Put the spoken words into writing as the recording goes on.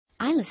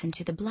I listen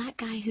to the Black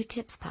Guy Who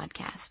Tips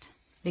podcast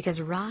because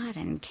Rod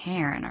and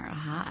Karen are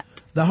hot.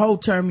 The whole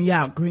turned me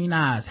out, green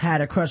eyes,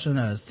 had a crush on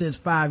her since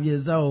 5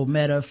 years old,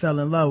 met her, fell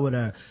in love with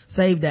her,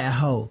 saved that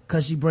hoe,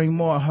 cause she bring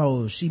more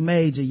hoes, she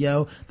major,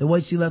 yo, the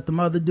way she left them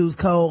other dudes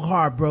cold,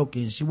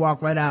 heartbroken, she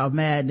walked right out of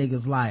mad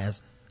niggas'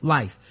 life.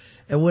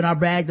 And when I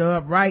bagged her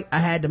up right, I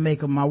had to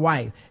make her my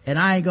wife. And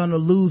I ain't gonna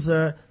lose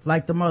her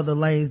like the mother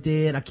lanes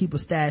did. I keep a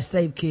stash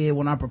safe, kid.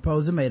 When I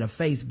propose, it made her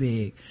face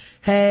big.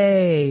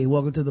 Hey,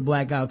 welcome to the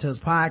Blackout Tales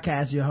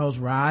podcast. Your host,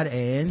 Rod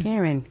and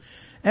Karen.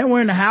 And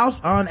we're in the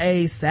house on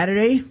a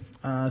Saturday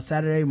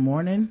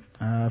morning,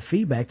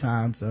 feedback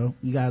time. So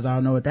you guys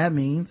all know what that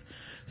means.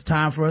 It's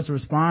time for us to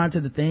respond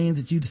to the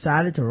things that you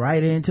decided to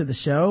write into the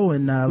show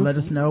and, let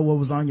us know what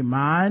was on your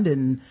mind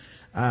and,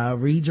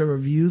 read your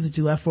reviews that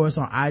you left for us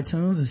on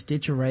iTunes and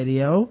Stitcher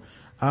Radio,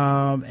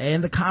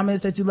 and the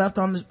comments that you left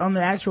on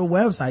the actual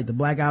website,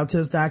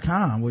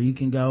 theblackouttips.com, where you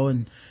can go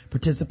and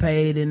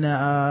participate in,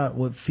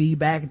 with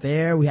feedback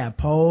there. We have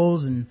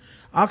polls and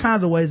all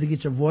kinds of ways to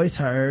get your voice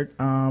heard,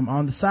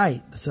 on the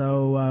site.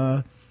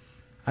 So,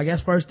 I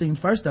guess first things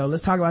first though,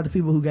 let's talk about the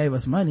people who gave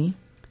us money.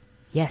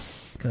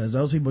 Yes. Cause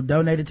those people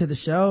donated to the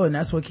show and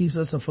that's what keeps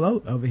us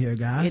afloat over here,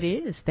 guys.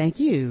 It is. Thank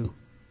you.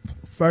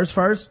 First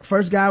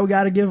guy we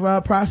gotta give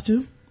props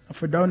to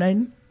for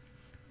donating,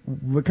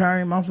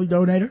 recurring monthly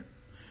donator,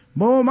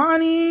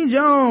 Bomani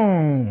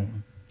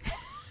Jones.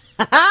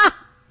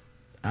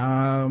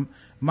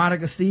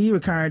 Monica C,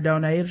 recurring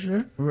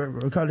donation,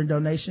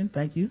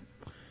 thank you.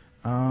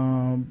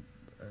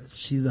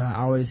 She's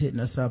always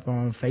hitting us up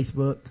on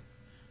Facebook.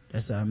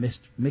 That's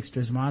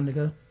Mistress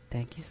Monica.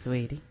 Thank you,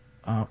 sweetie.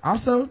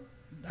 Also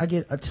I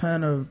get a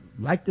ton of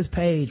like this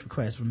page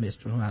requests from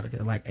Mistress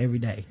Monica, like every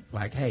day. It's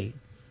like, hey,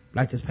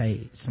 like this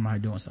page,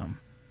 somebody doing something.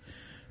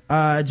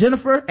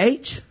 Jennifer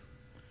H,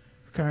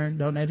 recurring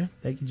donator,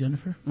 thank you,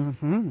 Jennifer.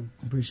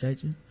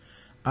 Appreciate you.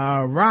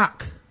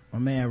 Rock, my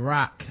man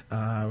Rock,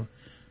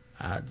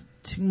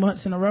 2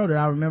 months in a row that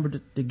I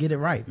remember to get it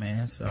right,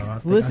 man.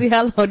 So we'll see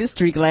how long this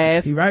streak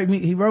lasts. He wrote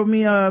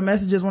me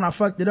messages when I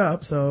fucked it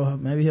up, so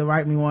maybe he'll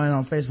write me one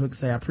on Facebook and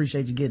say I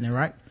appreciate you getting it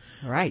right.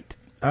 Right.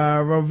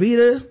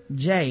 Rovita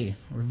J,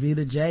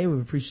 we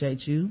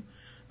appreciate you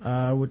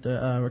with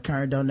the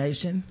recurring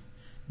donation.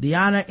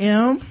 Deanna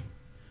M,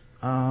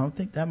 I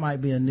think that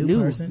might be a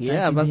new person.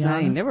 Yeah, but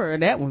I ain't never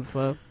heard that one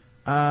before.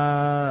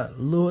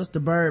 Lewis the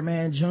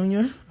Birdman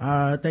Jr.,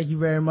 thank you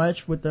very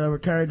much with the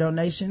recurring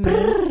donation.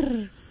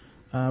 We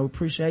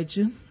appreciate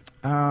you.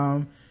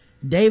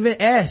 David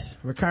S,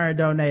 recurring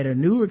donator,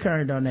 new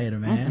recurring donator,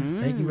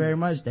 man. Thank you very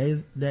much,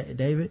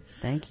 David.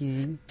 Thank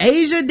you.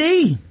 Asia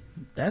D,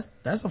 that's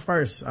a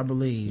first, I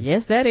believe.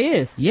 Yes, that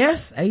is.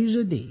 Yes,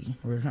 Asia D,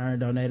 recurring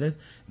donator.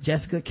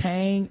 Jessica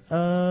Kane,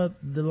 the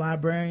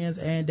Librarians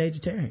and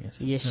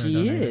Vegetarians. Yes,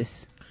 she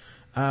is.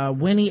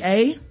 Winnie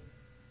A,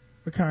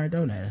 recurring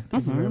donator.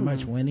 Thank you very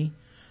much, Winnie.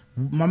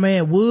 My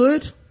man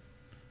Wood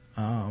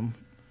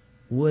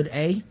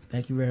A,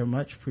 thank you very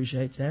much,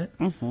 appreciate that.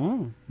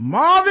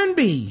 Marvin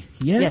B,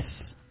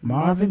 yes,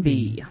 Marvin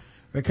B,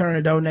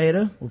 recurring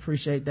donator, we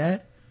appreciate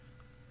that.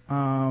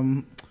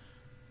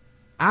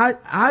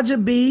 Aja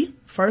B,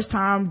 first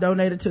time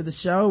donator to the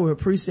show, we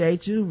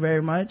appreciate you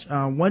very much.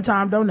 One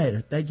time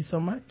donator, thank you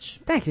so much.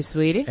 Thank you,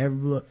 sweetie.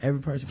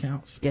 Every person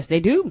counts. Yes, they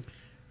do.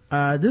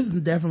 This is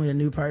definitely a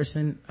new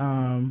person.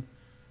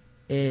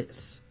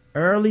 It's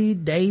Early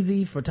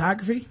Daisy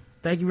Photography.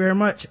 Thank you very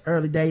much,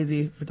 Early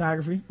Daisy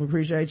Photography. We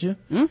appreciate you.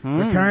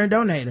 Recurring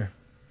donator.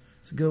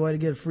 It's a good way to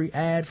get a free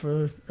ad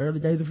for Early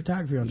Daisy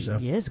Photography on the show.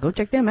 Yes, go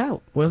check them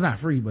out. Well, it's not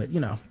free, but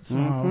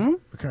small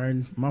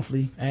recurring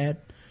monthly ad.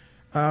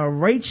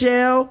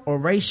 Rachel,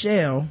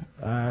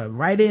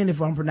 write in if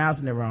I'm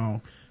pronouncing it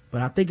wrong,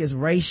 but I think it's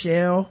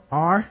Rachel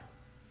R.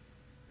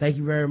 Thank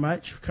you very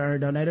much, recurring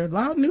donator. A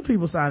lot of new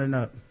people signing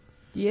up.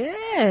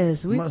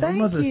 Yes, we must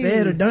have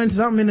said or done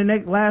something in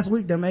the last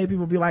week that made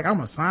people be like, I'm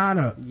gonna sign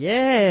up.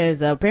 Yes,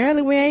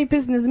 apparently we ain't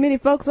pissing as many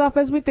folks off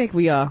as we think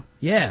we are.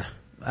 Yeah.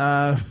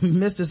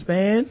 Mr.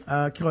 Span,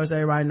 of course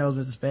everybody knows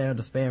Mr. Span,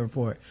 the Span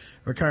Report,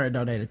 recurring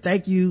donator.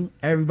 Thank you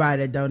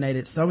everybody that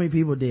donated. So many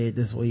people did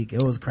this week.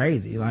 It was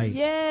crazy. Like,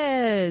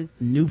 yes,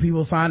 new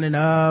people signing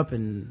up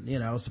and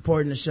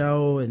supporting the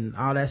show and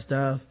all that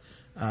stuff.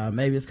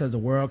 Maybe it's because the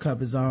World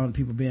Cup is on,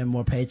 people being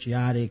more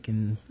patriotic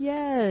and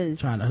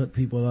trying to hook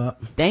people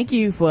up. Thank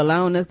you for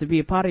allowing us to be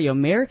a part of your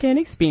American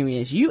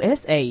experience,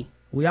 USA.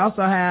 We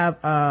also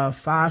have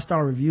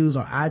 5-star reviews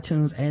on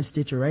iTunes and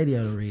Stitcher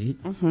Radio to read.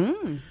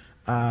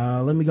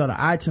 Let me go to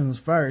iTunes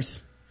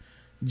first.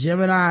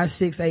 Gemini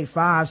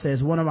 685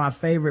 says, one of my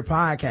favorite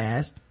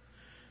podcasts.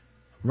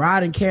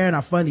 Rod and Karen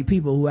are funny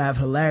people who have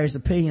hilarious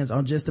opinions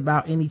on just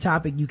about any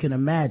topic you can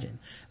imagine.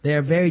 They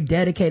are very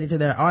dedicated to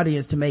their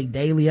audience to make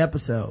daily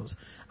episodes.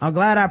 I'm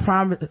glad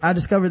I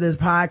discovered this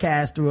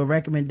podcast through a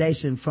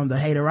recommendation from the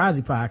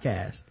Haterozzi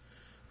podcast.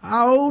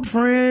 Our old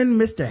friend,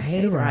 Mr.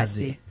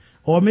 Haterozzi.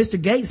 Or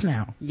Mr. Gates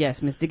now.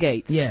 Yes, Mr.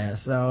 Gates. Yeah,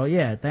 so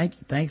yeah,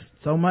 thanks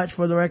so much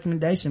for the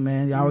recommendation,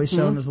 man. You always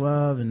showing us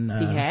love and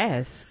he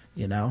has.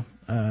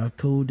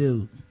 cool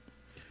dude.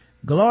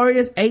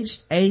 Glorious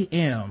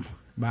H.A.M.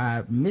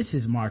 by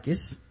Mrs.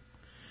 Marcus.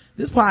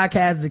 This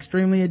podcast is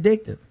extremely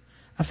addictive.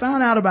 I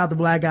found out about the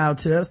Blackout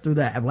Tips through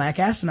the Black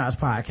Astronauts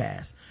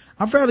podcast.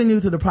 I'm fairly new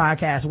to the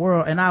podcast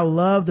world, and I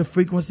love the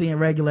frequency and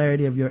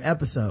regularity of your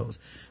episodes.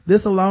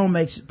 This alone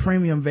makes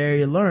premium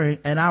very alluring,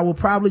 and I will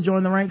probably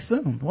join the ranks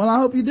soon. Well, I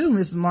hope you do,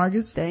 Mrs.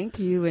 Marcus. Thank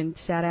you, and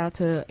shout out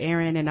to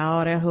Aaron and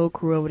all that whole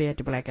crew over there at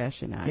the Black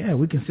Astronauts. Yeah,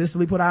 we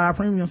consistently put out our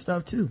premium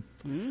stuff too.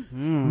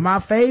 Mm-hmm. My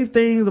fave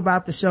things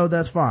about the show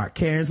thus far: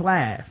 Karen's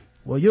laugh.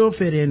 Well, you'll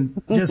fit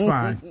in just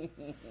fine.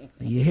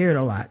 You hear it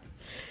a lot.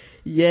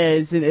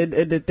 Yes, and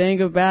the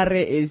thing about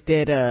it is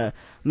that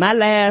my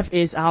laugh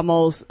is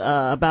almost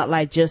about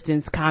like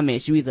Justin's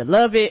comments. You either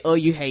love it or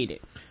you hate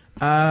it.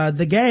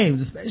 The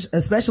games,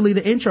 especially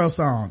the intro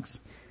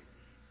songs.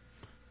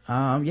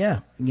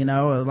 Yeah, you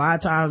know, a lot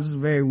of times it's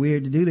very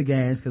weird to do the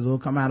games because we'll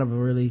come out of a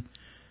really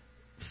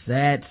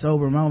sad,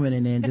 sober moment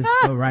and then just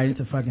go right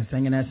into fucking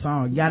singing that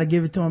song. You gotta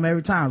give it to them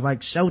every time. It's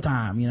like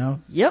Showtime, you know?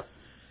 Yep.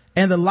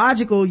 And the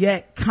logical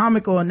yet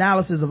comical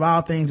analysis of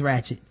all things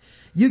Ratchet.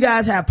 You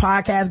guys have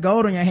podcast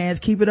gold on your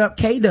hands. Keep it up,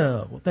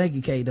 K-Dub. Well, thank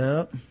you,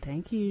 K-Dub.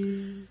 Thank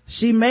you.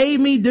 She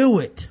Made Me Do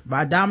It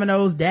by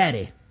Domino's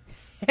Daddy.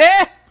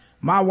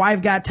 My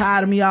wife got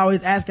tired of me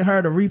always asking her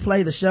to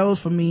replay the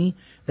shows for me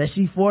that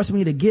she forced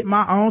me to get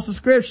my own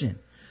subscription.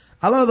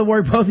 I love the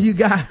work both of you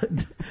got.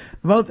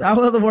 I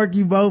love the work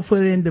you both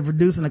put into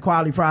producing a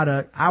quality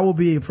product. I will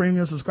be a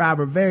premium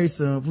subscriber very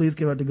soon. Please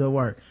keep up the good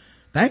work.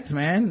 Thanks,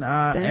 man.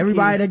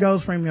 Everybody that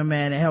goes premium,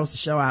 man, it helps the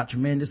show out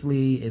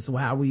tremendously. It's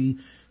how we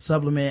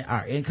supplement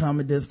our income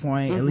at this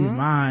point, at least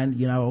mine.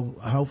 You know,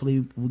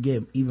 hopefully we'll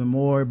get even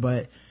more,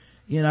 but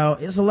you know,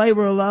 it's a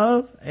labor of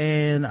love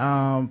and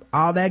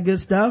all that good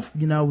stuff.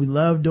 You know, we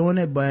love doing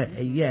it, but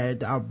yeah,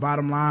 our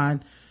bottom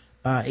line,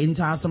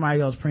 anytime somebody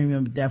goes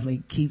premium, it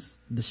definitely keeps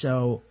the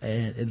show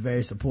and it's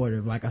very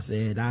supportive. Like I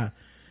said, I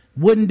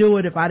wouldn't do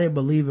it if I didn't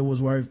believe it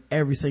was worth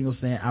every single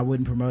cent. I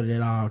wouldn't promote it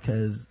at all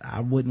because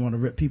I wouldn't want to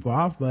rip people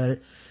off, but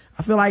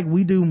I feel like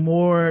we do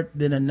more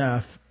than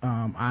enough,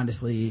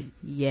 honestly,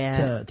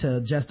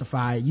 to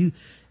justify it.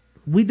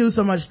 We do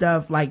so much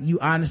stuff, like you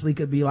honestly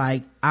could be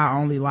like,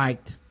 I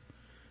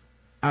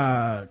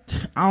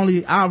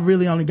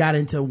really only got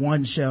into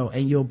one show,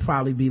 and you'll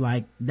probably be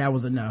like, that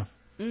was enough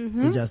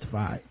to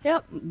justify it.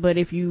 Yep. But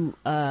if you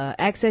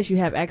you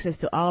have access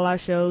to all our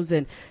shows,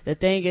 and the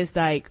thing is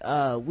like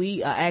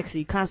we are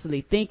actually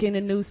constantly thinking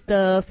of new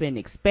stuff and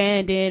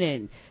expanding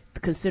and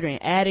considering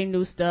adding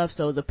new stuff.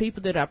 So the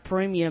people that are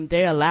premium,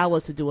 they allow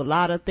us to do a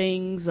lot of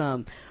things,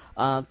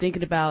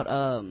 thinking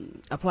about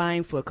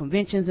applying for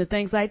conventions and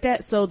things like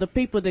that. So the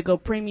people that go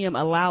premium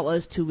allow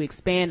us to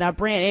expand our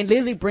brand and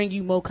literally bring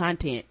you more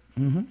content.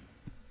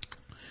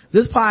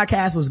 This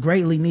podcast was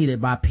greatly needed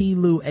by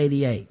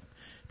P-Lou88.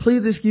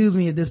 Please excuse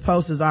me if this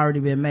post has already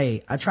been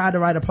made. I tried to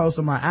write a post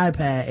on my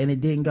iPad and it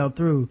didn't go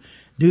through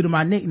due to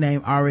my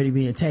nickname already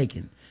being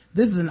taken.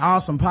 This is an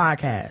awesome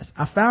podcast.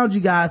 I found you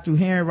guys through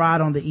hearing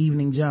Rod on the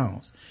Evening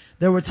Jones.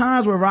 There were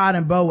times where Rod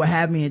and Bo would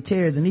have me in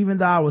tears, and even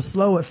though I was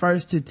slow at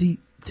first to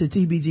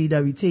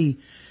TBGWT,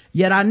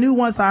 yet I knew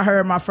once I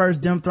heard my first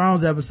Dim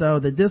Thrones episode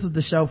that this was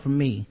the show for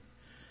me.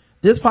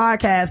 This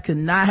podcast could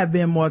not have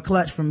been more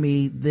clutch for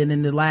me than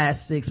in the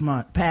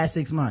past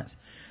 6 months.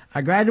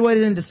 I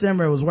graduated in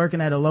December and was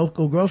working at a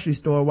local grocery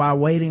store while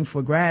waiting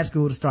for grad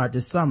school to start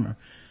this summer.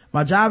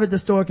 My job at the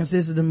store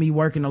consisted of me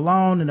working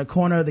alone in a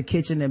corner of the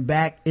kitchen and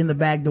in the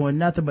back doing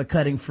nothing but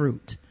cutting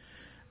fruit.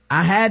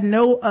 I had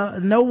no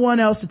one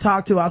else to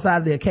talk to outside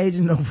of the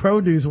occasional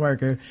produce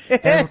worker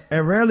and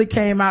rarely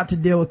came out to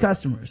deal with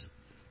customers.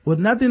 With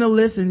nothing to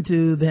listen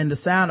to than the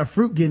sound of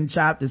fruit getting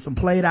chopped and some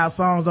played out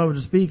songs over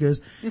the speakers,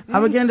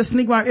 I began to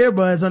sneak my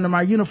earbuds under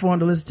my uniform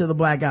to listen to the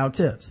Blackout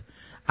Tips.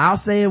 I'll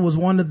say it was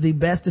one of the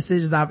best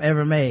decisions I've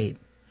ever made.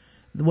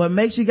 What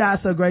makes you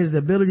guys so great is the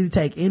ability to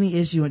take any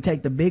issue and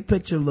take the big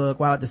picture look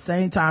while at the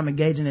same time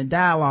engaging in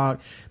dialogue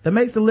that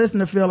makes the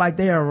listener feel like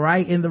they are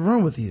right in the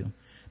room with you.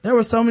 There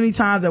were so many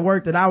times at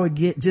work that I would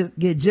get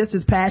just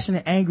as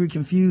passionate, angry,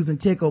 confused,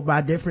 and tickled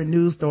by different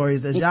news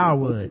stories as y'all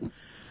would.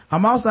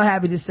 I'm also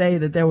happy to say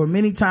that there were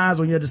many times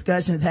when your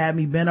discussions had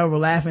me bent over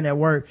laughing at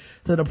work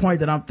to the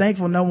point that I'm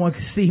thankful no one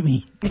could see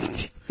me.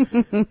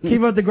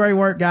 Keep up the great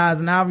work, guys,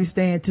 and I'll be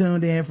staying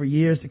tuned in for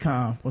years to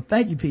come. Well,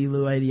 thank you,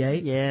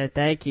 P-Lou88. Yeah,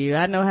 thank you.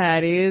 I know how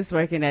it is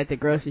working at the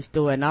grocery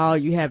store, and all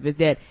you have is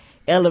that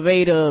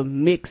elevator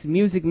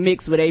music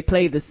mix where they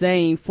play the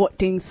same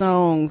 14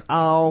 songs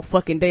all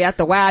fucking day.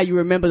 After a while, you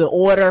remember the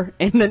order,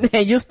 and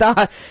then you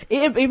start,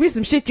 it be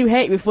some shit you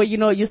hate before you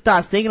know it, you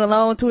start singing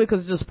along to it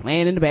because it's just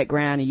playing in the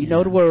background and you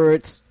know the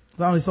words. It's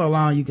only so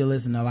long you can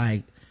listen to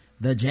like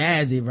the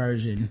jazzy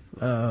version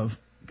of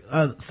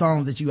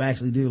songs that you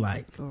actually do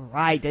like.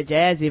 Right, the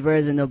jazzy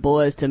version of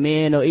Boys to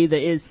Men, or either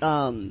it's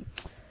Miley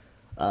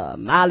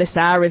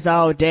Cyrus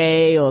all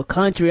day or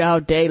country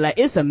all day. Like,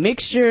 it's a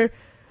mixture.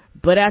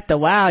 But after a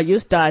while, you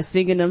start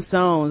singing them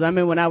songs. I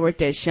remember when I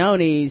worked at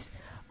Shoney's,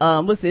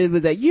 it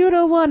was like, you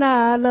the one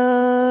I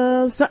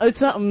love,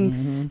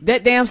 something,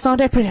 that damn song,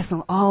 they play that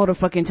song all the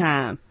fucking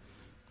time.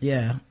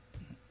 Yeah.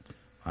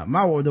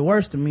 the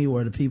worst to me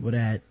were the people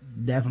that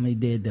definitely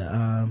did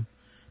the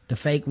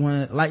fake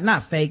one, like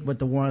not fake, but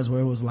the ones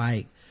where it was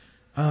like,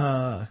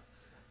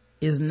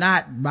 is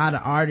not by the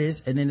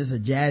artist and then it's a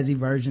jazzy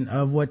version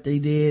of what they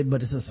did,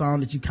 but it's a song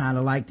that you kind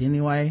of liked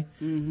anyway.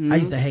 I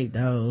used to hate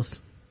those.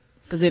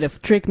 Cause it'll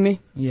trick me.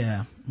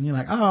 Yeah. And you're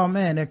like, oh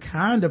man, they're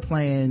kind of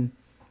playing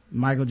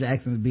Michael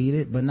Jackson's Beat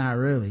It, but not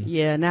really.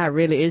 Yeah, not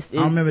really. It's I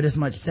don't remember this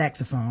much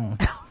saxophone.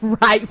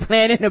 Right,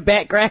 playing in the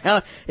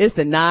background. It's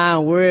a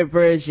 9-word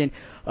version.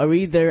 Or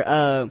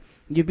either,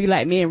 you'd be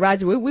like me and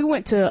Roger. We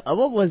went to,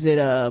 what was it?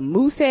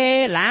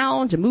 Moosehead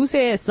Lounge, or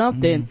Moosehead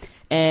something.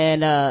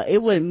 And,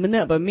 it was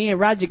nothing but me and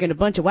Roger and a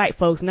bunch of white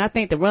folks. And I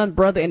think the run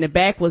brother in the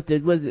back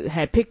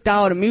had picked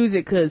all the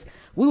music, cause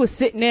we were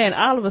sitting there and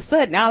all of a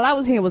sudden, all I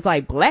was hearing was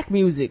like black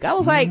music. I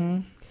was like,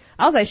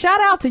 shout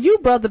out to you,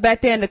 brother,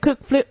 back there in the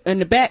cook flip in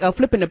the back,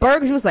 flipping the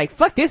burgers. He was like,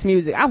 fuck this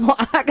music.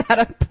 I got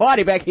a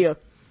party back here.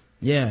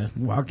 Yeah.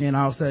 Walk in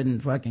all of a sudden,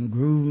 fucking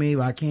Groove Me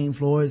by King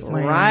Floyd's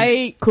playing.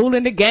 Right. Cool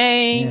in the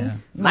Gang. Yeah.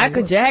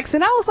 Michael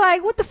Jackson. I was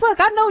like, what the fuck?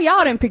 I know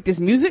y'all didn't pick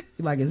this music.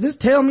 Like, is this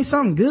Tell Me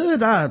Something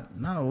Good?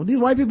 No, these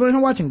white people in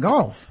here watching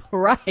golf.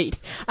 Right.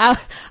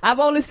 I've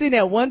only seen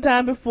that one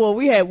time before.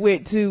 We had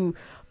went to,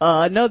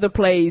 another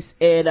place,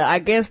 and I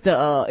guess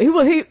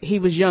he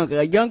was younger,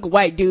 a younger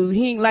white dude.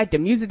 He didn't like the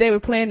music they were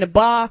playing in the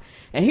bar,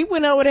 and he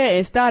went over there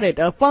and started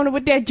phoning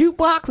with that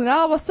jukebox, and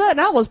all of a sudden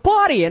I was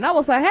partying. I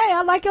was like, hey,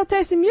 I like your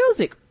taste in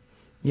music.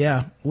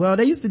 Yeah. Well,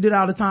 they used to do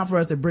that all the time for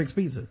us at Brick's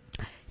Pizza.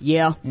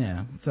 Yeah.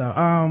 Yeah.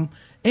 So,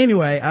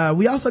 anyway,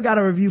 we also got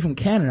a review from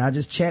Canada. I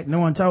just checked. No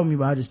one told me,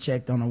 but I just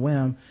checked on a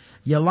whim.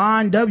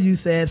 Yolande W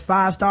says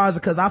 5 stars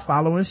because I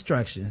follow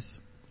instructions.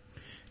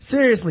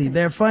 Seriously,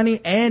 they're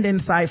funny and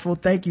insightful.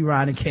 Thank you,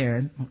 Rod and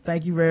Karen.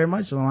 Thank you very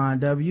much,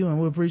 Yolande W,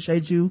 and we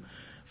appreciate you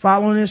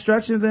following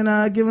instructions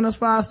and giving us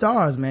 5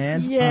 stars,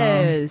 man.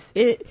 Yes,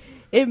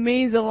 it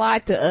means a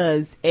lot to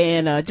us.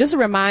 And just a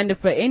reminder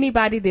for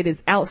anybody that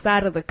is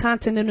outside of the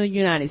continental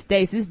United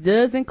States, this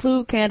does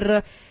include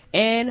Canada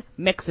and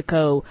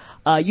Mexico.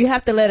 You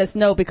have to let us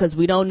know because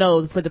we don't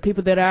know. For the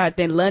people that are out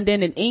there in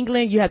London and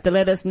England, you have to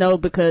let us know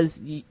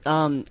because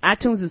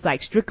iTunes is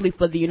like strictly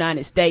for the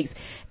United States.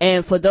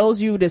 And for those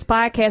of you this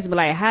podcast be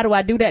like, how do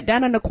I do that?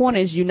 Down in the corner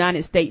is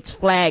United States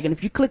flag, and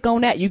if you click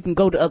on that, you can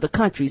go to other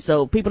countries.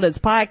 So people that's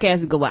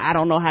podcasting go, well, I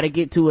don't know how to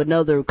get to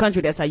another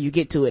country. That's how you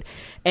get to it.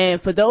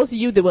 And for those of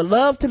you that would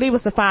love to leave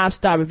us a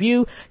 5-star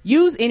review,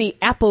 use any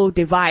Apple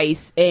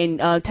device and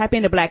type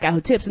in the Black Guy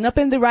Who Tips, and up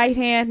in the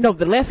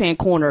the left hand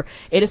corner,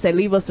 it'll say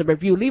leave us a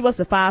review. Leave us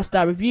a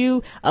 5-star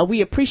review.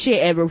 We appreciate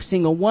every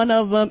single one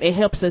of them. It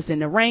helps us in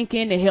the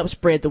ranking. It helps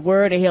spread the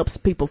word. It helps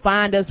people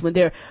find us when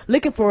they're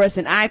looking for us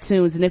in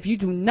iTunes. And if you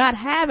do not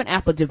have an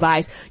Apple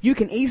device, you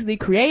can easily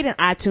create an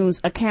iTunes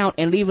account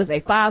and leave us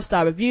a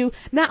 5-star review,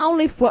 not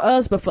only for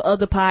us, but for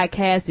other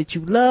podcasts that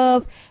you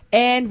love.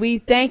 And we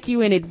thank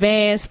you in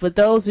advance for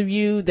those of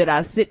you that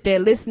are sit there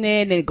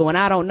listening and going,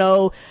 I don't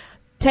know.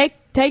 Take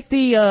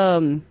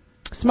the,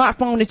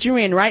 smartphone that you're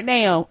in right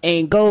now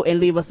and go and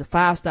leave us a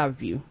 5-star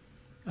review.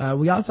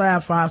 We also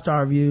have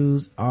 5-star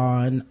reviews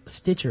on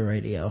Stitcher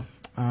Radio.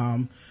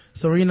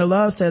 Serena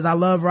Love says, I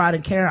love Rod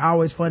and Karen,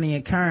 always funny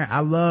and current.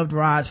 I loved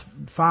Rod's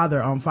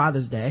father on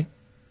Father's Day.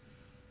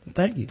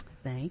 Thank you.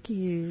 Thank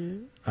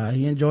you.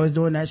 He enjoys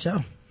doing that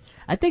show.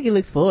 I think he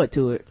looks forward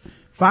to it.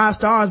 5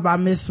 stars by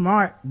Miss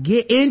Smart.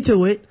 Get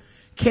into it.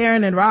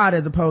 Karen and Rod,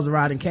 as opposed to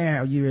Rod and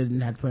Karen. You really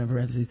didn't have to put in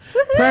parentheses.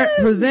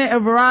 Present a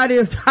variety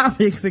of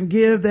topics and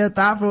give their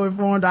thoughtful,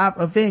 informed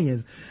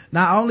opinions.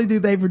 Not only do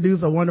they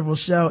produce a wonderful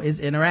show,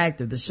 it's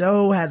interactive. The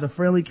show has a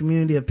friendly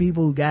community of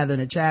people who gather in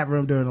the chat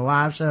room during the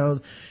live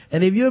shows.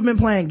 And if you've been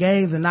playing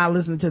games and not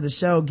listening to the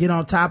show, get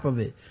on top of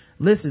it.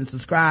 Listen,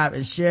 subscribe,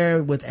 and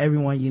share with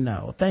everyone you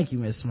know. Thank you,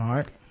 Miss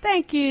Smart.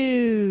 Thank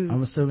you.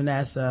 I'm assuming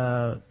that's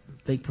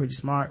Think Pretty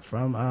Smart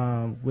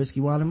from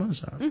Whiskey Wine and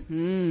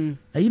Moonshine.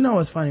 Now, you know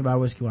what's funny about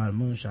Whiskey Wine and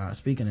Moonshine?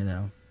 Speaking of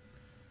them,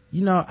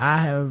 you know I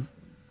have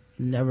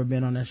never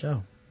been on that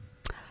show.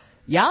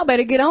 Y'all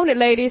better get on it,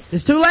 ladies.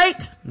 It's too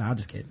late. No, I'm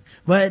just kidding.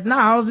 But no,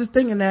 I was just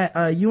thinking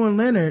that you and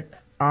Leonard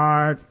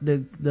are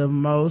the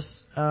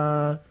most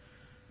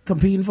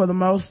competing for the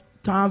most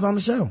times on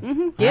the show.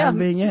 I haven't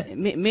been yet.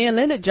 Me and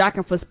Leonard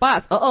jockeying for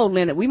spots.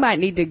 Leonard, we might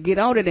need to get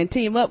on it and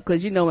team up,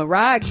 because when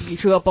Rod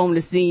show up on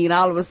the scene,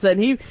 all of a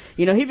sudden he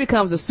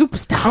becomes a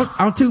superstar.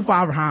 I'm too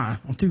far behind.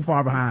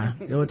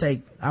 It would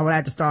take. I would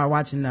have to start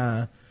watching.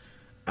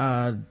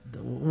 What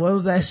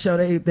was that show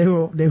they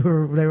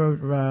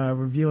were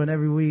reviewing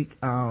every week?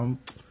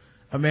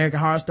 American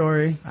Horror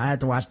Story. I had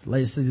to watch the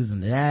latest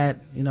season of that.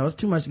 It's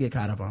too much to get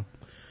caught up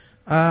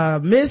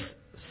on. Miss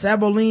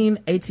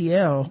Saboline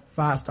ATL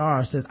 5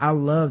 stars says, I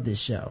love this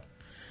show.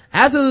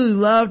 Absolutely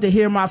love to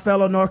hear my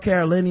fellow North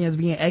Carolinians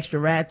being extra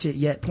ratchet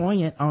yet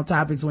poignant on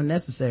topics when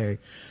necessary.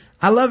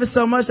 I love it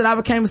so much that I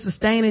became a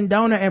sustaining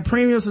donor and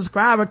premium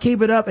subscriber.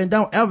 Keep it up and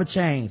don't ever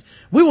change.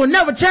 We will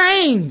never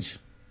change.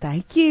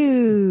 Thank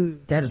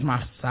you. That is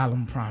my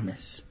solemn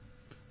promise.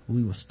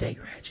 We will stay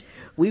ratchet.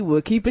 We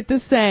will keep it the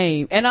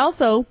same. And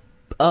also,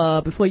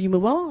 before you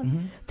move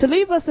on, to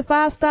leave us a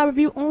 5-star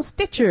review on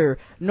Stitcher.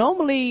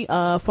 Normally,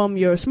 from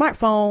your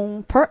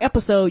smartphone per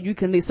episode, you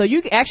can leave, so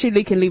you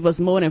actually can leave us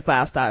more than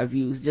 5-star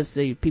reviews, just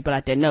so people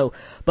out there know.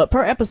 But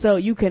per episode,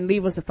 you can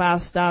leave us a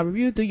 5-star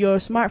review through your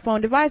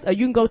smartphone device, or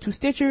you can go to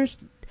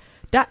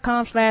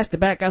Stitchers.com/the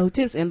black guy who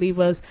tips and leave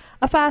us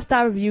a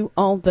 5-star review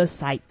on the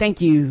site.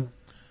 Thank you.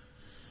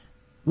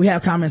 We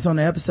have comments on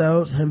the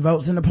episodes and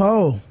votes in the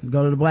poll.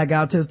 Go to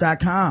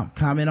theblackguywhotips.com.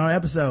 Comment on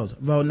episodes.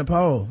 Vote in the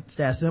poll. It's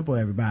that simple,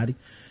 everybody.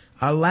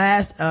 Our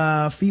last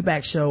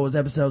feedback show was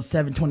episode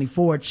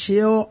 724,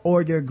 Chill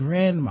or Your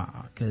Grandma,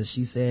 because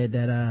she said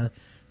that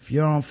if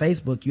you're on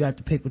Facebook, you have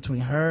to pick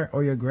between her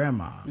or your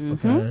grandma,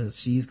 because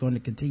she's going to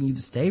continue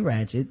to stay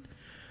ratchet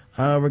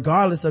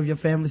regardless of your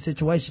family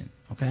situation.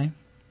 Okay.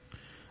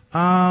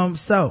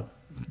 So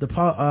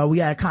we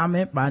had a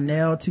comment by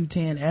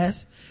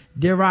Nell210S.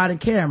 Dear Rod and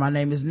Karen, my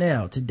name is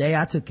Nell. Today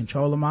I took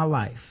control of my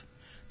life.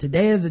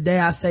 Today is the day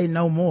I say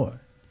no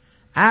more.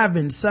 I've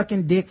been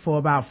sucking dick for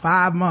about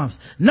 5 months.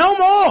 No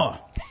more!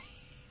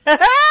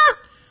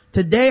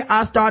 Today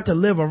I start to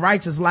live a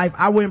righteous life.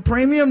 I went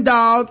premium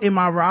dog in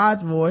my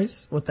Rod's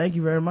voice. Well, thank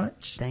you very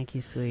much. Thank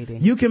you, sweetie.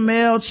 You can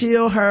mail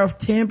Chill her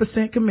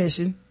 10%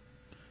 commission.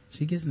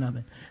 She gets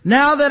nothing.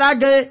 Now that I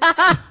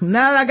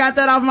got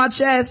that off my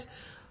chest,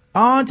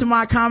 on to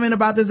my comment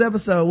about this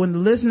episode. When the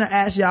listener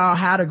asked y'all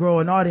how to grow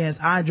an audience,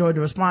 I enjoyed the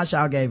response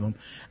y'all gave them.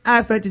 I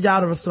expected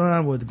y'all to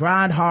respond with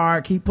grind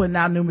hard, keep putting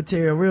out new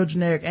material, real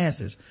generic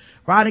answers.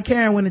 Rod and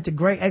Karen went into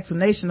great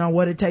explanation on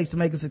what it takes to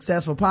make a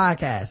successful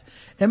podcast.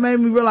 It made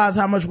me realize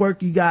how much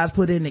work you guys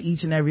put into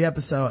each and every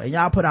episode, and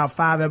y'all put out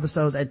 5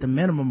 episodes at the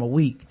minimum a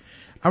week.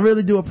 I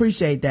really do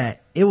appreciate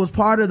that. It was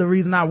part of the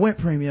reason I went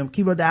premium.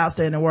 Keep up the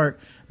outstanding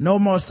work. No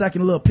more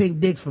sucking little pink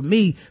dicks for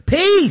me.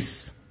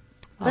 Peace!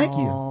 Thank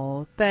you.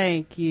 Oh,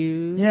 thank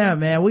you. Yeah,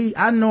 man. I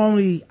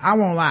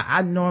won't lie.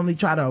 I normally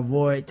try to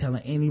avoid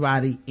telling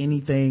anybody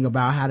anything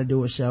about how to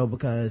do a show,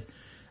 because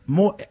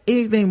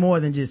anything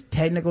more than just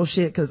technical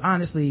shit, because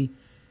honestly,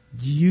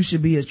 you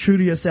should be as true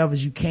to yourself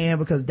as you can,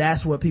 because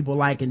that's what people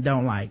like and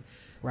don't like.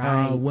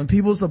 Right. When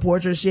people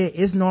support your shit,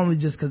 it's normally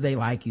just because they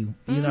like you,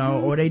 you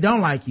know, or they don't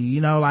like you,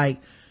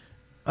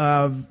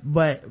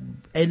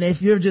 and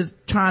if you're just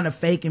trying to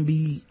fake and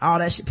be all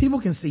that shit,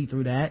 people can see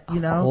through that, you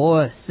know. Of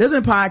course. There's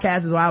been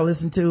podcasts where I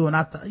listen to and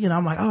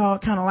I'm like, oh, I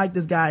kind of like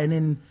this guy, and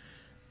then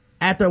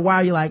after a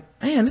while you're like,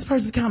 man, this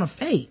person's kind of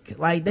fake.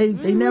 Like they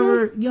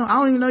never, I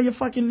don't even know your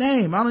fucking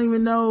name. I don't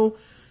even know,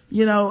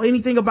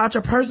 anything about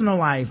your personal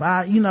life.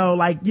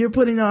 Like you're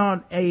putting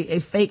on a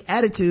fake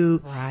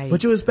attitude, right,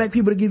 but you expect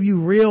people to give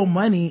you real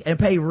money and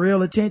pay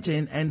real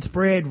attention and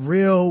spread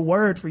real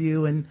word for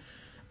you and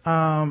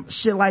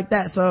shit like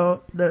that.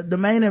 So the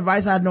main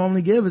advice I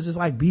normally give is just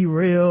like be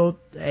real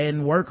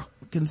and work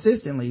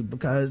consistently,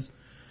 because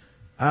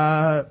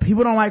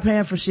people don't like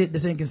paying for shit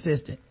that's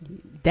inconsistent.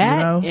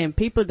 And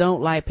people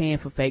don't like paying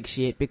for fake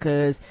shit,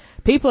 because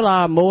people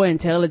are more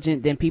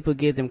intelligent than people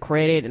give them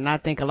credit. And I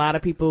think a lot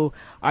of people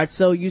are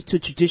so used to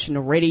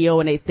traditional radio,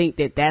 and they think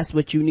that that's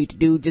what you need to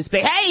do. Just say,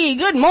 hey,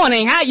 good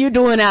morning. How you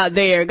doing out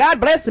there? God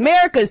bless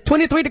America. It's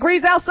 23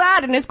 degrees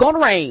outside and it's going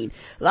to rain.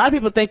 A lot of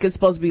people think it's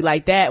supposed to be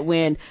like that,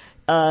 when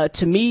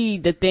to me,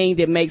 the thing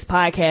that makes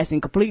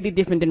podcasting completely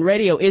different than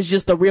radio is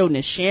just the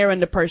realness, sharing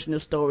the personal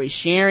stories,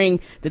 sharing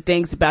the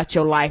things about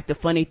your life, the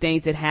funny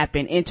things that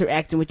happen,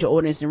 interacting with your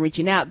audience and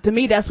reaching out. To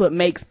me, that's what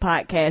makes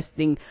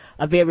podcasting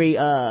a very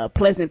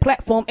pleasant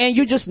platform, and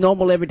you're just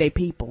normal everyday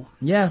people.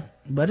 Yeah,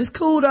 but it's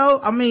cool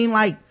though. I mean,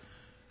 like,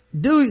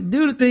 do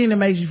the thing that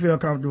makes you feel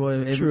comfortable.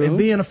 If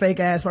being a fake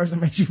ass person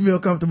makes you feel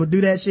comfortable,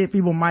 do that shit.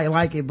 People might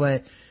like it,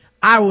 but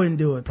I wouldn't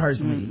do it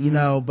personally,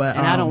 but.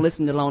 And I don't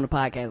listen to Loner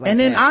podcasts like that. And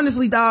then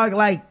honestly, dog,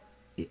 like,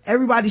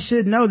 everybody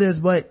should know this,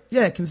 but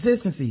yeah,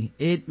 consistency,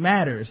 it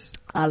matters.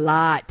 A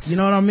lot. You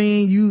know what I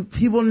mean?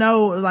 People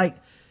know, like,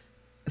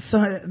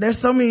 there's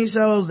so many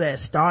shows that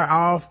start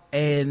off,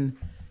 and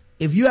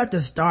if you have to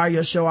start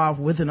your show off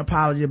with an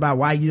apology about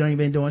why you don't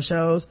even doing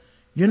shows,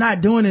 you're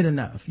not doing it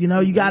enough.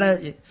 You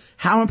gotta,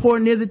 how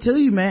important is it to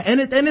you, man? And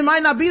it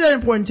might not be that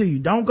important to you.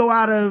 Don't go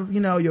out of,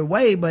 your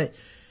way, but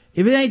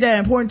if it ain't that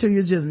important to you,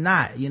 it's just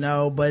not,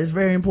 but it's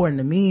very important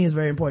to me. It's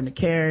very important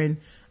to Karen,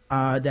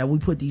 that we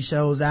put these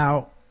shows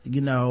out,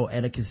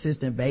 at a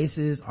consistent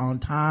basis, on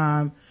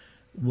time,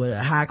 with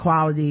a high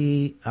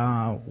quality,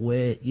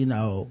 with,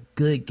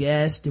 good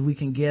guests if we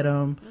can get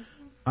them,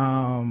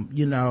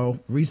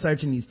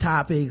 researching these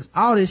topics,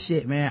 all this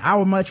shit, man. I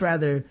would much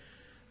rather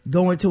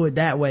go into it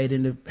that way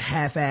than to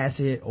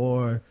half-ass it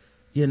or,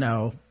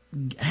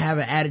 have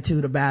an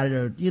attitude about it,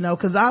 or,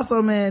 cause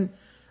also, man,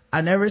 I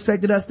never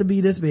expected us to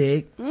be this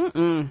big.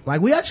 Like,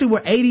 we actually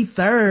were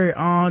 83rd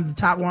on the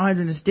top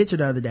 100 in Stitcher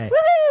the other day.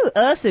 Woohoo!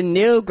 Us and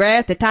Neil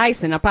deGrasse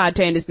Tyson. I'm probably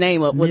tearing his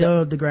name up.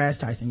 Neil deGrasse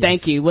Tyson. Yes.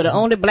 Thank you. We're the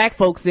only black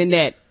folks in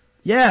that.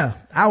 Yeah,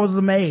 I was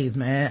amazed,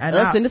 man. And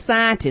us and the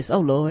scientists. Oh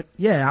Lord.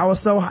 Yeah, I was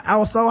so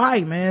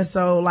hyped, man.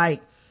 So like,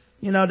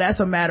 that's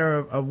a matter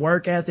of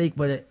work ethic,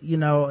 but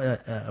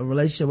a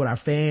relationship with our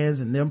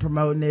fans and them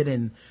promoting it,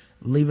 and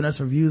leaving us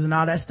reviews and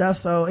all that stuff.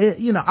 So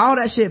all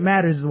that shit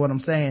matters is what I'm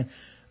saying.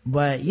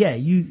 But yeah,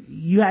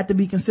 you have to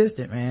be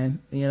consistent, man.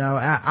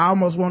 I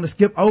almost want to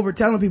skip over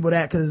telling people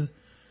that, cause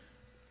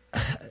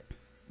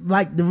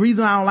like the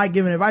reason I don't like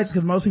giving advice is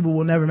because most people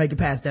will never make it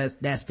past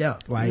that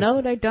step. Like,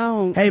 no, they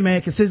don't. Hey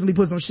man, consistently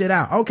put some shit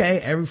out. Okay,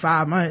 every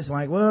 5 months.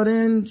 Like, well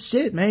then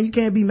shit, man, you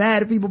can't be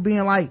mad at people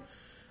being like,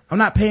 I'm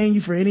not paying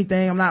you for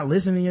anything. I'm not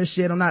listening to your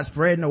shit. I'm not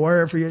spreading the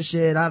word for your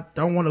shit. I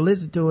don't want to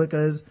listen to it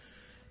because,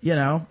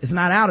 it's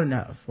not out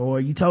enough. Or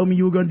you told me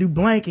you were going to do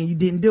blank and you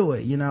didn't do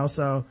it,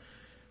 so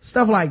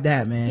stuff like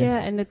that, man. Yeah,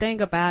 and the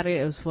thing about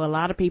it is, for a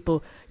lot of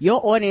people, your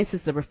audience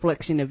is a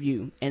reflection of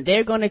you, and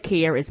they're going to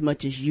care as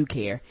much as you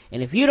care.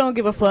 And if you don't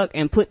give a fuck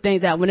and put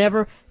things out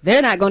whenever,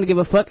 they're not going to give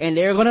a fuck, and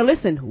they're going to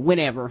listen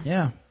whenever.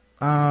 Yeah.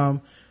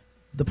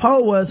 The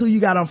poll was, who you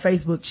got on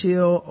Facebook,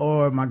 Chill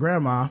or my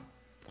grandma?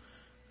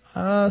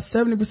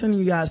 70% of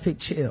you guys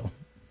picked Chill,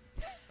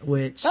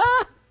 which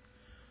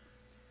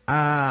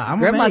I'm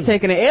Grandma amazed.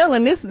 taking an L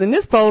in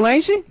this poll,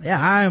 ain't she? Yeah,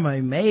 I am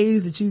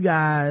amazed that you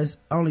guys,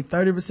 only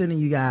 30% of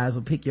you guys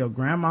will pick your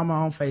grandmama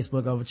on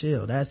Facebook over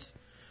Chill. I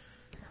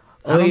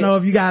don't know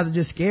if you guys are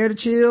just scared of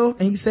Chill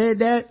and you said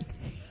that.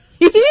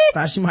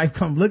 Thought she might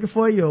come looking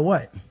for you or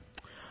what?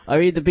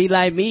 Or either be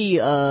like me,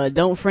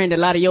 don't friend a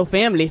lot of your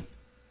family.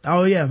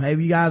 Oh yeah,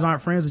 maybe you guys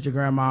aren't friends with your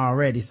grandma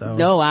already, so.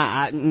 No,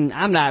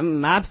 I'm not.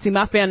 I've seen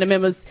my family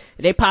members,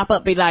 they pop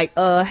up, be like,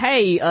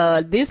 hey,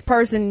 this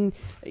person,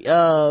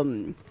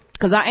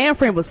 cause I am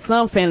friend with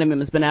some family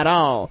members, but not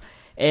all.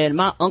 And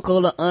my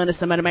uncle or aunt or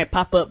somebody might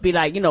pop up, be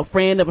like,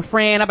 friend of a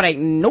friend. I'll be like,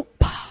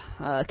 nope,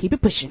 keep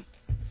it pushing.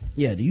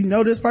 Yeah, do you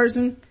know this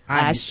person?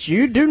 I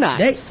sure do not.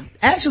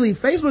 Actually,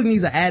 Facebook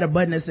needs to add a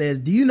button that says,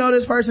 do you know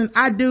this person?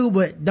 I do,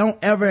 but don't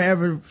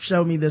ever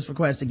show me this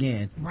request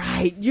again.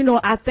 Right.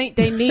 I think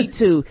they need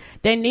to.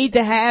 They need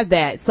to have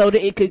that so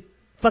that it could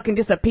fucking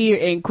disappear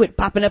and quit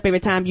popping up every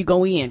time you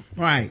go in.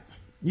 Right.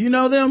 You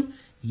know them?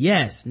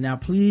 Yes. Now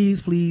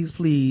please.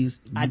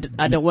 I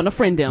don't want to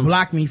friend them.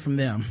 Block me from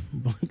them.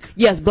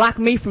 Yes, block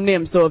me from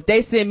them. So if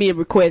they send me a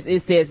request, it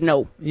says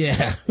no.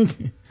 Yeah.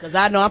 Cause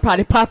I know I'm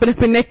probably popping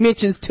up in their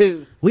mentions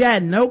too. We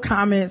had no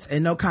comments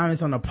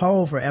on the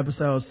poll for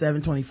episode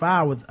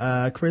 725 with,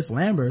 Chris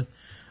Lambert.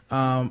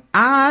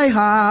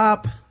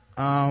 IHOP.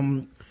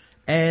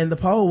 And the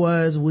poll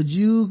was, would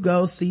you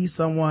go see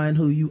someone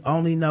who you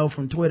only know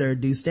from Twitter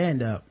do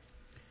stand up?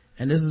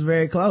 And this is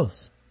very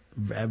close.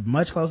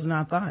 Much closer than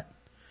I thought.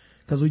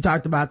 Cause we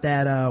talked about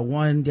that,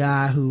 one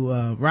guy who,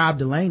 Rob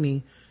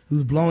Delaney,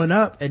 who's blowing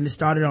up and it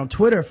started on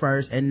Twitter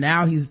first, and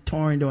now he's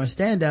touring doing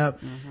stand up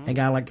and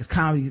got like his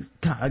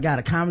got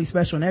a comedy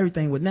special and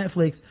everything with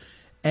Netflix.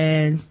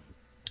 And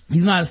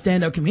he's not a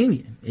stand up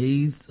comedian.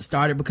 He's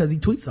started because he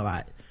tweets a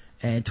lot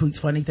and tweets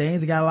funny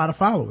things. He got a lot of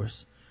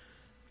followers.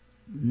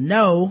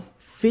 No,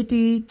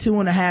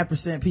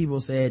 52.5%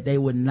 people said they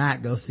would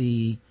not go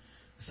see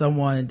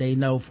someone they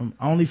know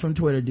only from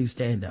Twitter do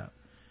stand up.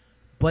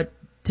 But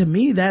to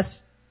me,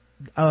 that's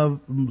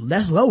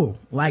low.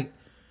 Like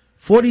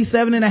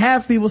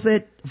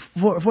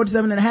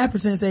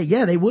 47.5% said,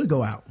 yeah, they would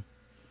go out,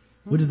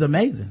 which is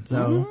amazing.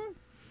 So,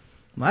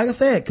 like I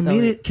said,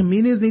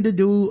 comedians need to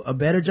do a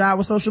better job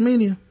with social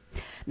media.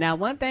 Now,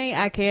 one thing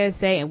I can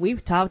say, and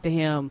we've talked to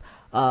him,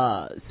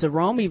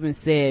 Sarome even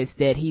says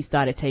that he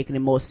started taking it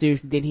more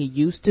seriously than he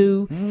used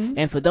to.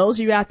 And for those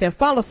of you out there,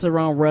 follow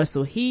Sarome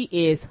Russell. He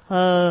is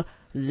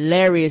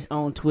hilarious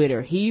on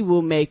Twitter. He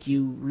will make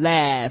you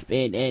laugh,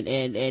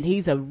 and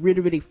he's a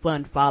really, really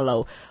fun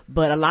follow.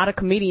 But a lot of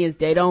comedians,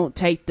 they don't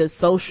take the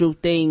social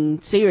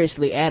thing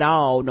seriously at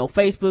all. No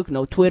Facebook,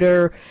 no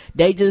Twitter.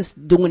 They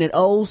just doing it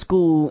old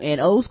school, and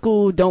old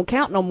school don't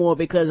count no more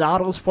because all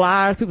those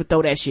flyers, people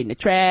throw that shit in the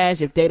trash.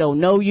 If they don't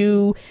know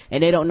you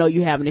and they don't know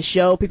you having a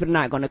show, people are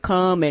not going to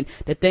come. And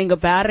the thing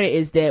about it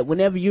is that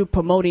whenever you're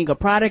promoting a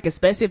product,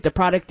 especially if the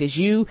product is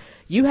you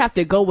have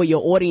to go where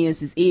your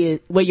audience is.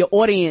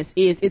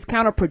 It's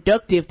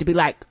counterproductive to be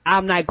like,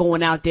 I'm not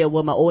going out there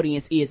where my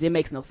audience is. It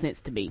makes no sense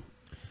to me.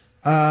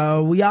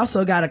 We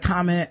also got a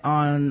comment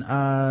on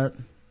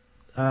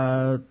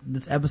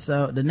this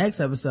episode, the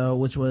next episode,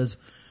 which was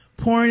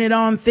pouring it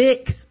on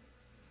thick.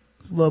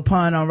 A little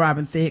pun on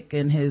Robin Thicke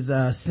and his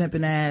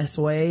simping ass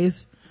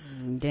ways.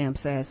 Damn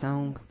sad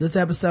song. This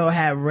episode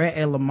had Rhett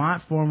and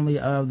Lamont, formerly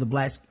of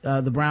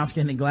the Brown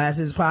Skin and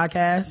Glasses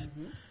podcast,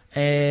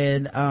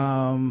 and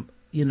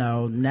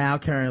now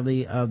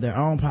currently of their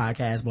own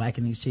podcast, Black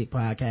and These Chick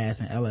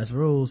podcast and LS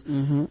Rules.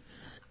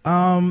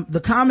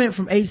 The comment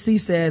from HC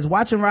says,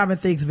 watching Robin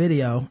Thicke's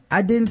video,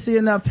 I didn't see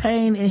enough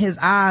pain in his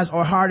eyes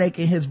or heartache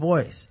in his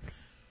voice.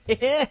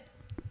 I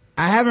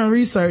haven't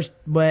researched,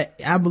 but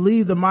I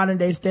believe the modern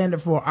day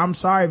standard for I'm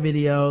sorry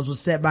videos was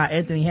set by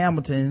Anthony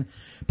Hamilton.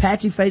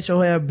 Patchy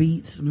facial hair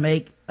beats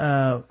make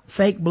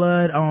fake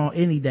blood on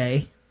any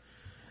day.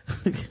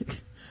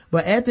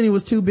 But Anthony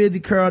was too busy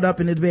curled up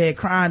in his bed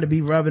crying to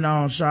be rubbing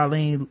on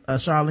Charlene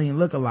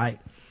lookalike.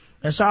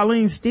 And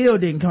Charlene still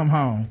didn't come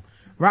home.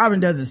 Robin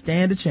doesn't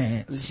stand a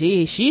chance.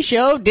 She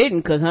sure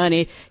didn't, cause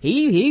honey,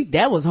 he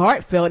that was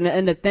heartfelt.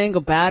 And the thing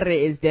about it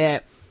is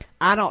that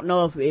I don't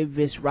know if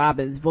it's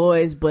Robin's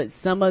voice, but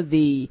some of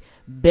the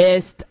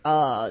best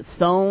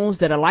songs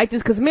that are like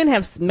this, because men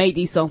have made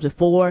these songs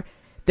before,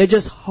 they're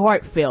just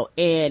heartfelt,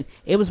 and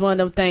it was one of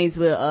them things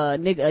where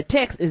a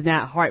text is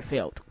not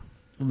heartfelt.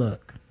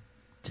 Look,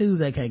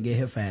 Tuesday can't get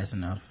here fast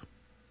enough.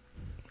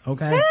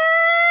 Okay?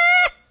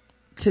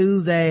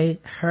 Tuesday,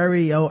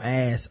 hurry your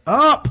ass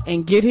up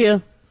and get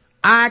here.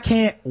 I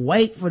can't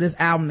wait for this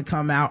album to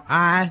come out.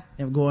 I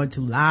am going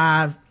to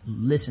live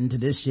listen to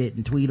this shit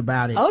and tweet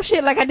about it. Oh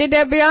shit, like I did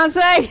that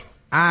Beyonce.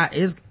 I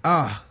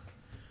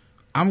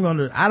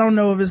don't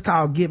know if it's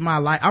called Get My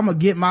Life. I'm gonna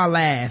get my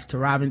laugh to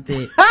Robin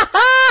Thicke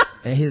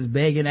and his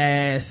begging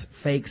ass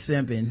fake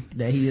simping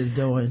that he is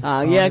doing.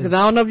 Yeah, cause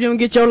I don't know if you can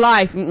get your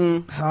life.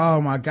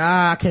 Oh my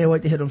God, I can't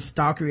wait to hear them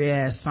stalkery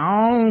ass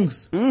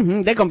songs.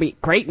 They're gonna be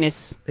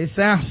greatness. They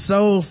sound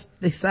so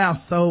fucking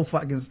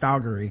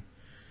stalkery.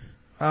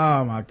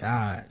 Oh my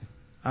God.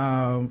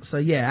 So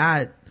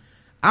yeah,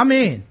 I'm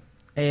in.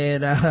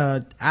 And,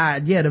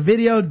 the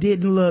video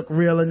didn't look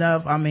real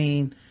enough. I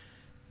mean,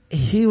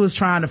 he was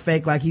trying to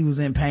fake like he was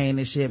in pain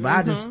and shit,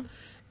 but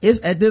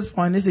it's at this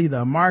point, it's either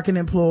a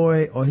marketing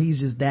ploy or he's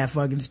just that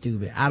fucking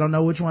stupid. I don't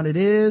know which one it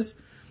is,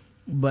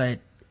 but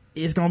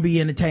it's gonna be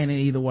entertaining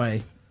either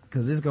way,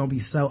 cause it's gonna be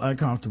so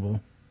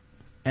uncomfortable.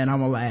 And I'm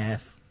gonna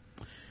laugh.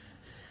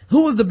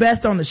 Who was the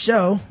best on the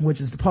show, which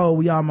is the poll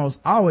we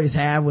almost always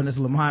have when it's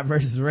Lamont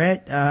versus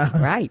Rhett.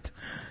 Right.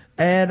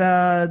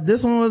 And,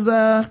 this one was,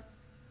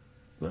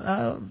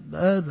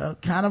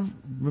 kind of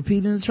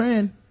repeating the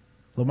trend.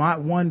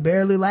 Lamont won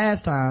barely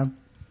last time.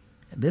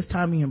 And this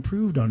time he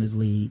improved on his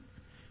lead.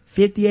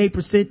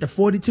 58% to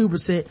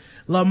 42%.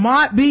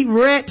 Lamont beat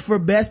Rhett for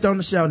best on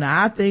the show.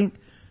 Now I think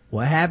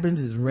what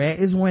happens is Rhett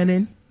is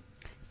winning.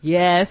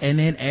 Yes. And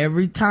then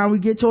every time we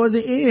get towards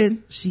the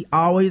end, she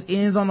always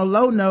ends on a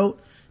low note,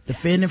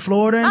 defending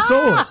Florida and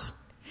swords.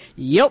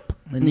 Yep.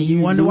 And then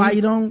you wonder why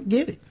you don't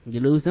get it. You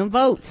lose them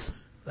votes.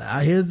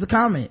 Here's the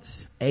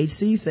comments.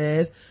 HC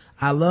says,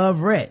 I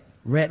love Rhett.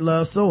 Rhett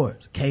loves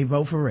swords. Can't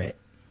vote for Rhett.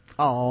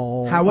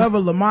 Oh. However,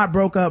 Lamont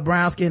broke up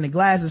brown skin and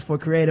glasses for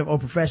creative or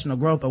professional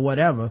growth or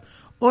whatever.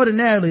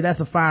 Ordinarily, that's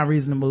a fine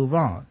reason to move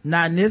on.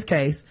 Not in this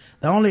case.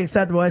 The only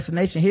acceptable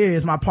explanation here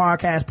is my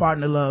podcast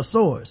partner loves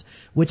swords,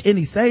 which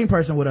any sane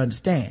person would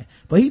understand.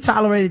 But he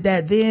tolerated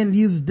that, then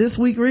uses this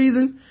week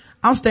reason.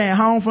 I'm staying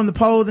home from the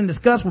polls and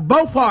discuss with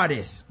both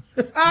parties.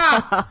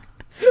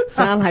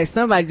 Sound like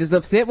somebody just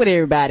upset with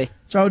everybody.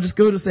 Trojan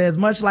Scooter says,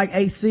 much like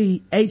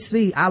HC,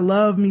 I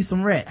love me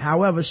some Rhett.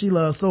 However, she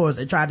loves swords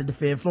and tried to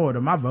defend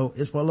Florida. My vote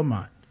is for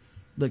Lamont.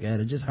 Look at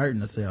her, just hurting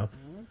herself.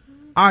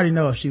 I already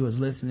know if she was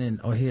listening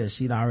or here,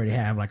 she'd already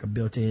have like a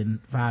built-in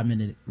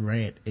 5-minute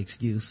rant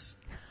excuse.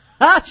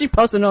 She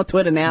posted on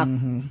Twitter now.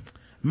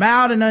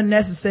 Mild and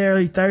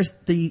unnecessarily thirst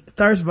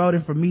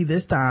voting for me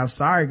this time.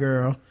 Sorry,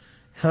 girl.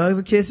 Hugs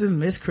and kisses,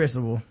 Miss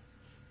Crisable.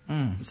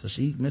 So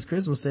Miss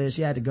Crisable said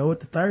she had to go with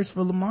the thirst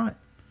for Lamont.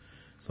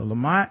 So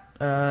Lamont,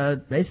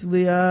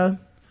 basically,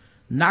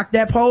 knocked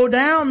that poll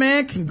down,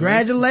 man.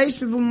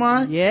 Congratulations,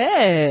 Lamont.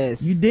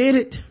 Yes. You did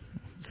it.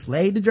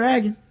 Slayed the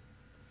dragon.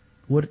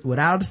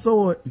 Without a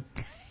sword.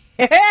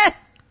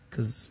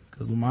 Cause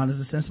Lamont is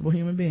a sensible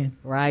human being.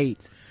 Right.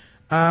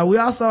 We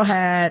also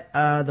had,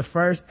 the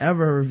first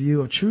ever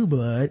review of True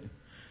Blood.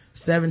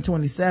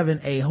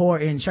 727, a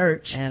whore in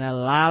church. And a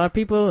lot of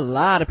people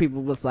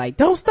was like,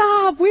 don't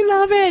stop, we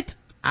love it.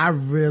 I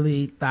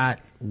really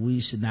thought we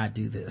should not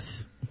do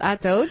this. I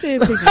told you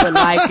people would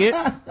like it.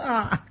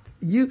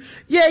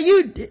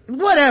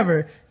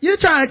 Whatever. You're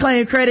trying to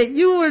claim credit.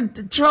 You were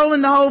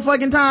trolling the whole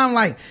fucking time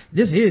like,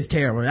 this is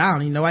terrible. I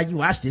don't even know why you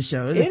watch this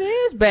show. It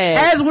is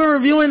bad. As we're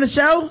reviewing the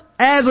show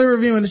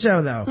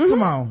though.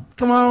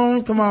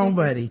 Come on,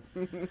 buddy.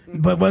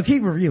 But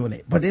keep reviewing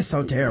it. But it's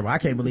so terrible. I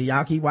can't believe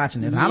y'all keep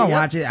watching this. I don't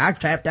watch it. I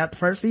tapped out the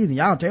first season.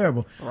 Y'all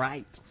terrible.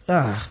 Right.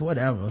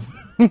 Whatever.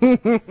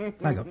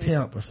 Like a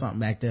pimp or something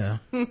back there.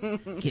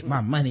 Get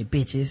my money,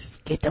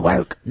 bitches. Get to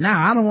work.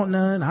 Nah, I don't want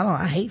none.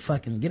 I hate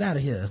fucking. Get out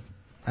of here.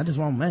 I just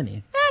want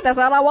money. Yeah, that's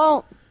all I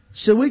want.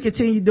 Should we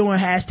continue doing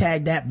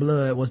hashtag that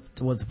blood was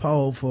the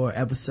poll for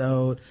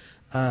episode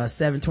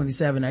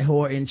 727, a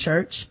whore in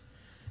church.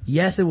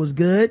 Yes, it was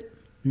good.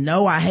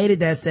 No, I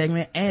hated that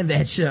segment and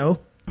that show,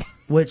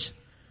 which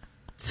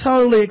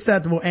totally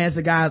acceptable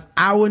answer, guys.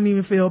 I wouldn't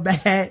even feel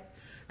bad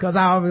because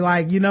I would be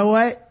like, you know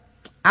what?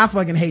 I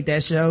fucking hate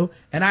that show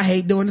and I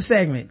hate doing the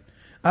segment.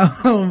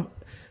 And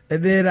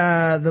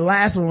then the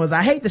last one was,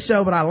 I hate the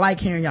show, but I like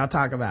hearing y'all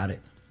talk about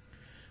it.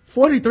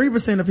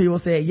 43% of people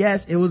said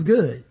yes, it was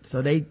good.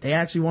 So they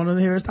actually wanted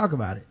to hear us talk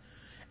about it.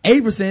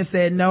 8%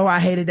 said no, I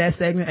hated that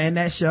segment and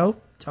that show.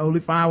 Totally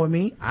fine with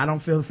me. I don't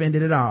feel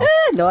offended at all.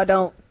 No, I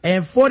don't.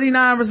 And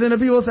 49% of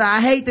people say,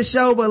 I hate the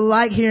show, but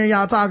like hearing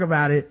y'all talk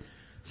about it.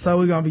 So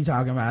we're going to be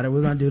talking about it.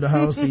 We're going to do the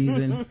whole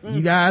season.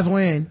 You guys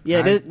win.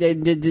 Yeah,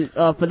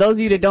 for those of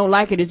you that don't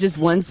like it, it's just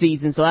one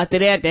season. So after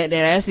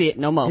that's it.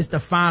 No more. It's the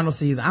final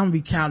season. I'm going to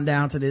be counting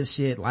down to this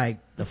shit like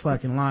the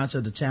fucking launch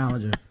of the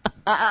Challenger.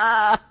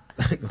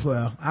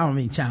 Well, I don't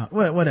mean challenge.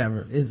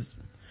 Whatever. It's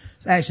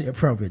It's actually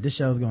appropriate. This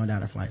show's going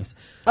down in flames.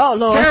 Oh,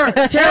 Lord.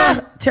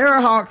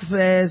 Tara Hawk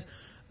says,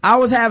 I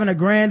was having a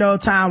grand old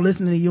time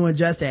listening to you and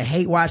Justin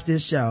hate watch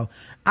this show.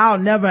 I'll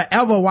never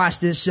ever watch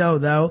this show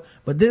though,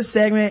 but this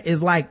segment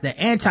is like the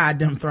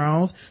anti-Dem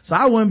Thrones, so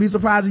I wouldn't be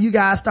surprised if you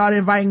guys started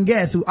inviting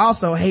guests who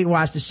also hate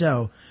watch the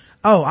show.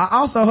 Oh, I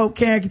also hope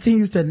Karen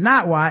continues to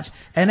not watch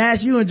and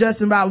ask you and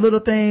Justin about little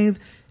things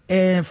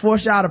and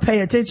force y'all to pay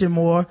attention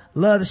more.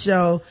 Love the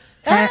show.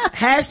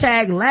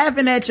 Hashtag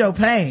laughing at your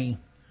pain.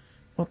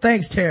 Well,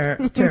 thanks, Tara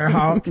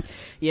Hawk.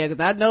 Yeah,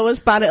 because I know it's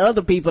probably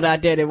other people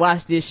out there that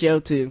watch this show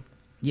too.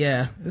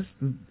 Yeah,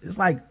 it's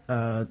like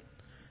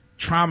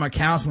trauma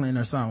counseling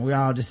or something. We're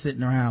all just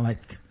sitting around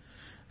like,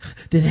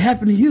 did it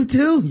happen to you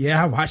too?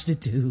 Yeah, I watched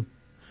it too.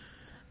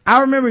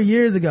 I remember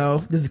years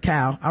ago, this is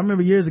Cal, I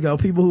remember years ago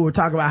people who were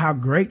talking about how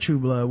great True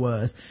Blood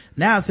was.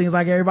 Now it seems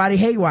like everybody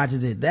hate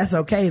watches it. That's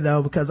okay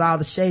though, because all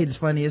the shade is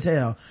funny as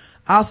hell.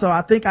 Also,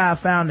 I think I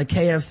found the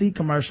KFC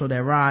commercial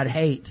that Rod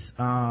hates.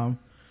 I'll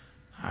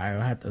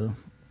have to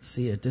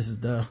see if this is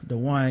the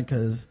one,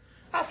 because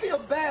I feel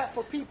bad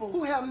for people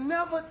who have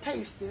never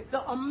tasted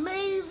the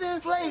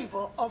amazing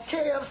flavor of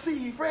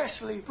KFC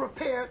freshly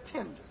prepared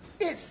tenders.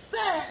 It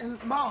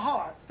saddens my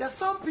heart that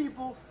some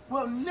people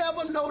will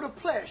never know the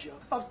pleasure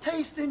of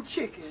tasting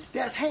chicken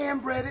that's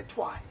hand-breaded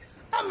twice.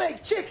 I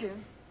make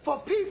chicken for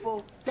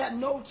people that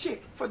know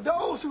chicken. For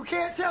those who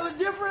can't tell the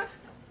difference,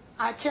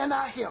 I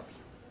cannot help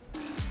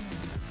you.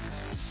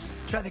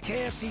 Try the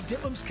KFC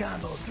Diplums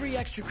combo. 3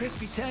 extra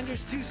crispy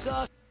tenders, 2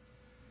 sauce.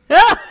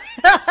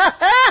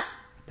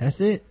 That's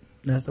it.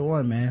 That's the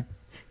one, man.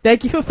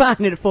 Thank you for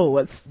finding it for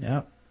us.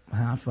 Yep.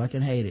 I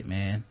fucking hate it,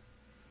 man.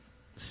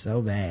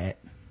 So bad.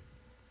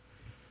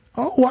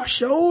 Oh, I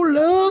sure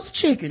loves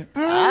chicken.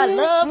 I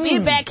love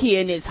being back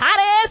here in this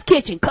hot ass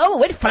kitchen covered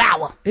with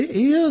flour. It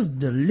is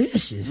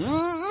delicious.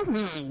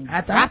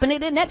 Dropping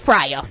it in that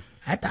fryer.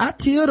 After I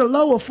till the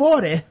lower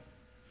 40,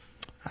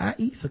 I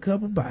eats a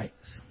couple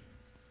bites.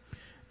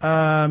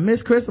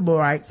 Miss Cristobal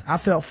writes, I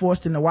felt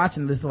forced into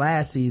watching this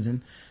last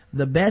season.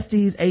 The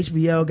Besties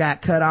HBO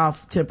got cut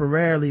off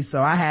temporarily,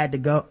 so I had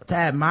to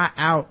add my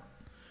out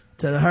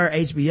to her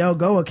HBO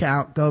Go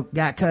account,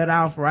 got cut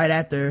off right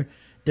after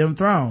Dem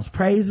Thrones.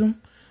 Praise them.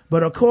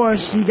 But of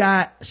course, she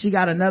got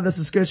another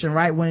subscription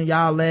right when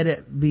y'all let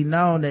it be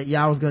known that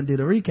y'all was gonna do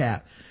the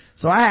recap.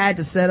 So I had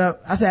to set up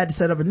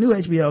a new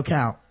HBO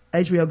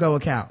Go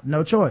account.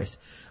 No choice.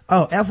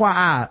 Oh,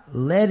 FYI,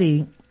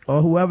 Letty,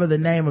 or whoever the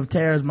name of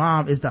Tara's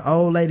mom is, the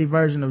old lady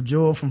version of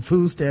Jewel from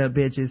Food Stamp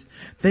Bitches.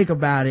 Think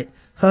about it.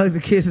 Hugs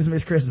and kisses,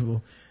 Miss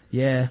Cristobal.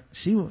 Yeah,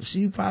 she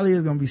probably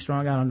is gonna be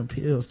strung out on the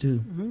pills too.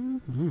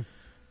 Mm-hmm.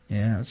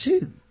 Yeah, she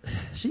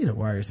the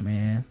worst,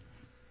 man.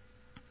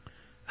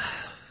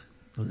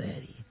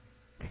 Letty.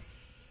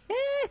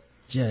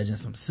 Judging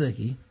some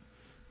Sookie.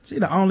 She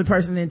the only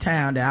person in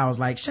town that I was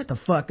like, shut the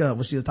fuck up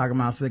when she was talking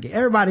about Sookie.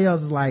 Everybody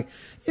else is like,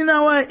 you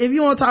know what? If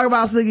you want to talk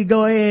about Sookie,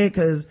 go ahead,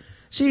 cause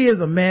she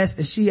is a mess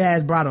and she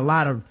has brought a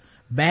lot of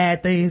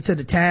bad things to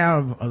the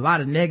town, a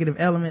lot of negative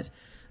elements.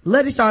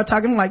 Letty started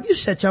talking, I'm like, you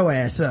shut your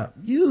ass up.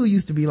 You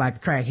used to be like a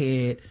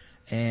crackhead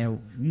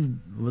and you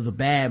was a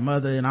bad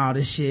mother and all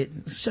this shit.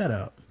 Shut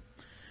up.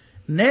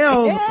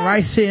 Nell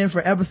writes in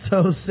for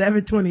episode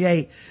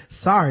 728.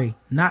 Sorry,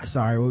 not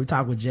sorry. Where we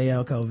talk with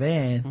JL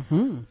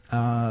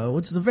Covan,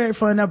 which is a very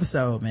fun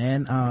episode,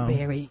 man.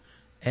 Very.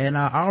 And,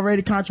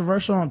 already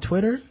controversial on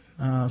Twitter.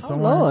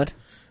 Lord.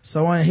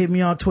 Someone hit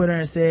me on Twitter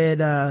and said,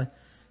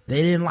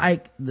 they didn't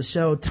like the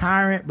show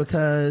Tyrant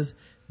because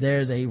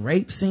there's a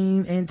rape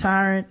scene in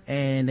Tyrant,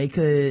 and they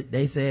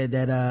said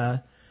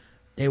that,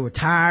 they were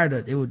tired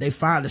of, they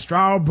found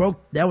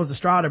that was the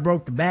straw that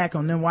broke the back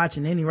on them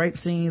watching any rape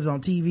scenes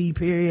on TV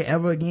period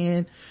ever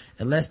again,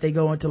 unless they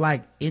go into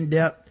like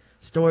in-depth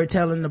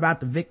storytelling about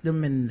the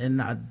victim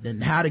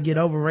and how to get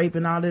over rape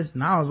and all this.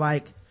 And I was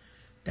like,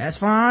 that's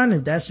fine.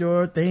 If that's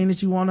your thing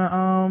that you want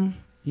to,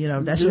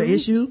 if that's your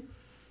issue,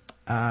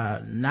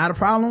 not a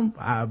problem.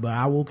 But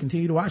I will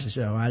continue to watch the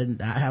show. I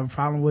have a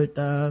problem with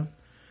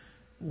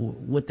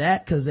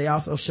that, because they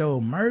also show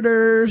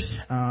murders.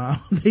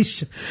 They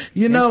show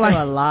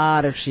a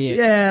lot of shit.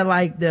 Yeah,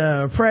 like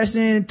the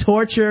oppression,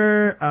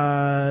 torture,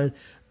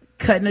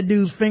 cutting a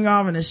dude's finger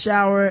off in the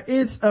shower.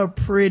 It's a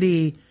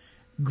pretty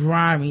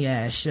grimy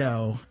ass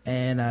show,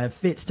 and it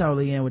fits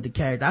totally in with the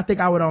character. I think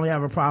I would only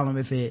have a problem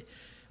if they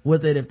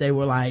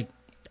were like,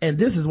 and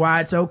this is why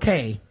it's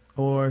okay,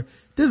 or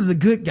this is a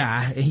good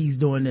guy and he's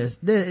doing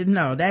this.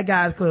 No, that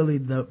guy's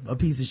clearly a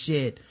piece of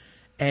shit,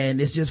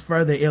 and it's just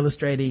further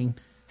illustrating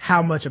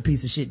how much a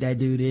piece of shit that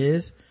dude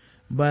is.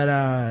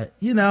 But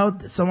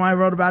somebody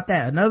wrote about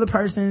that. Another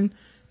person,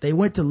 they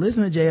went to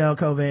listen to JL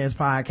Covan's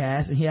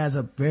podcast, and he has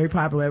a very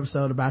popular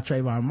episode about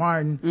Trayvon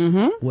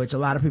Martin, which a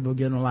lot of people are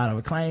getting a lot of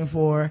acclaim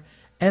for.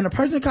 And the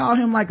person called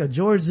him like a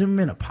George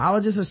Zimmerman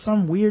apologist or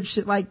some weird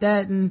shit like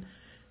that, and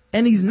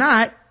he's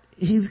not.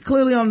 He's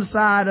clearly on the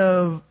side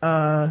of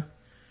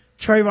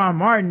Trayvon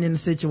Martin in the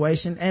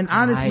situation, and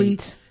honestly,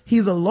 right.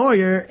 He's a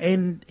lawyer,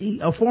 and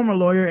a former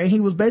lawyer, and he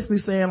was basically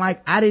saying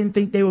like, I didn't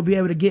think they would be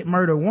able to get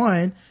Murder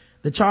 1.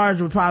 the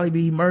charge would probably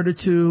be murder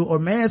 2 or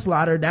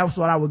manslaughter. That was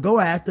what I would go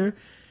after.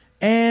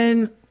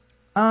 And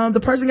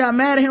the person got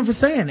mad at him for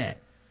saying that.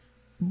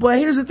 But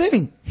here's the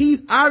thing.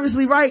 He's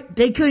obviously right.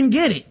 They couldn't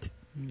get it.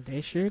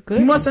 They sure could.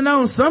 He must have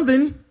known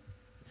something.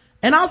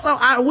 And also,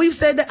 I've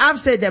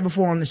said that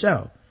before on the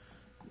show,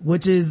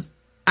 which is,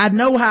 I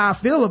know how I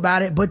feel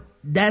about it, but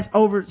that's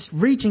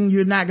overreaching.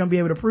 You're not going to be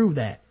able to prove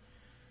that,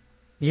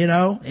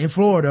 in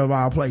Florida of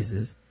all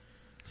places.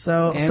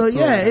 So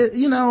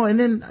yeah, and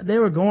then they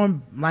were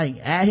going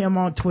like at him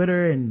on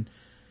Twitter and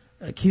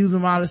accusing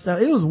him of all this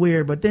stuff. It was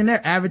weird, but then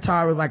their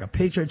avatar was like a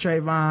picture of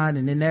Trayvon,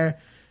 and then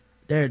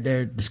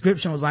their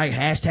description was like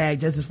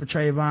 #justice for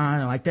Trayvon,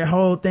 and like their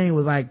whole thing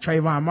was like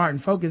Trayvon Martin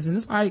focus. And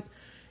it's like,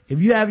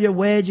 if you have your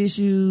wedge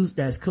issues,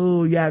 that's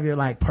cool. You have your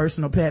like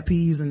personal pet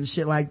peeves and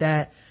shit like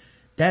that,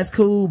 that's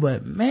cool.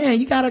 But man,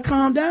 you gotta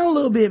calm down a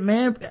little bit,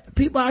 man.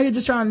 People out here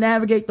just trying to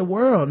navigate the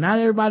world. Not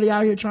everybody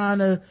out here trying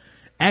to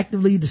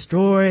actively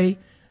destroy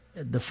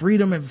the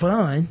freedom and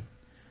fun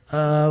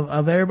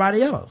of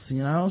everybody else,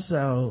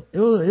 So it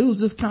was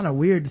just kind of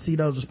weird to see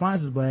those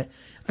responses, but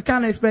I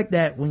kind of expect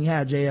that when you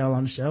have JL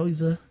on the show. He's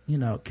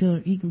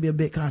he can be a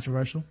bit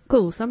controversial.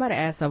 Cool. Somebody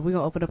asked, so we're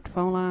gonna open up the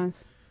phone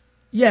lines?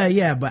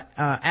 Yeah, but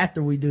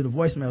after we do the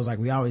voicemails like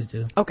we always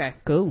do. Okay,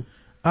 cool.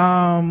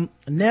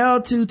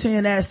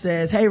 Nell210S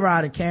says, hey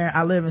Rod and Karen,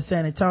 I live in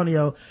San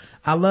Antonio.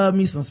 I love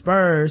me some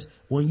Spurs.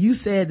 When you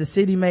said the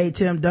city made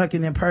Tim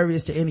Duncan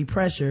impervious to any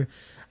pressure,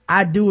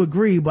 I do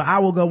agree, but I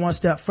will go one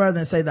step further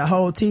and say the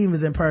whole team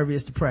is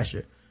impervious to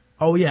pressure.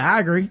 Oh yeah, I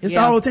agree. It's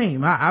the whole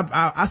team.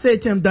 I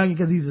said Tim Duncan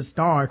because he's a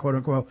star, quote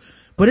unquote,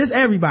 but it's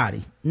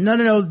everybody. None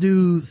of those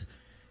dudes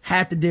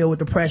have to deal with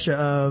the pressure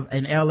of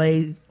an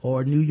LA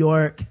or New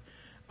York,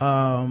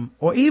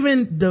 or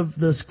even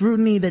the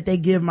scrutiny that they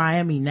give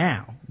Miami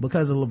now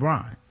because of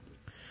LeBron.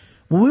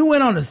 When we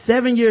went on a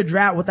 7-year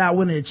drought without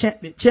winning a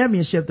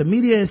championship, the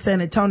media in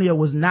San Antonio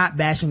was not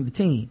bashing the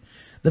team.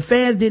 The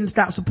fans didn't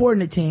stop supporting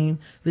the team.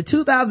 The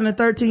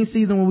 2013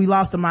 season when we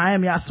lost to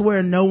Miami, I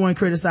swear no one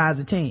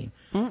criticized the team.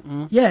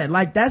 Yeah,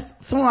 like that's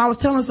someone I was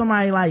telling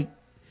somebody, like,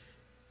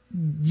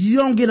 you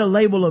don't get a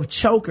label of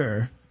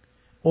choker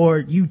or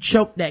you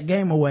choked that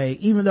game away,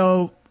 even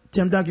though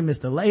Tim Duncan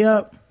missed a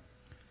layup,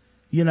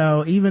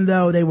 even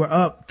though they were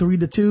up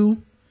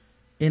 3-2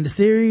 in the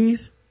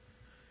series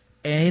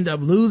and ended up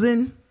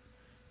losing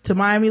to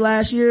Miami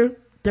last year.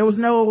 There was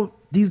no,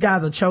 these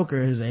guys are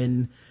chokers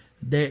and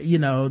they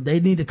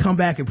need to come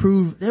back and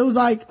prove. It was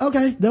like,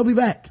 okay, they'll be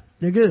back.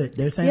 They're good.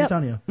 They're San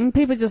Antonio. And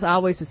people just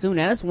always assume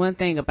that. That's one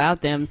thing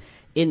about them.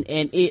 And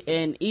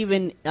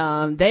even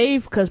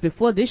because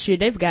before this year,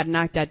 they've got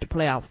knocked out the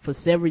playoff for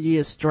several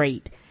years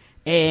straight.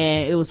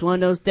 And it was one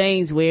of those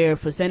things where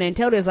for San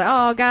Antonio, it's like,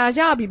 oh guys,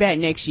 y'all be back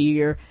next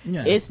year.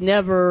 Yeah. It's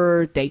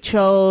never, they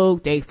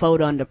choke, they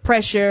fold under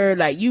pressure.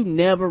 Like, you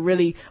never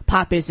really,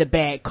 Pop is a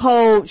bad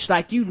coach.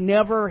 Like, you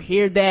never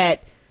hear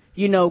that,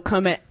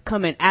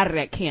 coming out of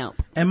that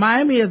camp. And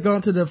Miami has gone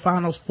to the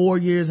finals 4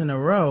 years in a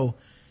row,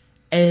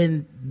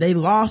 and they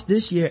lost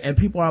this year, and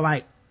people are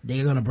like,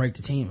 they're gonna break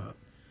the team up.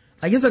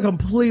 Like, it's a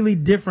completely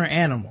different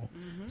animal.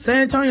 San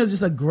Antonio is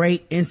just a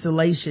great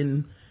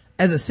insulation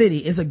as a city.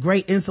 It's a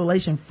great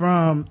insulation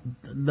from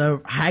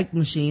the hype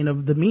machine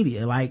of the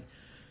media. Like,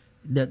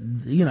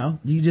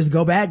 you just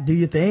go back, do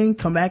your thing,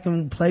 come back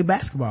and play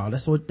basketball.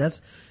 That's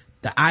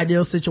the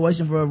ideal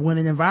situation for a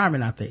winning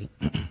environment, I think.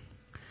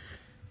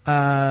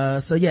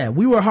 So yeah,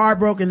 we were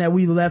heartbroken that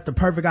we let a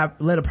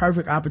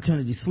perfect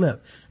opportunity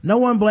slip. No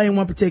one blamed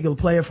one particular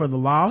player for the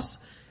loss.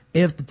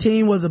 If the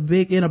team was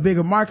in a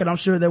bigger market, I'm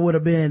sure there would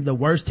have been the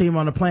worst team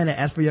on the planet.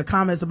 As for your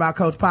comments about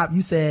Coach Pop,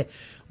 you said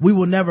we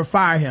will never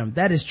fire him.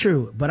 That is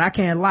true, but I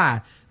can't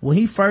lie. When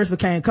he first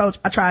became coach,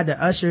 I tried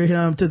to usher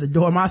him to the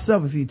door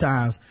myself a few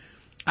times.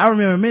 I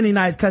remember many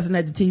nights cussing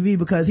at the TV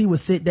because he would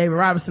sit David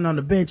Robinson on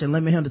the bench and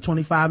limit him to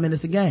 25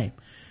 minutes a game.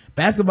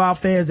 Basketball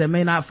fans that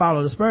may not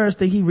follow the Spurs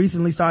think he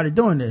recently started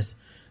doing this.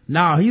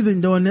 No, he's been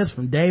doing this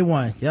from day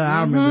one. Yeah,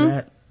 I remember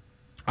that.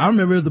 I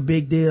remember it was a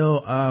big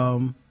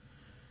deal,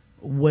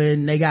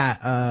 when they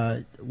got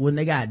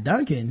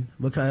Duncan,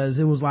 because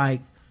it was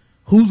like,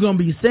 who's gonna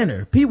be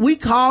center? We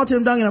called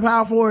Tim Duncan a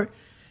power forward.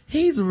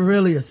 He's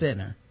really a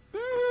center.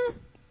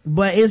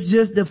 But it's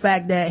just the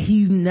fact that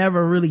he's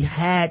never really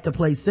had to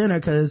play center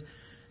because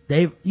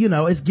they've,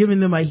 it's giving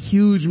them a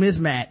huge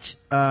mismatch,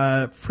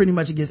 pretty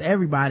much against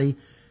everybody.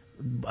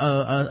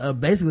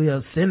 Basically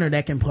a center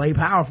that can play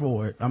power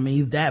forward. I mean,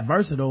 he's that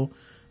versatile.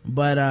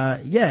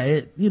 But,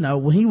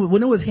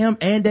 when it was him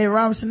and David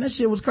Robinson, that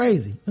shit was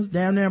crazy. It was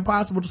damn near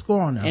impossible to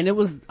score on them. And it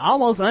was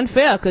almost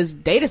unfair because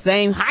they the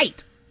same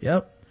height.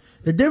 Yep.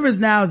 The difference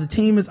now is the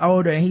team is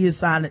older and he is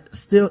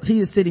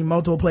sitting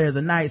multiple players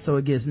a night, so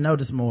it gets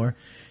noticed more.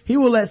 He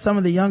will let some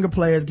of the younger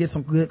players get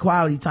some good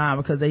quality time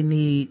because they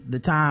need the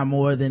time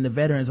more than the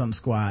veterans on the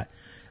squad.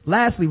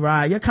 Lastly,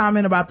 Rod, your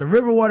comment about the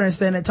river water in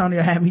San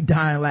Antonio had me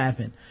dying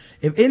laughing.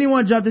 If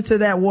anyone jumped into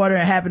that water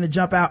and happened to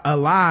jump out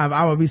alive,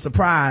 I would be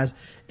surprised.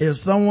 If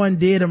someone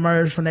did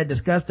emerge from that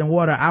disgusting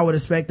water, I would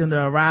expect them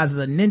to arise as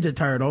a ninja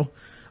turtle.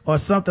 or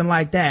something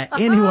like that.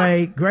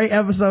 Anyway, great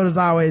episode as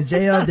always.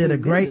 JL did a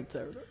great,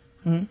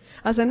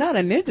 I said, not a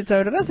Ninja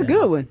Turtle. That's a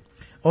good one.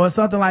 or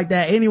something like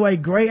that. Anyway,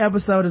 great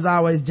episode as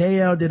always.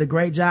 JL did a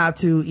great job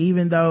too,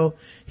 even though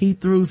he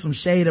threw some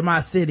shade at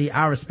my city.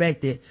 I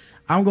respect it.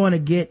 I'm going to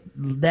get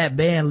that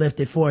ban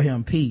lifted for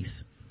him.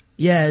 Peace.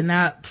 Yeah,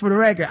 now for the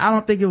record, I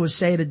don't think it was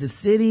shade at the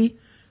city,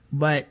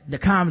 but the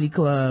comedy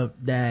club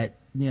that,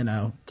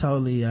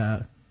 totally,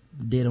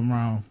 did him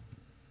wrong.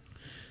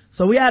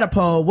 So we had a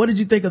poll. What did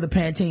you think of the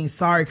Pantene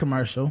Sorry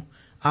commercial?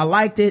 I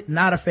liked it.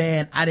 Not a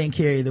fan. I didn't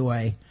care either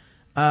way.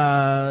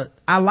 I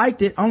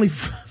liked it. Only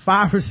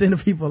 5%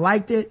 of people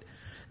liked it.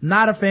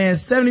 Not a fan.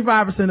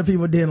 75% of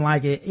people didn't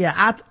like it. Yeah,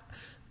 I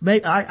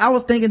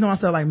was thinking to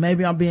myself, like,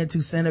 maybe I'm being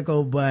too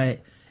cynical,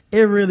 but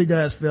it really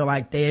does feel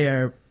like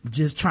they're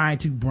just trying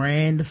to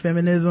brand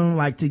feminism,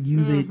 like to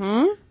use it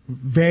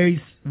very,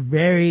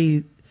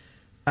 very,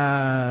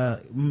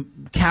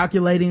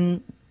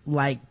 calculating,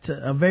 like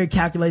to a very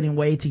calculating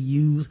way to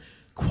use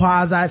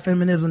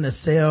quasi-feminism to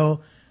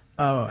sell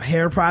a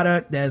hair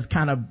product that's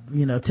kind of,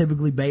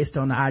 typically based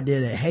on the idea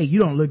that, hey, you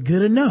don't look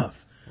good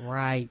enough.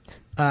 Right.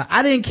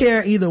 I didn't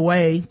care either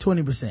way,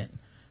 20%.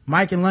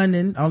 Mike in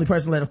London, only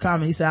person let a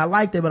comment, he said, I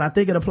liked it, but I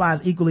think it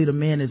applies equally to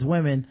men as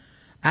women.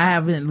 I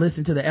haven't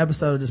listened to the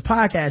episode of this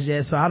podcast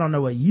yet, so I don't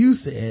know what you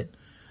said.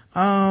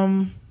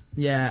 I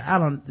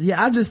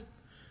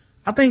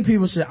think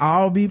people should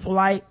all be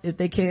polite if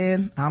they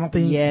can. I don't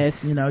think,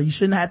 yes, you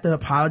shouldn't have to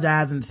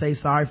apologize and say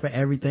sorry for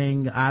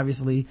everything,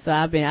 obviously. So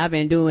I've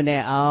been doing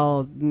that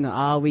all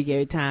week,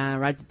 every time,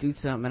 right, to do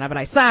something, and I'll be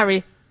like,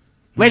 sorry.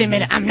 Wait a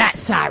minute, I'm not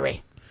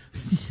sorry.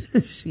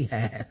 She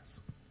has.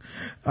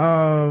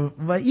 But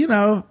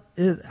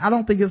I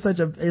don't think it's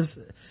if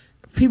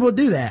people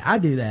do that. I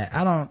do that.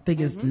 I don't think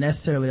it's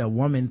necessarily a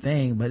woman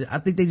thing, but I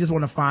think they just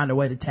want to find a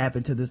way to tap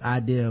into this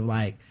idea of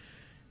like,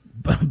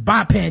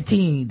 buy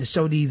Pantene to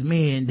show these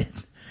men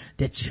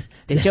that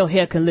your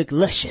hair can look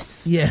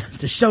luscious. Yeah,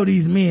 to show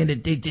these men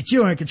that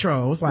you're in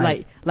control. It's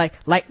like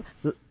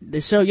to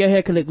show your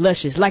hair can look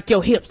luscious, like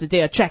your hips that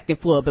they're attracted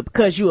for, but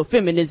because you're a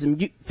feminist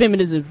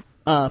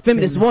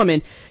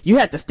woman, you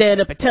have to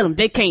stand up and tell them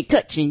they can't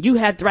touch you, and you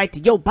have the right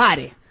to your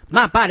body.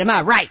 My body,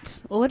 my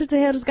rights. Well, what the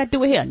hell does got to do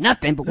with hair?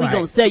 Nothing, but we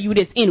gonna sell you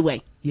this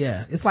anyway.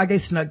 Yeah, it's like they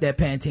snuck that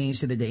Pantene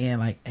shit at the end,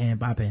 like, and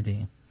buy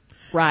Pantene.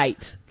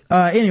 Right.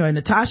 Anyway,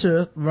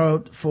 Natasha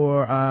wrote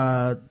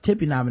for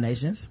Tippy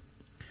nominations.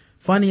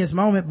 Funniest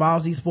moment,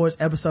 Balls Deep Sports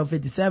episode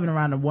 57,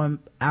 around the 1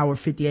 hour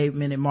 58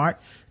 minute mark.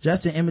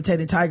 Justin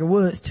imitating Tiger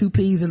Woods, 2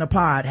 peas in a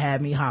pod,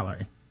 had me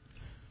hollering.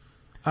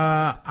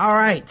 All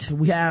right,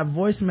 we have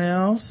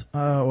voicemails,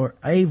 or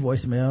a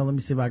voicemail. Let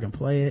me see if I can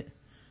play it. I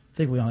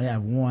think we only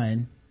have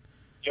one.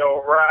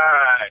 Yo,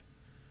 right.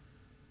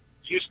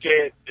 You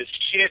scared the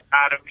shit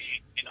out of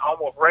me and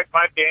almost wrecked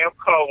my damn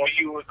car when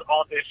you was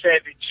on this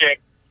Sandy check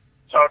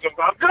talking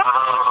about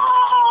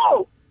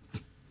go.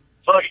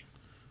 Fuck it,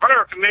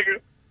 America,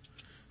 nigga.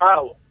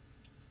 Holla.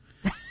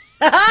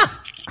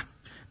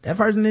 That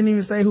person didn't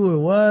even say who it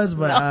was,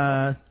 but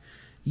I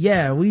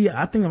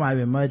think it might have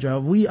been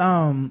Mudro.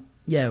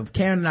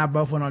 Karen and I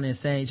both went on the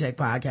Insane Check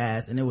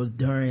podcast, and it was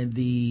during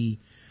the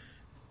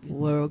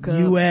World Cup,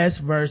 U.S.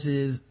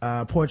 versus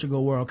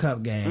Portugal World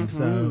Cup game.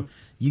 So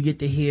you get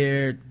to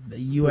hear the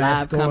U.S.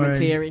 live scoring,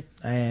 commentary,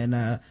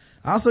 and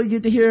also you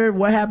get to hear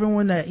what happened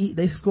when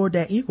they scored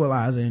that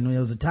equalizer and it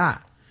was a tie.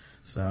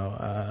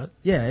 So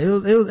it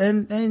was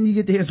and you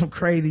get to hear some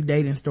crazy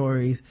dating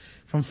stories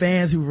from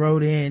fans who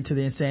wrote in to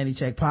the Insanity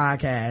Check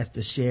podcast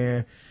to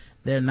share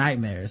their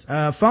nightmares.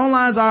 Phone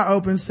lines are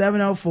open,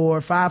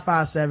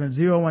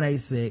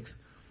 704-557-0186,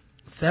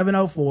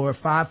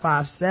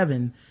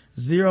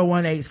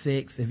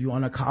 704-557-0186 if you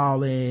want to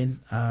call in.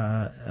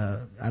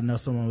 I know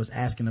someone was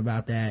asking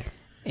about that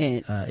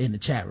in the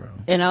chat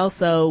room. And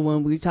also,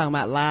 when we're talking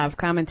about live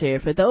commentary,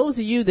 for those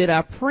of you that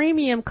are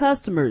premium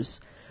customers,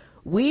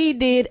 we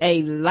did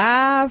a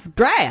live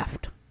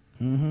draft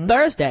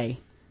Thursday.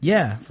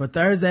 Yeah, for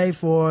Thursday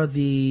for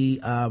the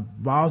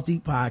Balls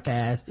Deep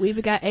podcast. We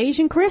even got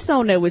Asian Chris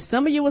on there, which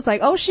some of you was like,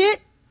 oh shit.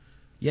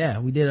 Yeah,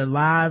 we did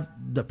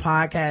the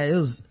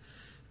podcast.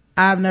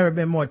 I've never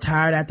been more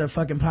tired after a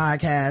fucking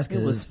podcast.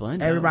 It was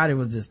fun. Everybody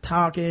was just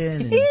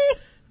talking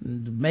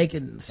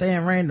and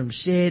saying random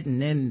shit.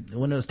 And then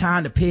when it was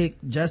time to pick,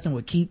 Justin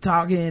would keep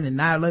talking and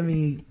not let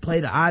me play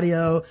the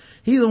audio.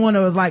 He's the one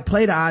that was like,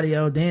 play the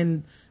audio.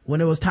 Then when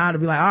it was time to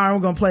be like, all right,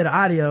 we're going to play the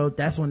audio,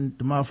 that's when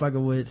the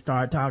motherfucker would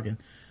start talking.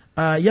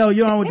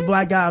 You're on with the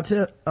black guy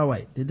tip. Oh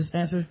wait, did this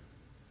answer?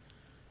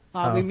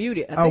 We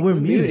muted. We're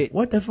muted.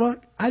 What the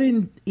fuck? I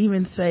didn't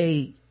even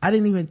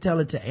tell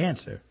it to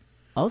answer.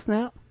 Oh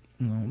snap.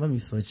 Let me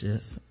switch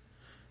this.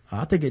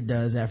 I think it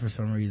does that for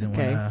some reason.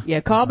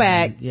 Okay. Call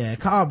back.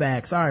 Call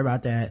back. Sorry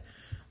about that.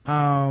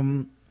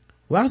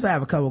 We also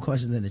have a couple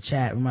questions in the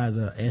chat. We might as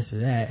well answer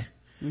that.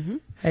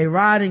 Hey,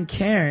 Rod and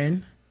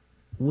Karen,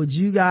 would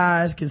you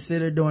guys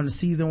consider doing the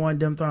season 1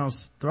 Dem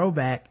Thrones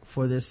throwback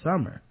for this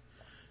summer?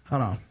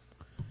 Hold on.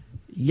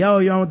 Yo,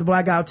 you're on with the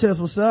Blackout Tips.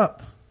 What's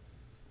up?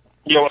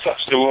 Yo, what's up,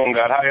 Stu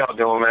God? How y'all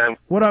doing, man?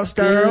 What up,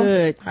 Sterl?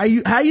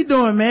 Good. How you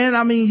doing, man?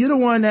 I mean, you're the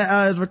one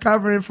that is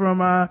recovering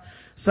from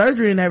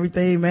surgery and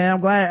everything, man.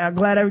 I'm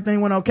glad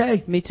everything went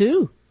okay. Me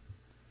too.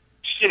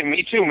 Shit,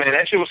 me too, man.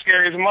 That shit was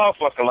scary as a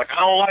motherfucker. Like, I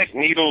don't like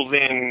needles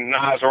and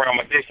knives around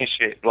my dick and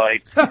shit.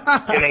 Like,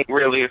 it ain't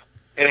really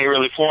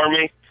for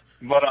me.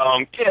 But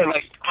yeah,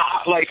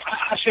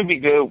 I should be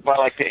good by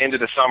like the end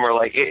of the summer.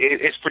 Like,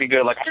 it's pretty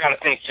good. Like, I gotta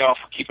thank y'all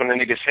for keeping the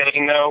niggas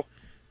sane though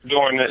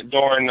during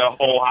the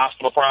whole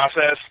hospital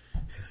process,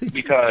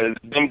 because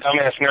them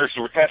dumbass nurses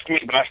were testing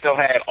me, but I still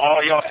had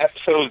all y'all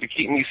episodes to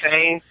keep me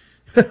sane.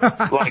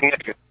 Like,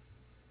 nigga,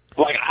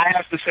 like, I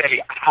have to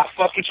say, I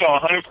fuck with y'all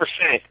 100%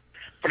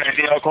 for that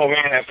Dale Coleman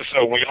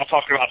episode when y'all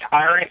talking about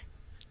Tyrant.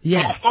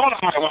 Yes. I thought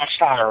I might watch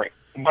Tyrant,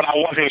 but I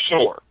wasn't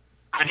sure.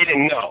 I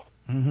didn't know.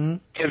 Mm-hmm.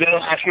 And then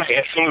last night,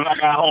 as soon as I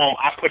got home,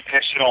 I put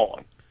that shit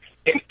on.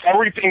 And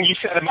everything you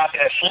said about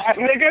that slap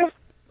nigga.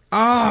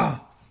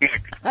 Ah.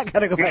 I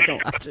gotta go back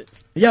and watch it.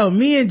 Yo,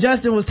 me and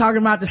Justin was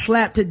talking about the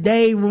slap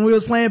today when we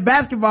was playing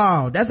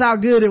basketball. That's how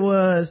good it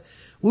was.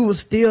 We was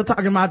still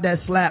talking about that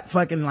slap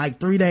fucking like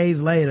 3 days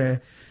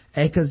later.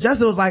 And cause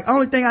Justin was like,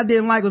 only thing I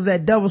didn't like was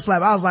that double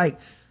slap. I was like,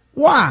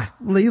 why?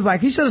 He was like,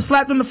 he should have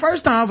slapped him the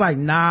first time. I was like,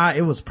 nah,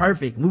 it was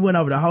perfect. We went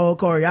over the whole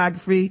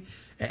choreography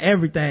and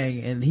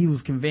everything, and he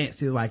was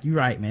convinced. He was like, you're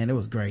right, man, it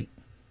was great.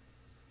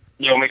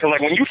 Yo, man, cause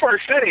like when you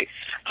first said it,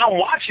 I'm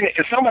watching it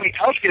and somebody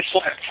else gets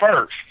slapped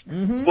first,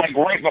 like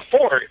right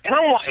before it. And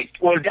I'm like,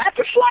 well, that's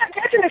a slap?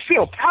 That didn't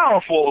feel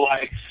powerful.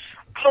 Like,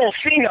 I don't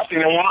see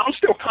nothing. And while I'm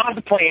still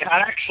contemplating how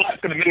that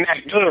slap could have been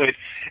that good,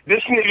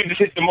 this nigga just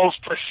hit the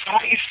most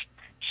precise,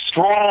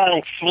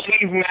 strong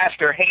slave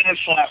master hand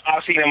slap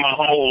I've seen in my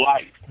whole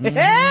life.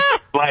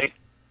 Like,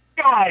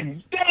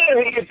 God damn,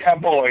 he hit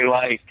that boy.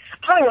 Like,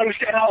 I don't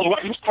understand how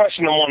he was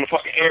crushing him on the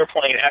fucking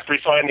airplane after he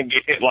saw him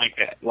get hit like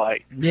that.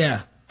 Like,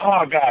 yeah.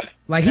 Oh God.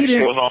 Like, he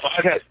didn't.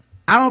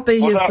 I don't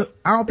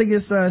think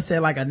his son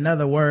said like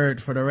another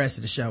word for the rest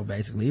of the show.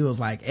 Basically, he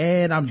was like,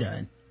 "And I'm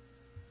done."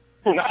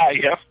 Nah,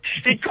 yeah.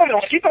 He couldn't.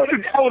 Like, he thought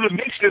his dad was a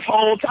bitch this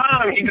whole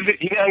time. He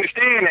didn't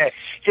understand that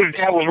his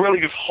dad was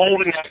really just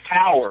holding that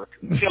power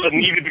until it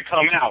needed to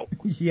come out.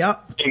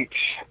 Yep. And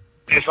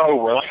it's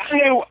over. Like, I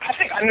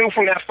think I knew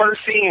from that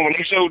first scene when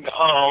they showed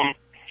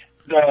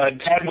the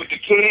dad with the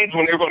kids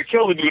when they were going to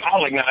kill the dude. I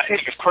was like, nah, that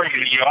nigga's crazy,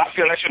 yo. I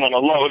feel that shit on the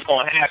low. It's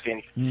going to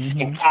happen.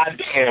 And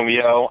goddamn,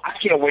 yo, I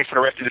can't wait for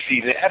the rest of the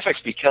season.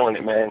 FX be killing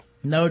it, man.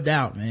 No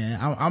doubt, man.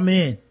 I'm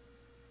in.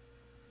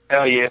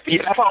 Hell yeah.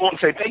 That's all I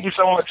want to say. Thank you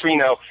so much for,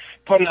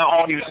 putting out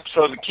all these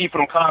episodes and keeping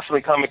them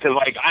constantly coming, because,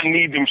 like, I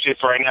need them shits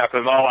right now,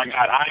 because all I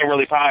got, I ain't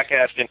really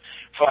podcasting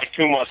for, like,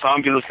 2 months, so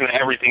I'm going to be listening to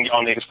everything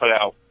y'all niggas put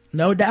out.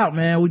 No doubt,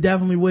 man. We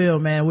definitely will,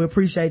 man. We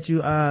appreciate you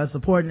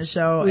supporting the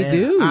show. We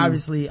do.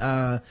 Obviously,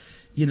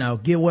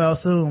 get well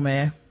soon,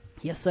 man.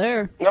 Yes,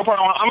 sir. No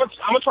problem. I'm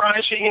gonna try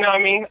and shit, you know what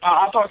I mean?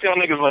 I'll talk to y'all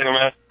niggas later,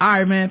 man. All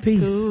right, man.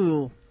 Peace.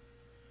 Cool.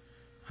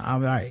 All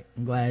right.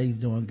 I'm glad he's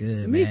doing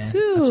good, Me man.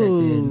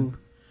 too.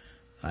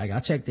 I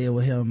checked in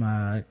with him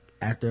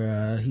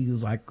after he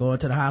was like going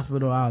to the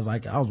hospital. I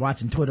was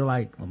watching Twitter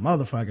like a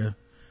motherfucker.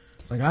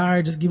 It's like, all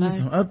right, just give me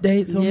some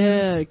updates on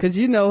this. Yeah, cause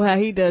you know how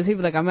he does. He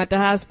be like, I'm at the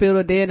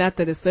hospital then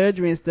after the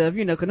surgery and stuff,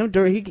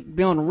 cause he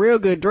be on real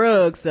good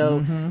drugs. So,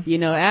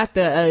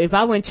 after, if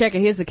I went checking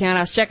his account,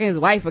 I was checking his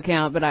wife's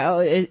account, but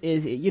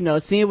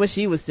seeing what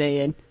she was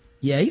saying.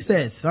 Yeah, he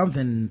said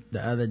something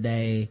the other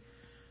day.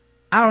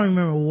 I don't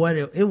remember what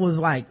it was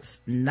like,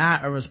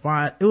 not a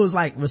response. It was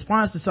like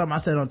response to something I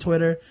said on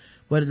Twitter,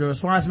 but the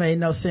response made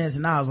no sense.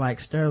 And I was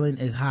like, Sterling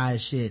is high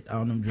as shit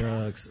on them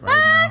drugs right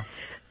now.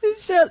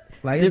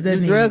 Like,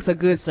 the drugs are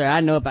good, sir.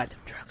 I know about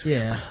them drugs.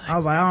 Yeah. I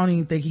was like, I don't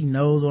even think he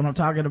knows what I'm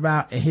talking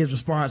about. And his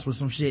response was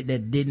some shit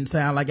that didn't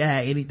sound like it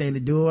had anything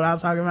to do with what I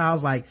was talking about. I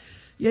was like,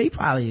 yeah, he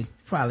probably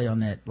on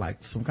that,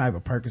 like some kind of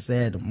a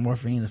Percocet or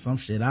morphine or some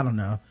shit. I don't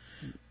know.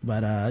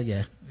 But,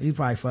 yeah, he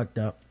probably fucked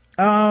up.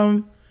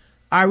 All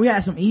right, we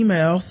had some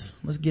emails.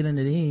 Let's get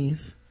into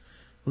these.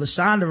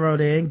 LaShonda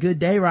wrote in, good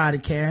day, Rod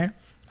and Karen.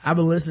 I've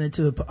been listening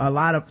to a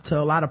lot of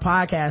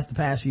podcasts the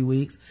past few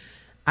weeks.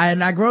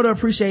 And I grow to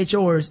appreciate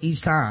yours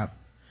each time.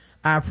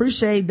 I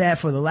appreciate that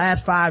for the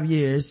last 5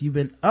 years you've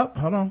been hold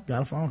on,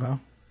 got a phone call.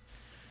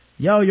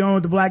 Yo, you're on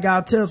with the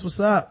Blackout Tips. What's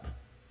up?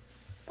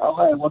 Oh,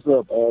 hey, what's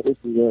up? This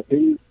is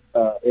Pete,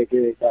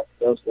 aka Dr.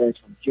 Dose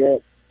from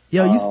Chat.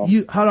 Yo,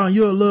 you hold on,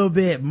 you're a little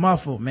bit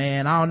muffled,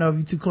 man. I don't know if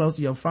you're too close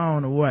to your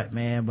phone or what,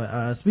 man,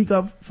 but speak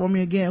up for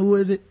me again. Who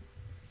is it?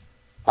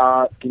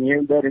 Can you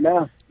hear me better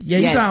now? Yeah,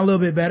 you sound a little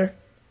bit better.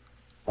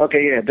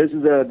 Okay, yeah, this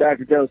is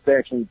Dr. Dose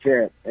from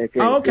Chat.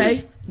 Oh,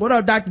 okay. What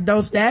up, Dr.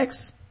 Dose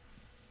Stacks?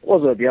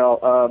 What's up,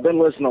 y'all? Been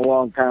listening a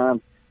long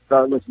time.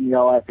 Started listening to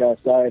y'all after I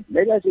started.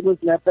 Maybe I should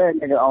listen to that fat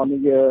nigga on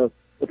the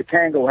with the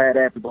Kango hat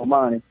after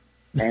Bomani.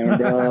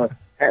 And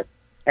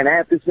and I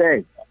have to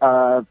say,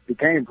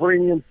 became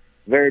premium.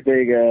 Very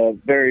big,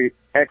 very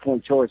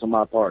excellent choice on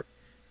my part.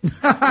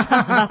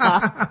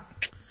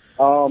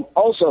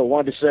 Also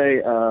wanted to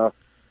say,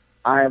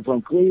 I am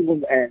from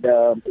Cleveland, and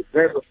it's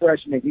very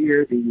refreshing to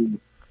hear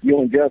you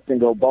and Justin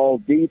go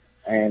balls deep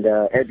and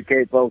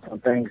educate folks on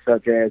things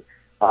such as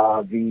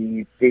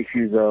the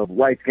issues of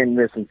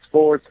light-skinnedness in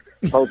sports,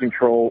 toe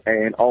control,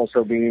 and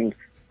also being,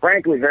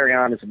 frankly, very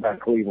honest about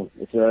Cleveland.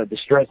 It's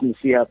distressing to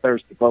see how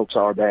thirsty folks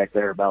are back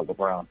there about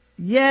LeBron.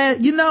 Yeah,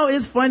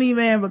 it's funny,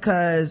 man,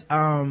 because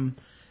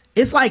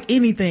it's like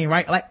anything,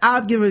 right? Like,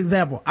 I'll give an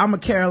example. I'm a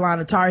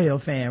Carolina Tar Heel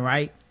fan,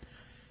 right?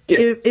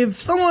 Yeah. If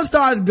someone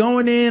starts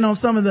going in on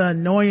some of the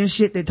annoying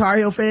shit that Tar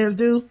Heel fans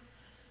do,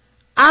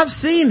 I've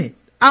seen it.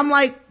 I'm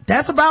like,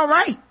 that's about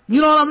right.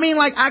 You know what I mean?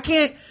 Like, I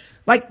can't,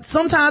 like,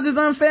 sometimes it's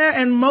unfair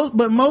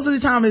but most of the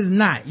time it's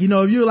not.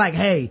 If you're like,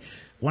 hey,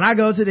 when I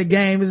go to the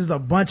game, this is a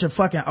bunch of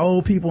fucking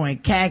old people in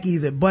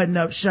khakis and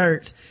button-up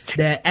shirts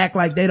that act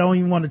like they don't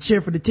even want to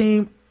cheer for the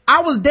team.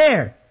 I was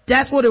there.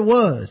 That's what it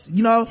was,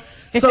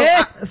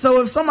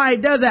 So if somebody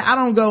does that, I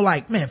don't go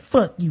like, man,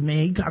 fuck you,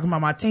 man. You talking about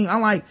my team.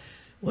 I'm like,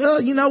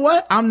 well, you know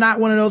what? I'm not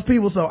one of those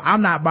people, so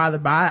I'm not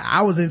bothered by it.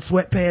 I was in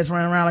sweatpants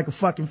running around like a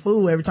fucking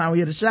fool every time we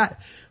hit a shot.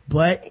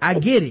 But I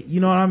get it. You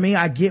know what I mean?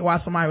 I get why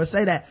somebody would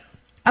say that.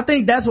 I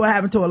think that's what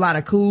happened to a lot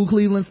of cool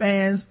Cleveland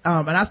fans.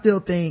 And I still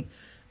think,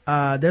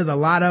 there's a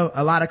lot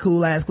of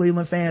cool ass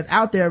Cleveland fans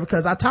out there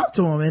because I talked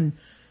to them, and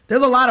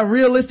there's a lot of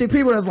realistic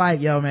people that's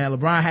like, yo, man,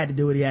 LeBron had to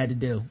do what he had to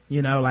do.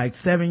 Like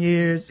 7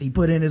 years, he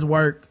put in his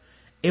work.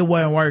 It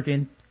wasn't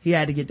working. He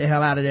had to get the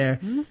hell out of there.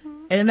 Mm-hmm.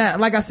 And that,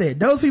 like I said,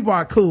 those people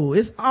are cool.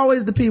 It's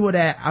always the people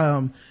that,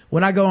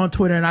 when I go on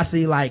Twitter and I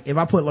see, like, if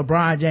I put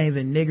LeBron James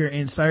and nigger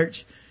in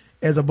search,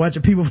 there's a bunch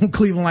of people from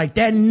Cleveland like,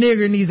 that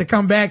nigger needs to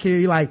come back here.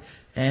 You're like,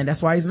 and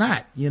that's why he's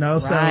not, Right.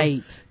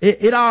 So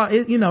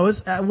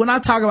it's, when I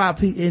talk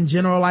about in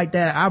general like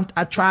that,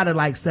 I try to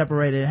like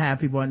separate it and have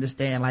people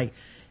understand, like,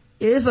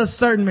 it's a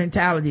certain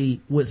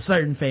mentality with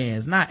certain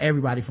fans, not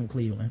everybody from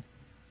Cleveland.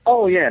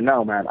 Oh yeah,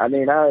 no, man. I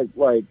mean, I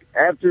like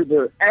after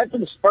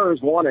the Spurs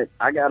won it,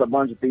 I got a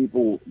bunch of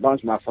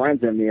my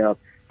friends in me up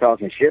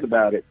talking shit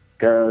about it,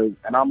 and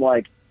I'm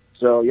like,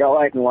 so y'all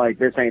acting like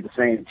this ain't the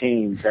same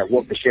team that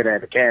whooped the shit out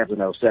of the Cavs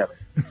in 07.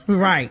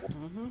 Right.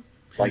 Mm-hmm.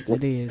 Like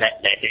it is.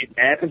 That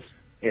happens.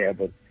 Yeah,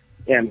 but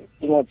yeah,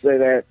 I want to say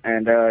that,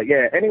 and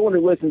yeah, anyone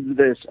who listens to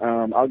this,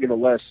 I'll give a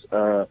less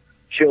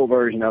chill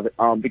version of it.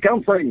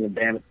 Become premium,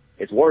 damn it.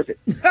 It's worth it.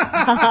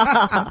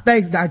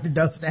 Thanks, Dr.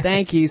 Dostak.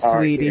 Thank you,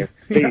 sweetie.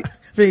 Right,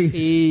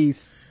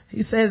 Peace.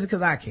 He says it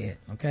because I can't.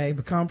 Okay,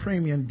 become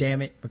premium,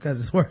 damn it, because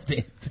it's worth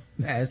it.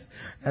 That's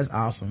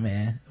awesome,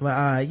 man.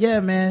 But yeah,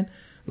 man,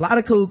 a lot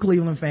of cool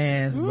Cleveland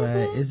fans,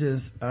 but it's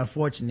just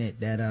unfortunate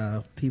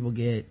that people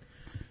get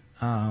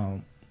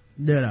the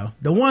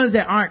ones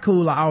that aren't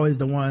cool are always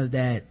the ones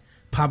that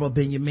pop up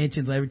in your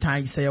mentions every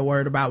time you say a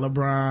word about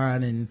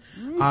LeBron and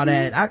all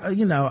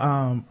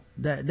that.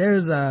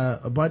 There's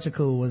a bunch of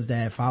cool ones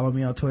that follow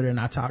me on Twitter and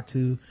I talk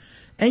to.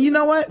 And you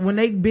know what? When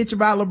they bitch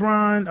about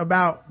LeBron,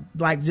 about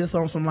like just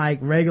on some like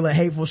regular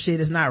hateful shit,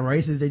 it's not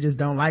racist. They just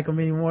don't like him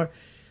anymore.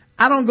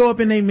 I don't go up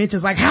in their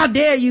mentions like, how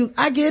dare you?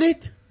 I get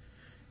it.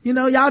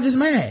 Y'all just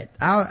mad.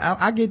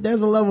 I get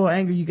there's a level of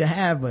anger you can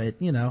have, but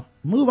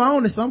move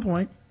on at some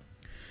point.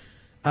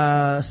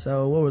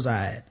 So what was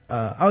I at?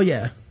 Oh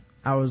yeah.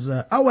 I was,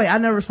 oh wait, I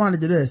never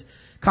responded to this.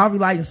 Coffee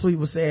Light and Sweet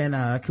was saying,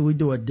 could we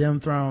do a Dem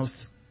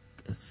Thrones,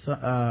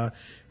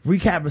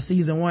 recap of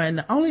season 1?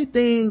 The only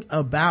thing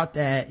about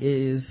that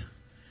is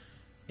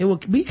it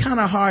would be kind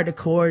of hard to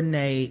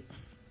coordinate,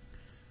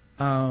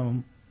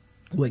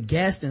 with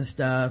guests and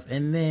stuff.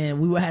 And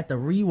then we would have to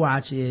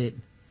rewatch it.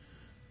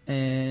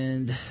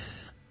 And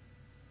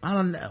I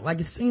don't know, like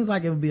it seems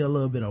like it would be a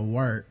little bit of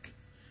work.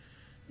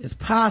 It's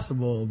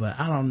possible, but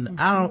I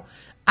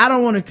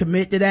don't want to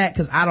commit to that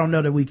because I don't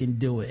know that we can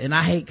do it. And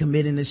I hate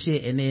committing to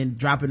shit and then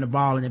dropping the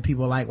ball and then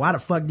people are like, why the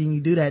fuck didn't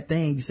you do that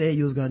thing? You said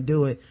you was going to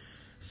do it.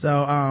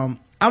 So, I'm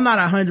not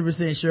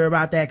 100% sure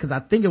about that because I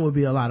think it would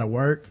be a lot of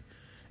work.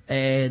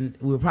 And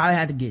we'll probably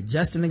have to get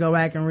Justin to go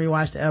back and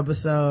rewatch the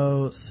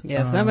episodes.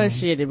 Yeah, some of the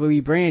shit it will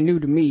be brand new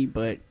to me,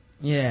 but.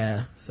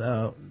 Yeah,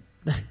 so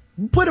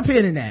put a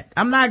pin in that.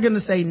 I'm not going to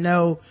say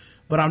no,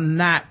 but I'm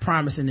not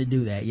promising to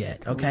do that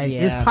yet. Okay.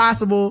 Yeah. It's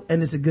possible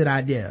and it's a good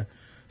idea.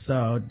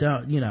 So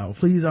don't,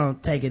 please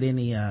don't take it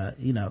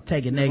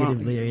take it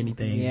negatively or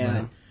anything.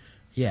 Yeah. But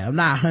yeah, I'm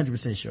not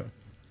 100% sure.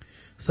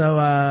 So,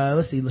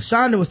 let's see.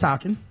 LaShonda was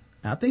talking.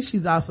 I think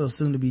she's also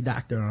soon to be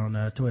doctor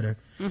on, Twitter.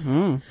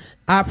 Mm-hmm.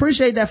 I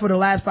appreciate that for the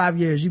last 5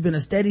 years. You've been a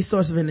steady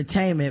source of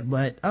entertainment,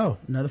 but,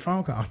 another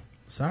phone call.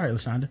 Sorry,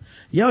 LaShonda.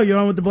 Yo, you're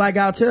on with the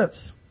Blackout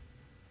Tips.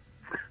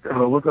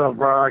 What's up,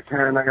 Rod?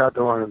 Karen, I got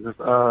doing this,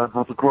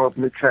 Hustle Crow up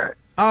in the chat.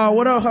 Oh,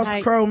 what up,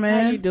 Hustle Crow,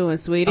 man? How you doing,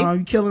 sweetie?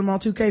 You killing him on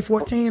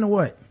 2K14 or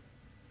what?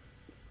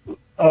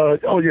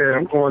 Oh yeah,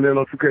 I'm going in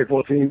on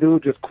 2K14.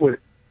 Dude just quit.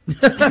 He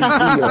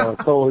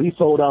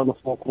sold out in the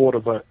fourth quarter,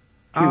 but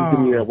he was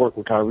giving me at work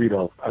with Kyrie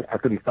though. I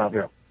couldn't stop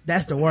him.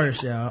 That's the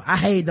worst, yo. I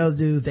hate those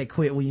dudes that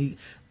quit when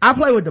I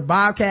play with the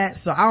Bobcats,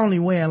 so I only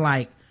win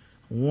like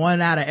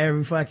 1 out of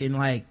every fucking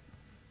like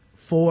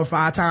 4 or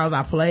 5 times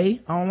I play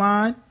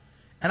online.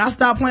 And I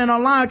stopped playing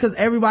online because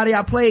everybody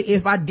I play,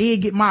 if I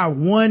did get my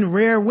one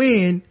rare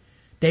win,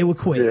 they would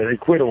quit. Yeah, they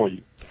quit on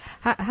you.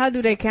 How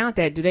do they count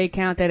that? Do they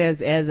count that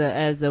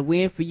as a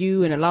win for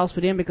you and a loss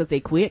for them because they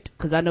quit?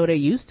 Because I know they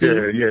used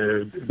to.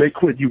 Yeah. They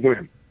quit, you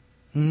win.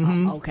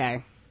 Mm-hmm.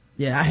 Okay.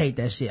 Yeah, I hate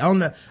that shit. On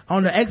the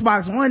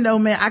Xbox One though,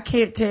 man, I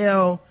can't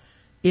tell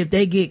if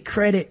they get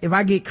credit, if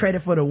I get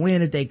credit for the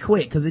win if they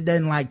quit, because it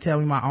doesn't like tell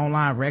me my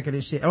online record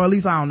and shit. Or at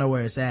least I don't know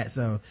where it's at.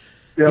 So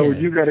yeah. Well,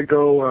 you gotta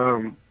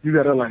go. You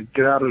gotta like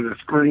get out of the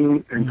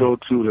screen and go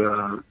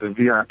to the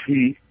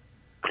VIP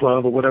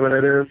club or whatever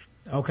that is.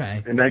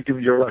 Okay. And that gives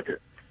you your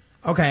record.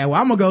 Okay, well,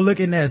 I'm gonna go look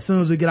in there as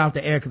soon as we get off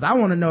the air, because I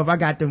want to know if I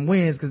got them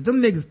wins, because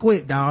them niggas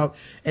quit, dog.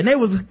 And they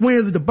was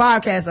wins with the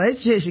Bobcats, so that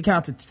shit should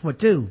count for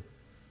 2.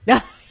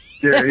 Yeah.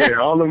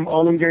 All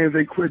them games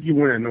they quit, you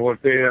win. Or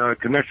if their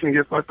connection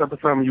gets fucked up or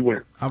something, you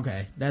win.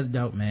 Okay, that's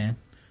dope, man.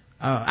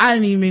 I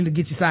didn't even mean to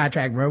get you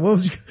sidetracked, bro. What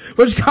was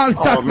you calling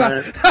to talk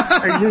about?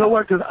 Hey, you know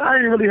what? Because I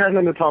ain't really had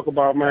nothing to talk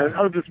about, man.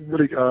 I was just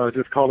really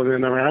just calling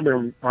in. I mean, I've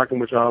been rocking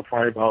with y'all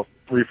probably about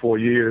 3-4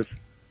 years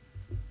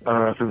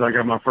since I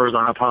got my first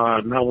iPod,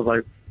 and I was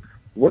like,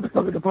 "What the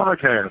fuck is the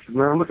podcast?"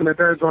 And I'm looking at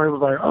that joint, I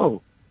was like,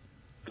 "Oh,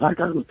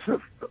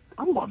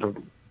 I'm about to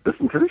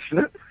listen to this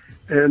shit."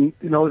 And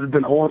you know, it's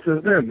been on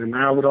since then. And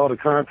now with all the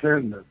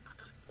content,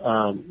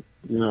 and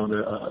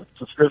the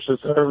subscription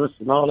service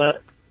and all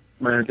that.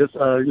 Man, just,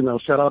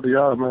 shout out to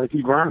y'all, man.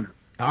 Keep grinding.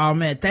 Oh,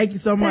 man. Thank you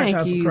so much,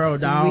 Hustle Crow,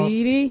 dog.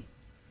 Sweetie.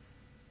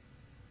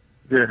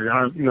 Yeah,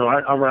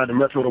 I ride the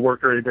Metro to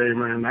work every day,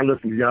 man. I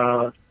listen to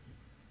y'all,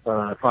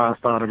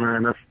 5-starter,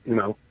 man. That's,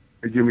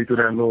 they give me through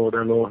that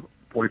little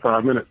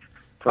 45 minutes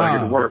till I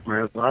get to work,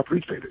 man. So I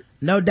appreciate it.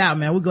 No doubt,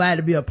 man. We're glad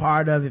to be a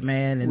part of it,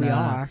 man. And, we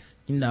are.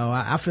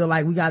 I feel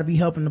like we got to be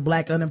helping the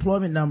black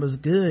unemployment numbers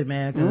good,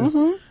 man. Cause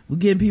we're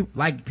getting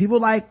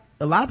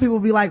a lot of people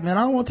be like, man,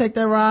 I don't want to take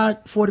that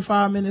ride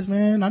 45 minutes,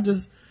 man. I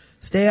just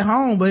stay at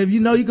home. But if you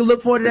know you can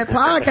look forward to that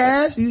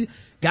podcast, you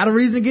got a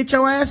reason to get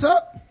your ass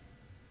up.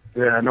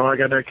 Yeah, I know I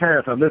got that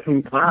cast. I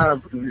listen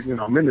live,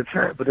 I'm in the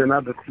chat, but then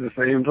I just the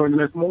same joint the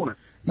next morning.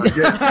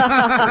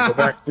 I go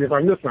back and see if I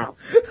miss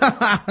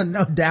something.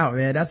 No doubt,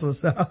 man. That's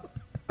what's up.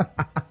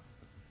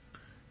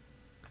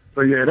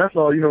 So yeah, that's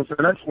all, So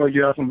that's what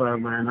you asking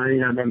about, man. I ain't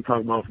got nothing to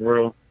talk about for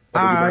real. All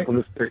right. Back on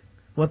this stick.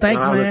 Well,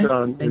 thanks,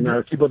 man.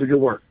 And keep up the good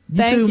work.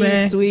 You too,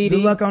 man. Sweetie.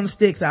 Good luck on the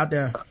sticks out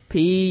there.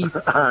 Peace.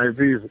 All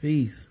right,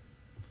 peace.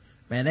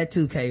 Man, that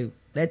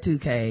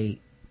 2K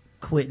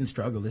quitting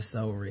struggle is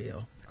so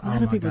real. A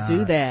lot of people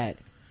do that.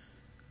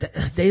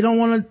 They don't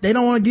want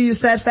to give you the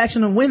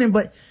satisfaction of winning,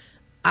 but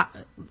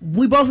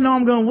we both know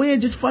I'm going to win.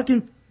 Just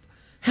fucking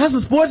have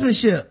some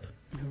sportsmanship.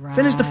 Right.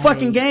 Finish the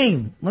fucking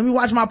game. Let me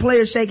watch my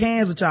players shake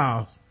hands with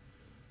y'all.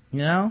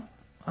 Oh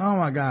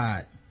my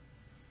God.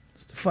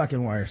 It's the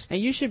fucking worst. And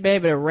you should be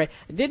able to rate.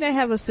 Didn't they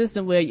have a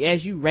system where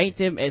as you rate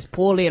them as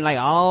poorly and like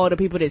all the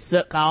people that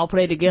suck all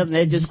play together and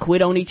they just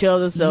quit on each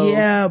other? So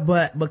yeah,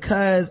 but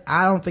because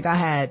I don't think I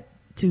had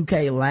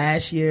 2K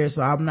last year,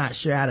 so I'm not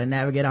sure how to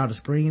navigate all the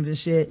screens and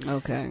shit.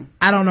 Okay.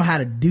 I don't know how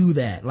to do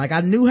that. Like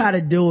I knew how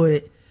to do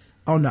it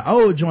on the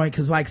old joint,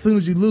 cause like as soon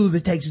as you lose,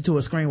 it takes you to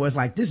a screen where it's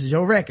like, this is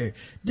your record.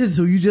 This is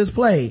who you just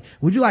played.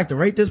 Would you like to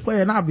rate this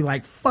player? And I'll be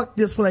like, fuck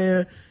this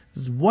player.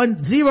 This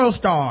is 0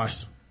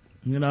 stars.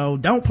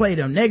 Don't play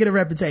them. Negative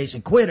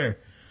reputation. Quitter.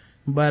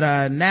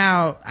 But,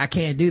 now I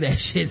can't do that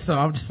shit. So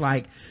I'm just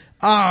like,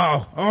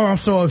 oh, I'm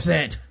so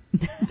upset.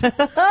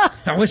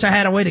 I wish I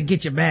had a way to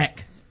get you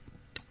back.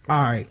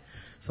 All right.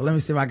 So let me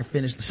see if I can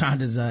finish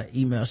Shonda's,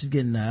 email. She's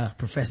getting,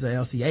 Professor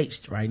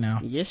LCH right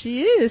now. Yes,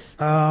 she is.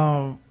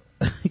 So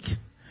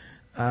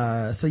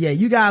yeah,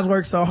 you guys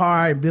work so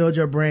hard and build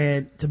your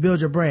brand.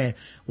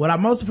 What I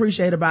most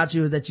appreciate about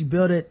you is that you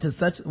build it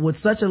with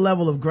such a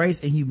level of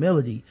grace and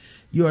humility.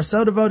 You are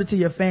so devoted to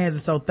your fans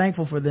and so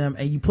thankful for them,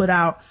 and you put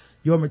out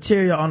your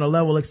material on a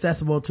level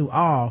accessible to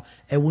all.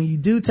 And when you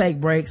do take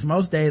breaks,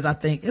 most days I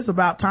think it's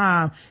about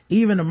time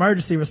even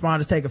emergency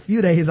responders take a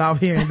few days off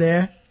here and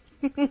there.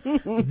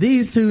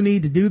 These two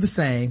need to do the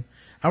same.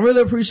 I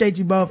really appreciate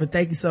you both, and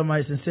thank you so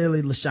much.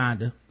 Sincerely,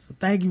 LaShonda. So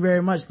thank you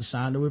very much,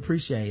 LaShonda. We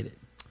appreciate it.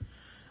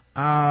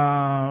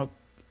 Got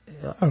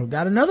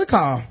another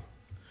call.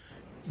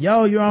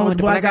 Yo, you're on with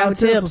the Blackout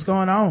Tips. What's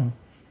going on?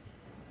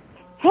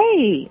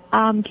 Hey,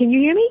 can you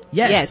hear me?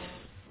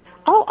 Yes.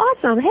 Oh,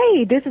 awesome.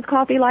 Hey, this is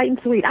Coffee Light and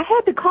Sweet. I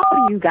had to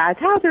call you guys.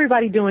 How's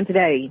everybody doing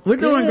today? We're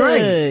doing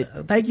great.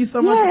 Thank you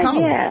so much for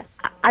calling. Yeah.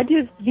 I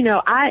just,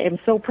 I am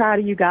so proud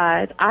of you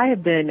guys. I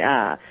have been,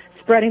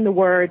 spreading the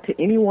word to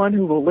anyone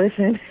who will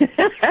listen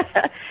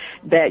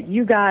that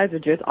you guys are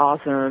just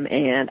awesome,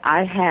 and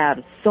I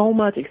have so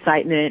much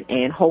excitement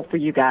and hope for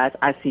you guys.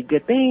 I see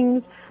good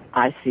things.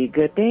 And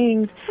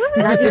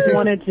I just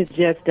wanted to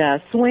just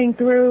swing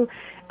through,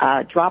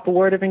 drop a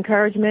word of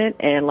encouragement,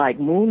 and like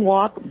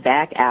moonwalk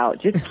back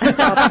out. Just keep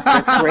up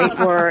the great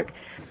work.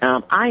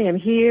 I am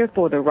here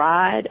for the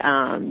ride.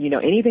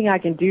 Anything I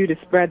can do to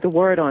spread the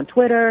word on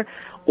Twitter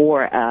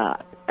or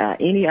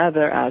any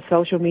other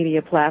social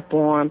media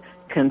platform,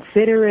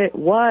 Consider it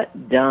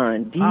what?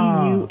 Done.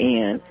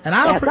 D-U-N.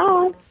 That's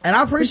all. And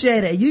I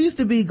appreciate it. You used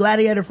to be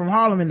Gladiator from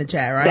Harlem in the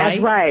chat, right? That's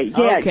right.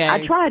 Yeah. Okay.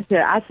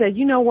 I said,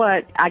 you know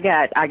what? I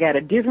got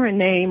a different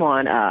name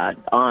on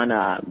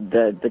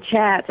the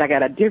chats. I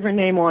got a different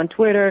name on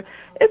Twitter.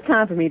 It's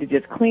time for me to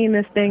just clean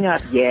this thing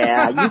up.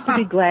 Yeah. I used to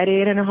be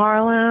Gladiator in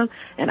Harlem,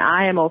 and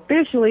I am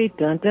officially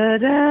dun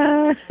dun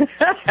dun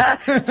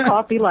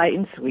Coffee Light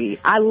and Sweet.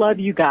 I love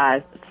you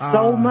guys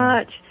so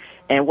much.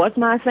 And what's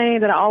my saying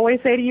that I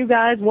always say to you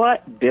guys?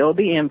 What? Build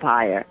the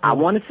empire. I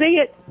want to see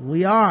it.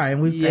 We are,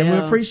 and we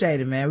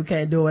appreciate it, man. We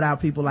can't do it without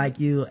people like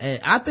you.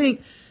 And I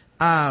think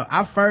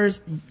I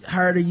first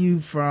heard of you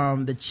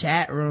from the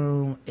chat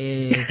room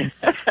for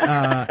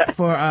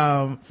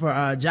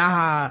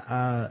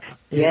Jaha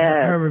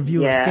her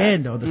review of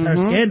Scandal, her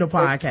Scandal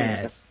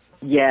podcast.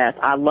 Yes,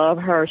 I love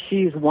her.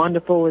 She's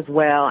wonderful as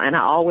well. And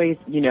I always,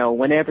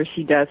 whenever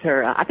she does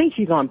her, I think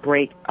she's on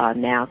break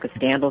now because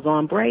Scandal's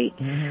on break.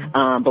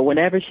 But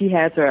whenever she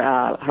has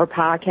her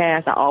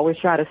podcast, I always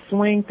try to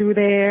swing through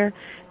there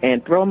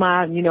and throw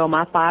my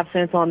 5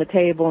 cents on the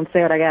table and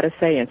say what I got to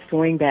say and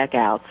swing back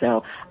out.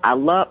 So I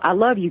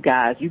love you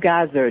guys. You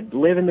guys are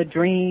living the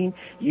dream.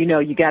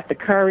 You got the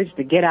courage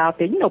to get out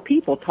there.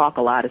 People talk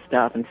a lot of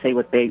stuff and say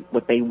what they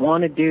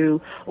want to do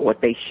or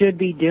what they should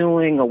be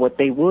doing or what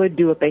they would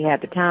do if they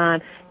had the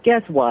time.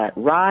 Guess what?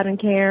 Rod and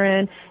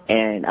Karen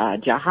and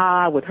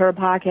Jaha with her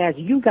podcast,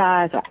 you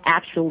guys are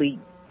actually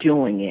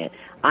doing it.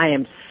 I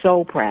am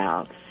so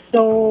proud.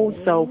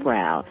 So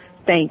proud.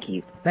 Thank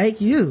you. Thank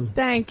you.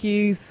 Thank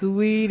you,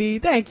 sweetie.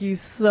 Thank you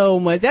so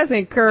much. That's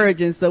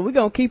encouraging. So we're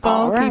going to keep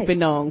on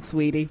keeping on,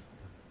 sweetie.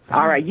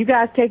 All right. You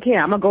guys take care.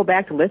 I'm going to go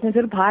back to listening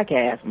to the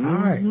podcast. All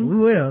right. We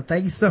will.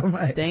 Thank you so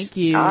much. Thank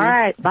you. All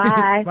right.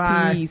 Bye.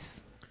 Bye.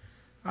 Peace.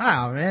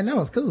 Wow, man. That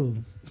was cool.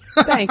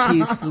 Thank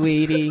you,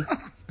 sweetie.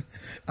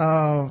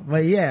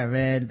 But yeah,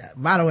 man.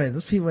 By the way,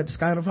 those people at the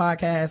Scandal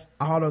podcast,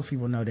 all those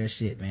people know their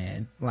shit,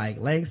 man. Like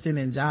Langston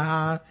and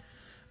Jaha,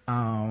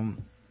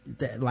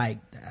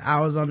 I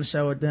was on the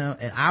show with them,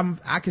 and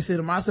I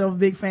consider myself a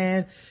big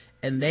fan,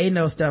 and they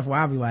know stuff where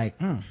I'll be like,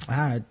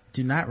 I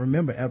do not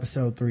remember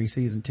episode 3,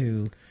 season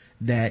 2,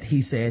 that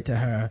he said to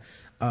her,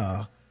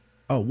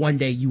 one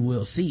day you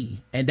will see.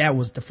 And that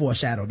was the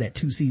foreshadow that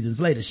 2 seasons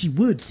later she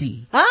would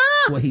see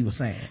what he was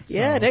saying.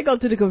 Yeah, they go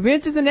to the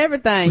conventions and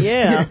everything.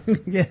 Yeah.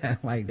 Yeah,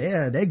 like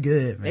they're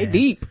good, man. They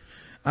deep.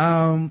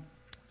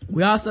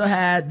 We also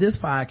had this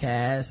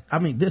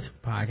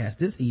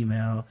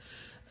email,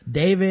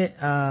 David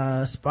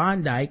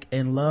Spondike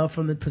in Love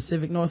from the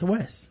Pacific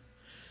Northwest.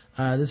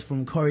 This is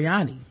from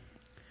Coriani.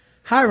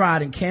 Hi,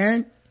 Rod and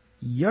Karen.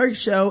 Your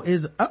show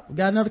is up. We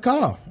got another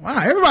call.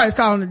 Wow, everybody's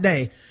calling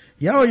today.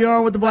 Yo, you're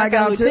on with the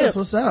Blackout Tips.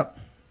 What's up?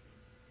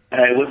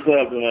 Hey, what's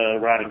up,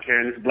 Rod and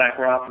Karen? This is Black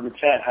Rob from the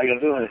chat. How y'all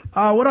doing?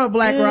 Oh, what up,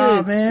 Black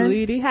Rob, man?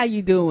 Sweetie, how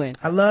you doing?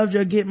 I loved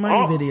your Get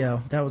Money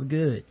video. That was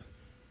good.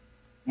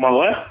 My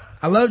what?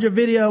 I loved your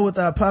video with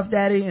Puff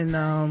Daddy and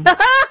I'm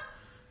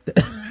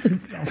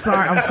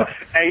sorry.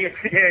 Hey,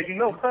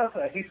 yeah, Puff,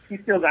 he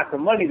still got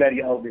some money that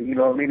he owes me. You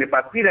know what I mean? If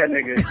I see that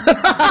nigga,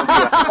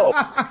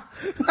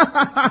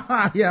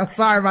 yeah, I'm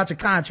sorry about your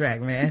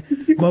contract, man.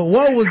 But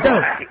what was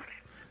dope?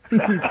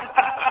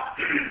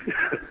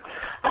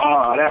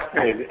 Oh, that's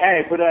crazy.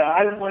 Hey, but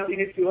I just wanted to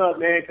hit you up,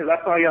 man, because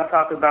I saw y'all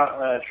talking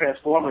about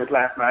Transformers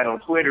last night on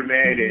Twitter,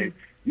 man, and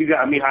you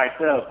got me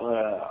hyped up.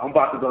 I'm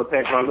about to go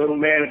take my little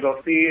man and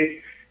go see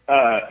it.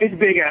 It's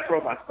big ass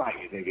robots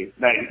fighting, nigga.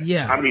 Like,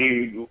 yeah. I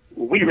mean,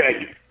 we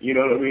ready. You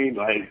know what I mean?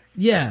 Like,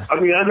 yeah. I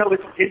mean, I know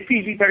it's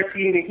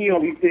PG-13 and he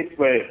only 6,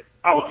 but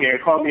I don't care.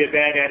 Call me a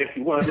bad dad if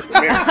you want. This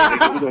America,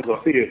 nigga, we're gonna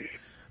go see it.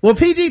 Well,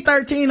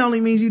 PG-13 only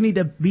means you need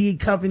to be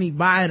accompanied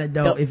by an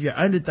adult if you're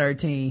under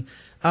 13.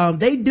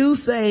 They do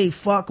say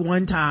fuck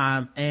one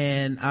time,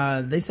 and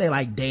they say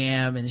like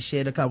damn and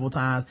shit a couple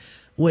times,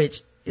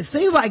 which it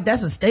seems like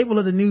that's a staple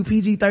of the new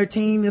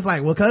PG-13. It's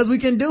like, well, cause we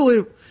can do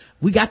it,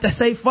 we got to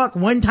say fuck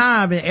one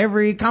time in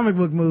every comic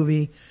book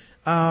movie.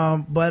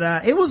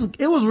 But it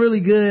was really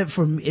good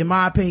in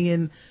my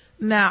opinion.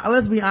 Now,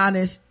 let's be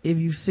honest, if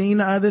you've seen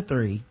the other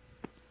 3,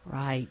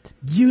 right,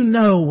 you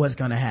know what's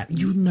gonna happen.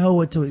 You know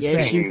what to expect.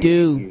 Yes, you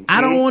do. I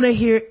don't want to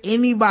hear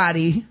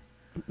anybody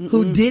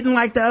who didn't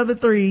like the other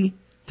 3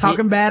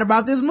 talking bad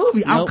about this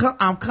movie. Nope.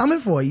 I'm coming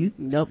for you.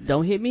 Nope,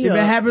 don't hit me if up.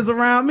 It happens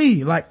around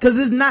me. Like, cause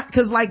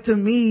to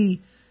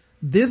me,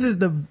 this is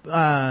the,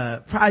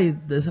 probably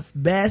the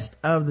best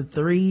of the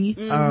 3,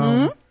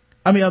 of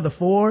the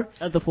 4.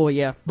 Of the 4,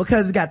 yeah.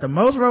 Because it's got the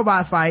most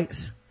robot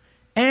fights,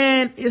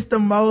 and it's the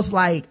most,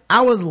 like,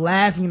 I was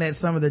laughing at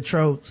some of the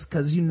tropes,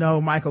 cause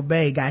Michael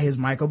Bay got his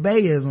Michael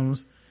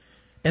Bay-isms,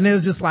 and it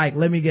was just like,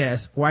 let me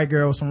guess, white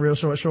girl with some real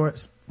short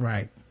shorts?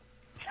 Right.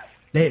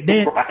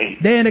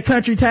 They're in a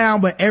country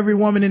town, but every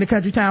woman in the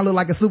country town look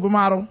like a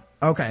supermodel?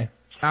 Okay.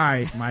 All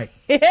right, Mike.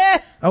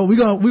 Oh, we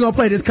gonna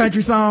play this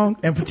country song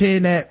and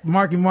pretend that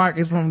Marky Mark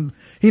is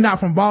he's not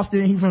from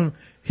Boston.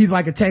 He's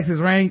like a Texas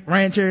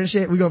rancher and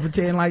shit. We gonna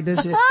pretend like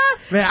this shit.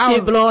 Man, I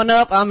was blowing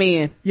up. I'm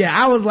in. Yeah,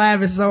 I was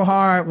laughing so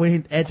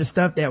hard at the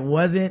stuff that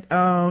wasn't,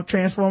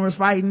 Transformers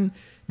fighting,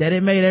 that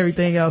it made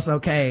everything else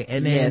okay.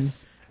 And then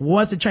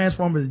once the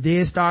Transformers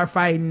did start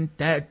fighting,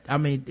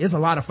 it's a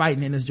lot of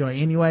fighting in this joint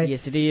anyway.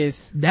 Yes, it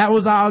is. That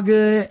was all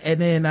good.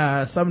 And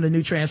then, some of the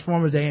new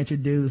Transformers they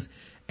introduced,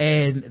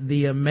 and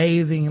the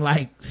amazing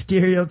like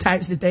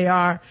stereotypes that they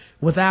are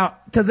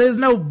cause there's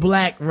no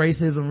black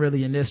racism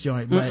really in this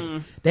joint, but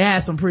they had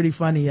some pretty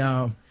funny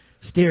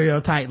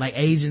stereotype, like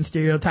Asian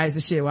stereotypes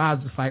and shit, where I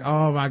was just like,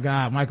 oh my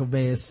god, Michael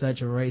Bay is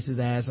such a racist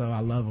asshole.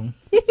 I love him.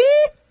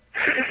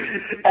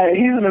 Hey,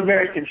 he's an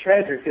American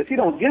treasure because he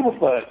don't give a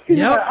fuck. He's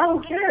like, I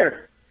don't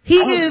care.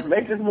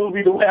 Make this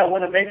movie the way I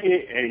want to make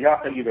it, and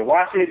y'all can either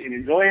watch it and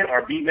enjoy it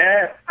or be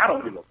mad. I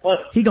don't give a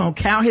fuck. He gonna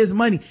count his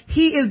money.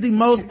 He is the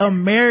most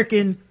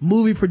American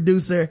movie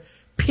producer,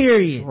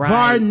 period. Right.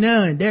 Bar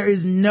none. There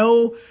is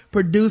no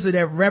producer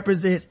that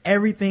represents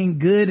everything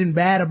good and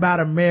bad about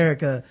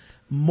America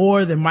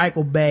more than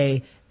Michael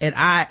Bay. And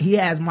he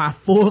has my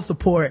full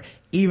support,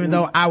 even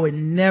though I would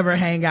never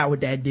hang out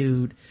with that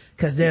dude.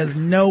 Cause there's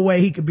no way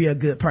he could be a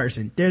good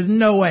person. There's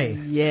no way.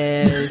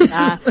 Yes.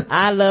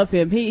 I love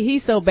him.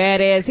 He's so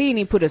badass. He didn't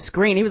even put a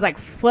screen. He was like,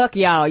 fuck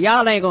y'all.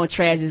 Y'all ain't gonna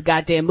trash this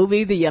goddamn movie.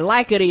 Either you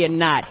like it or you're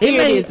not.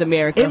 Here it is,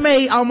 America. It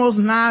made almost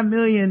 $9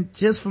 million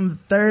just from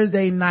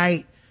Thursday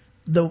night.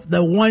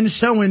 The one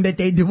showing that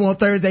they do on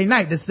Thursday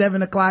night, the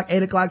 7 o'clock,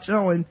 8 o'clock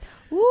showing.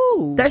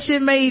 Ooh. That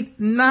shit made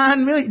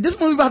 $9 million. This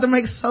movie about to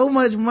make so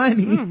much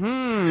money.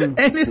 And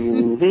he's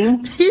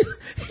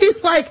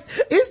like,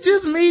 it's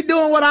just me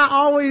doing what I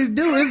always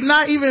do. It's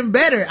not even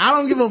better. I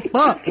don't give a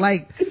fuck.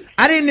 Like,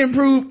 I didn't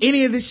improve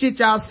any of the shit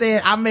y'all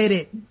said. I made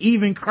it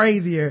even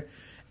crazier.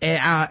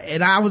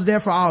 And I was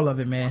there for all of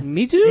it, man.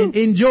 Me too.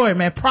 Enjoy it,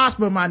 man.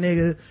 Prosper, my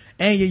nigga,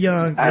 and your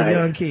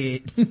young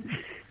kid.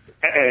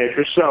 Hey,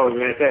 for sure,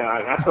 man.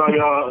 I saw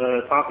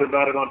y'all talking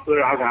about it on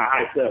Twitter. I got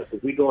hyped up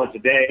because we going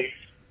today.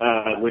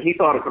 When he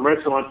saw the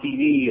commercial on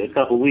TV a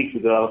couple weeks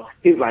ago,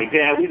 he was like,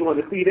 "Dad, we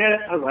going to see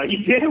that?" I was like,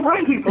 "You damn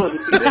right, we going to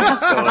see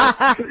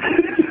that."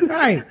 So,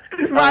 right,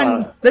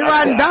 they're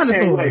riding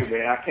dinosaurs. I can't wait,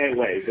 man. I can't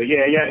wait. But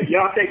yeah,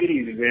 y'all take it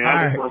easy, man.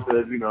 I just want to,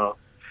 let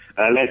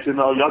you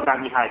know y'all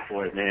got me hyped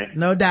for it, man.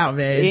 No doubt,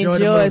 man.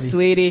 Enjoy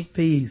sweetie.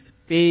 Peace.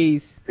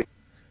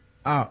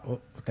 Oh, I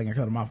think I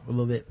cut him off a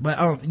little bit,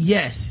 but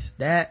yes,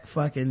 that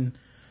fucking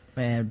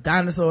man,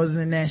 dinosaurs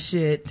in that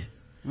shit.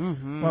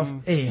 Well,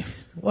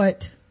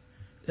 what?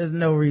 There's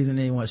no reason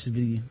anyone should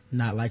be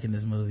not liking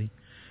this movie.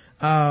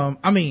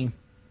 I mean,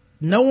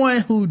 no one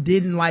who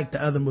didn't like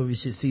the other movie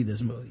should see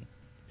this movie.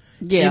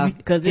 Yeah,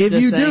 because it's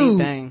the same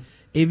thing.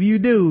 If you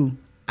do,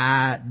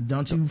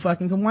 don't you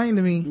fucking complain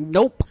to me.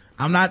 Nope.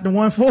 I'm not the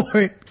one for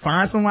it.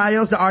 Find somebody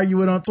else to argue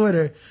with on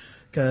Twitter,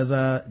 cause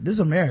this is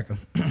America.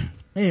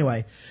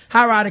 Anyway,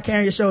 High Rider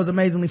Carrying Your Show is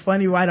amazingly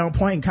funny, right on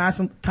point,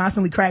 and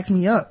constantly cracks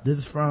me up. This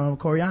is from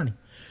Coriani.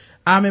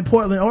 I'm in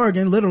Portland,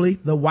 Oregon, literally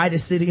the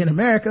whitest city in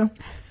America.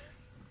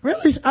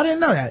 Really? I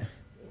didn't know that.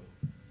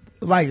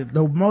 Like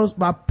the most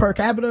by per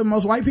capita,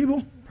 most white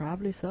people?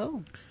 Probably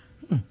so.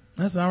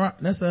 That's all right.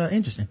 That's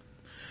interesting.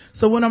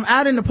 So when I'm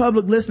out in the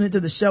public listening to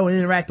the show and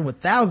interacting with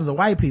thousands of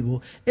white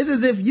people, it's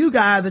as if you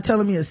guys are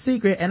telling me a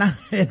secret and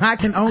I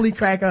can only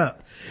crack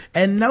up.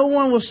 And no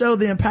one will show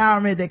the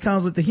empowerment that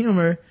comes with the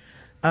humor.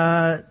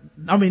 No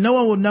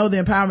one will know the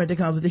empowerment that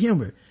comes with the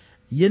humor.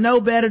 You know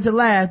better to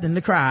laugh than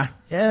to cry.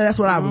 Yeah, that's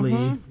what I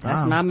believe.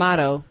 That's my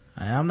motto.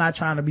 I'm not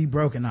trying to be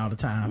broken all the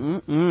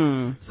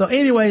time. So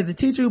anyways, the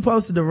teacher who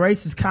posted the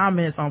racist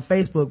comments on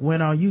Facebook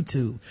went on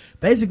YouTube,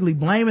 basically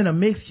blaming a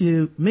mixed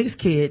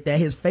kid that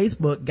his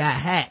Facebook got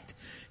hacked.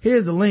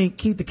 Here's the link.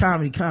 Keep the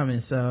comedy coming.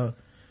 So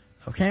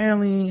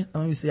apparently,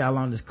 let me see how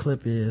long this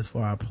clip is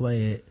before I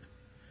play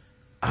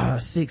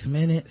it. 6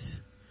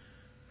 minutes.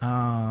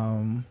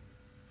 All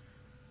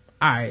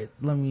right,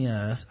 let me,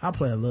 I'll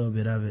play a little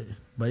bit of it,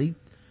 but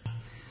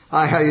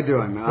hi, how you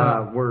doing?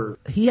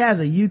 He has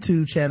a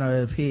YouTube channel,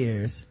 it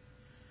appears,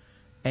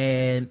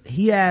 and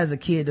he has a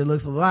kid that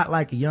looks a lot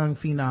like a young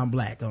phenom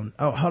black. Hold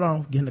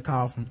on, getting a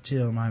call from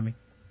Chill Miami.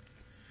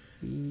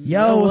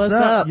 Yo, what's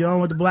up? You're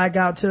on with the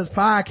Blackout Tips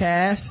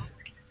podcast.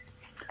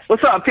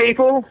 What's up,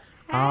 people?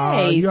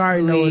 Hey, you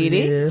already know what it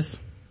sweetie. is.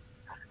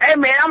 Hey,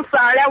 man, I'm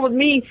sorry. That was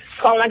me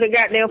calling like a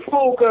goddamn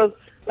fool because,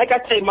 like I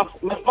tell you, my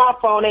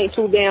smartphone ain't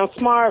too damn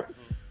smart.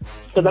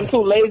 Because I'm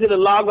too lazy to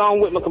log on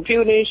with my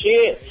computer and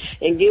shit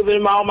and give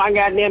him all my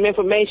goddamn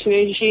information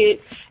and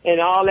shit and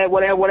all that,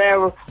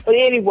 whatever. But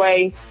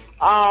anyway,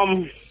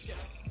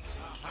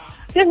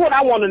 this is what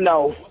I want to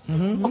know.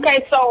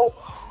 Okay, so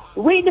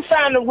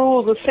redefine the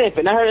rules of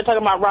simping. I heard you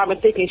talking about Robin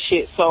Thicke and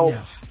shit. So,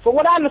 from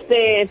what I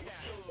understand,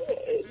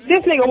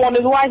 this nigga want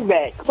his wife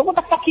back. So what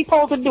the fuck he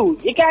supposed to do?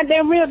 You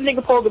goddamn real nigga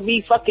supposed to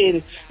be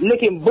fucking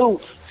licking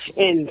boots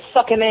and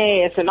sucking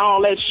ass and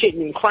all that shit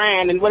and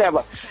crying and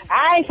whatever.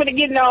 I ain't finna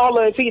get in all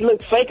of it if he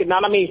looks fake or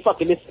not. I mean,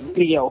 fucking this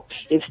video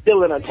is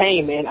still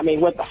entertainment. I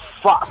mean, what the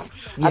fuck?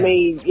 Yeah. I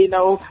mean,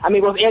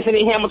 was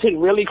Anthony Hamilton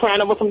really crying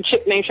over some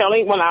chick named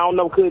Charlene? Well, I don't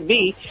know, could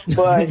be,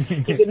 but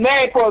he's been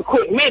married for a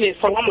quick minute,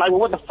 so I'm like,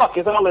 well, what the fuck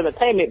is all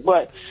entertainment?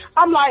 But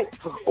I'm like,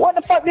 what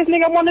the fuck this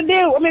nigga want to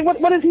do? I mean,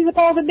 what is he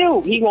supposed to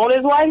do? He want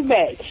his wife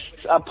back.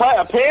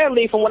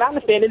 Apparently, from what I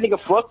understand, this nigga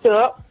fucked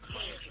up.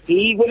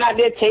 He went out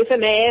there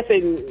chasing ass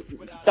and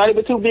thought he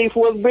was too big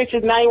for his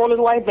britches. Now he want his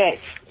wife back.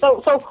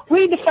 So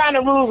redefine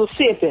the rules of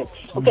simping.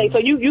 Okay, so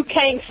you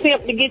can't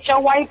simp to get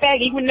your wife back,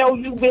 even though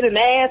you've been an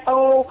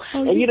asshole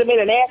and you done made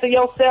an ass of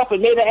yourself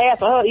and made an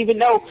ass of her, even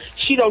though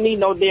she don't need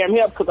no damn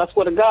help. Because I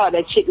swear to God,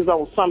 that chick is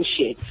on some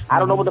shit. I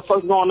don't know what the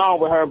fuck's going on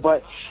with her,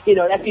 but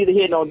that's either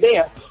here nor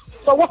there.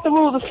 So what's the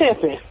rules of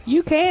simping?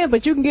 You can,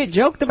 but you can get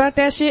joked about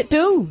that shit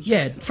too.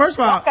 Yeah, first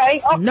of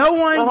all, no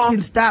one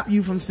can stop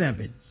you from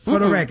simping, for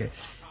the record.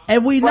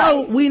 And we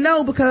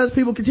know because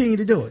people continue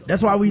to do it.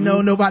 That's why we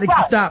know nobody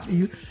can stop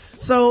you.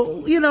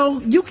 So,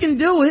 you can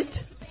do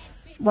it,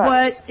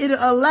 but it'll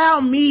allow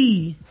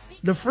me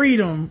the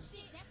freedom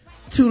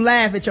to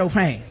laugh at your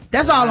pain.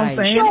 That's all I'm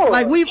saying. Sure,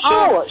 like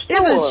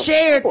it's a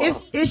shared,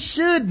 it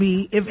should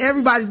be, if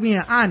everybody's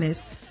being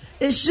honest,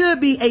 it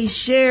should be a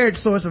shared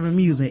source of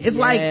amusement. It's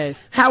like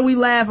how we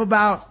laugh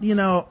about,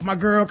 my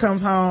girl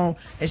comes home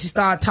and she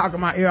started talking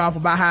my ear off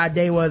about how her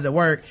day was at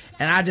work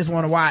and I just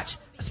want to watch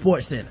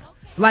Sports Center.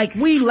 Like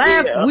we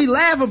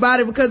laugh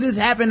about it because it's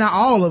happened to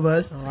all of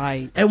us.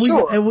 Right. And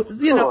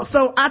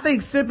so I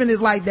think sipping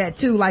is like that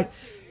too. Like,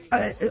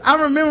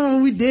 I remember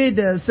when we did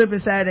the Sipping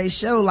Saturday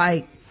show,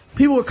 like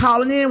people were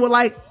calling in with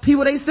like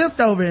people they sipped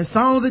over and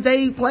songs that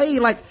they played.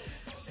 Like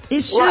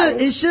it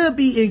should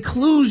be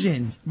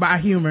inclusion by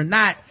humor,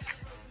 not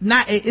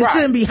it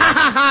shouldn't be ha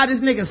ha ha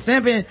this nigga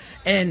simping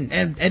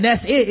and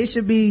that's it. It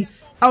should be,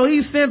 oh,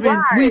 he's simping.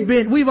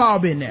 Right. We've all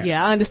been there.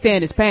 Yeah, I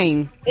understand his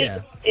pain.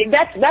 Yeah.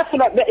 That's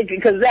what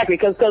exactly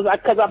because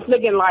I'm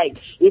thinking like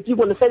if you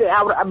want to say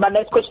that, my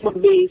next question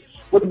would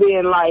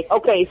be like,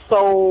 okay,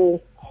 so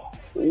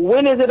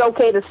when is it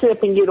okay to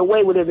simp and get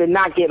away with it and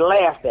not get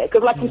laughed at?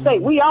 Because like you say,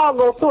 we all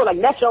go through it. Like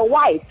that's your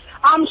wife.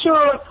 I'm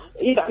sure.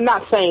 I'm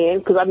not saying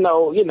because I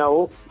know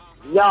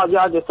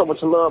y'all just so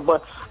much love,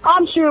 but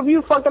I'm sure if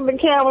you fucked up in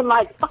Karen,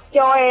 like, fuck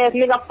your ass,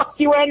 nigga, fuck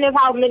you in this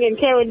house, nigga, and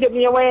Karen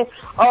dipping your ass,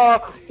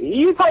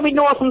 you probably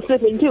doing some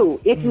sipping too,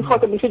 if you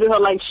fucked up and treated her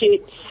like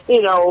shit,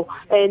 and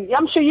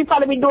I'm sure you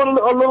probably be doing a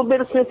little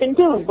bit of sipping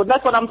too, but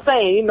that's what I'm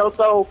saying,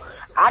 so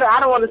I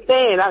don't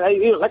understand.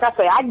 Like I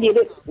say, I get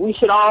it. We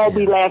should all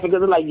be laughing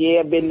because it's like,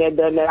 yeah, been there,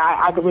 done that.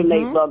 I can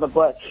relate, brother,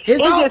 but it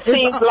just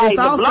seems like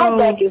the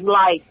blowback is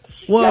like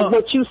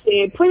what you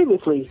said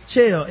previously.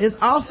 Chill.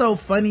 It's also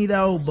funny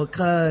though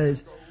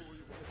because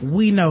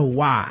we know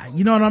why.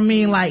 You know what I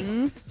mean? Like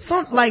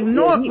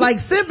like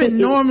sipping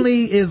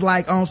normally is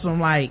like on some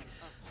like,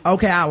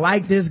 okay, I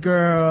like this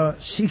girl.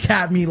 She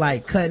got me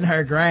like cutting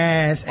her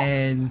grass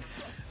and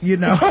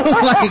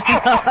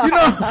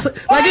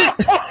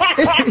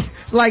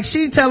like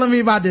she telling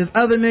me about this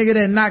other nigga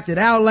that knocked it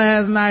out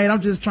last night.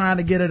 I'm just trying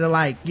to get her to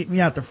like get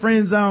me out the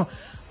friend zone.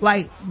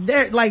 Like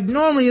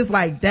normally it's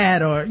like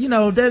that, or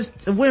there's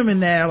women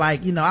that are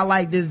like, I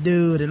like this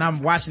dude and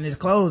I'm washing his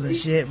clothes and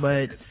shit,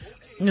 but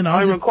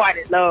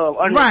unrequited love.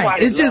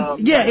 Right. It's just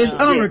it's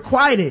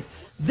unrequited.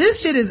 This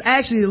shit is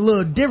actually a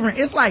little different.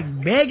 It's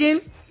like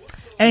begging,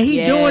 and he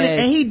doing it,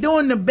 and he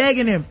doing the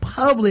begging in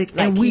public,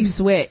 like, and we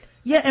sweat.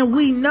 Yeah, and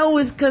we know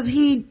it's cause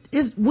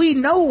we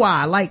know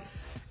why. Like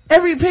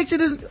every picture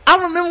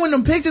I remember when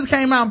them pictures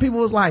came out and people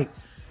was like,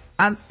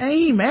 ain't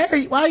he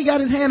married? Why he got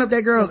his hand up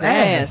that girl's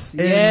ass?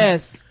 And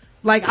yes.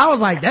 Like, I was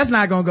like, that's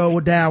not gonna go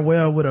down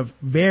well with a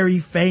very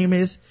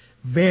famous,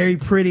 very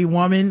pretty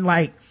woman.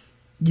 Like,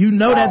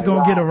 that's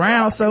gonna get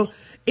around. So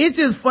it's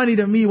just funny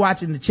to me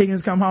watching the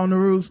chickens come home to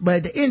roost. But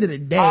at the end of the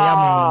day,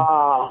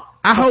 I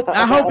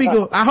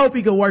hope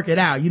he could work it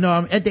out.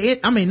 At the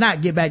end,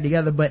 not get back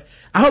together, but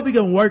I hope he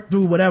can work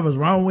through whatever's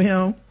wrong with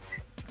him.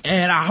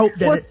 And I hope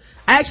that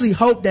I actually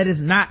hope that it's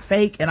not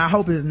fake, and I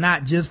hope it's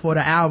not just for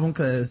the album,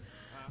 cause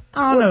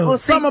I don't know.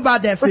 Something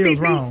about that feels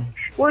wrong.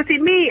 Well, see,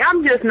 me,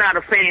 I'm just not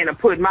a fan of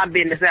putting my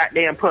business out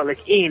there in public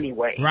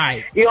anyway.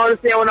 Right. You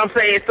understand what I'm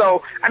saying?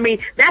 So,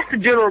 that's the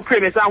general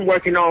premise I'm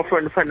working on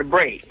from the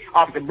break,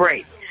 off the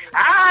break.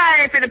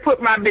 I ain't finna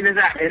put my business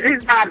out there.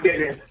 This is my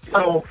business.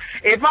 So,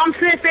 if I'm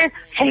sipping,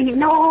 ain't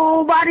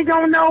nobody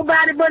gonna know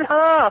about it but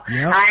her.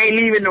 Yep. I ain't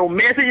leaving no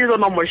messages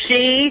on no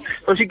machine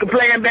so she can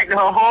play them back to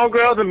her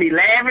homegirls and be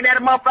laughing at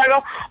a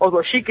motherfucker, or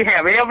so she can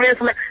have evidence.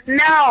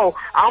 No,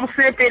 I'm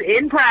sipping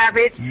in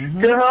private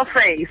to her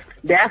face.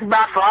 That's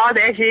by far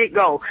that shit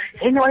go.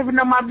 Ain't no even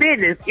know my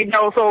business,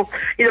 So,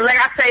 like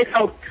I say,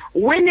 so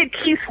when did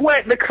Keith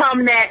Sweat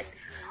become that?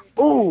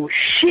 Ooh,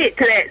 shit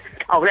to that.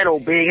 Oh, that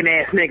old begging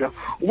ass nigga.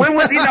 When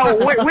was,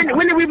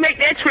 when did we make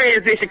that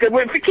transition? Because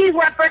when Keith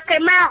Sweat first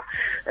came out,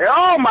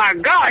 oh my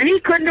God, he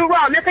couldn't do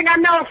wrong. Next thing I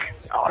know,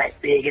 oh,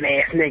 that begging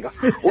ass nigga.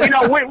 Well, you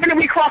know, when did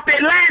we cross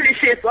that line and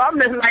shit? So I'm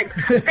just like,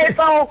 and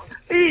so,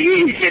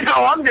 you know,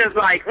 I'm just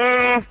like,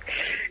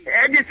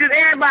 just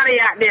everybody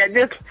out there,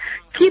 just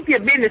keep your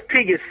business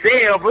to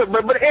yourself.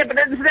 But at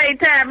the same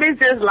time, it's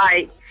just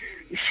like,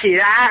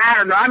 shit, I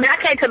don't know. I mean, I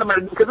can't tell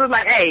nobody because it's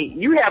like, hey,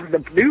 you have the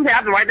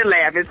right to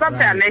laugh, and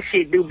sometimes that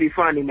shit do be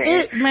funny, man.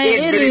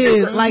 It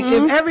is like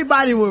if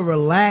everybody would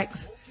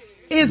relax,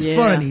 it's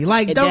funny.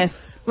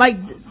 Like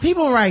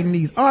people writing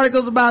these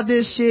articles about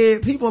this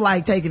shit, people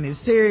like taking it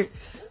serious.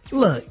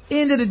 Look,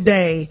 end of the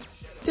day,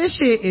 this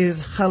shit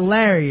is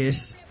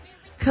hilarious.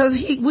 Cause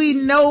we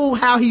know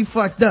how he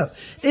fucked up.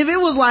 If it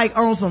was like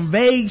on some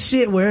vague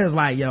shit where it's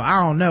like, yo, I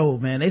don't know,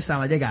 man, they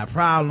sound like they got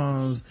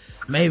problems.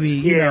 Maybe,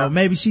 you know,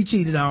 maybe she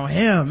cheated on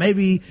him.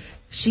 Maybe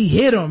she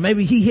hit him.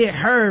 Maybe he hit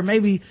her.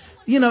 Maybe,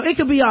 you know, it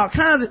could be all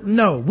kinds of,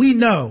 no, we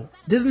know.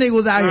 This nigga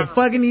was out here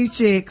fucking these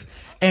chicks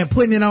and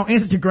putting it on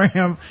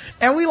Instagram.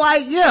 And we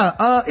like,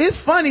 it's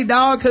funny,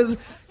 dog, cause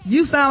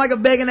you sound like a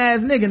begging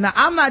ass nigga. Now,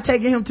 I'm not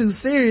taking him too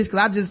serious cause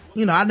I just,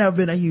 you know, I've never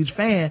been a huge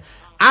fan.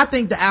 I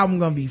think the album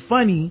gonna be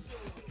funny.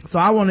 So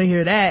I want to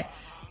hear that.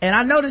 And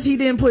I noticed he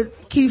didn't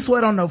put Keith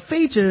Sweat on no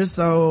features,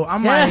 so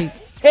I'm like,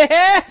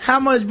 how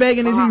much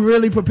begging is he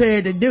really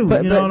prepared to do?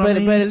 You know what I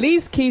mean? But at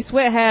least Keith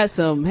Sweat has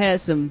some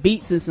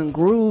beats and some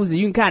grooves, and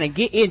you can kind of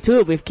get into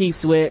it with Keith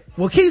Sweat.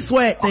 Well, Keith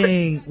Sweat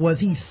thing was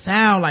he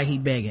sound like he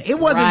begging. It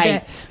wasn't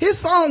that his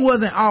song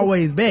wasn't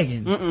always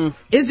begging.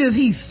 It's just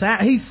he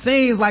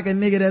sings like a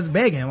nigga that's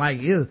begging,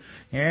 like you.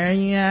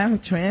 Yeah, I'm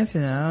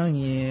trancing on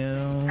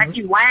you. Like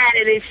you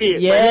whining and shit.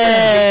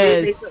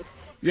 Yes.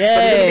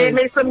 Yes. Nigga did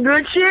make some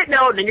good shit,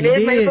 though. Nigga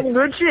did make some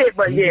good shit,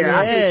 but yeah,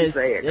 I get you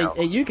saying, though.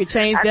 And you can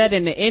change that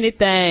into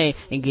anything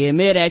and give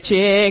me that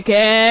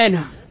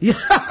chicken.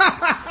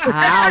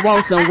 I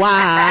want some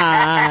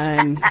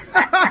wine.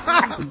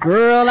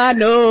 Girl, I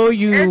know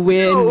you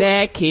in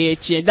that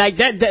kitchen. Like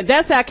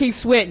that's how Keith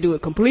Sweat do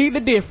it. Completely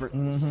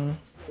different.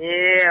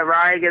 Yeah,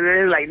 right. Cause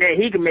it's like that.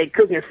 He can make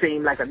cooking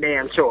seem like a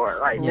damn chore.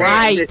 Like,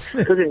 right.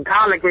 Cooking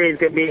collard greens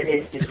could be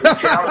in his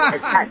like,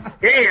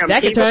 damn.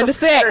 That can turn to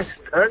sex.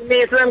 Cook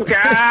me some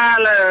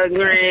collard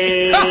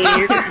greens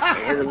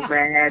and some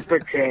mashed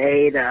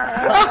potatoes.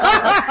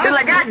 It's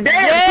like, goddamn.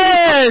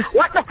 Yes.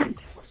 What the?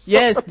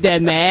 Yes,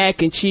 that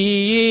mac and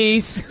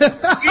cheese. You know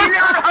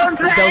what I'm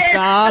saying? Those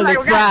garlic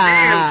like,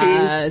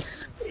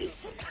 fries.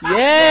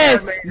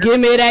 Yes, give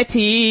me that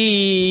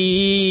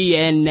tea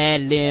and that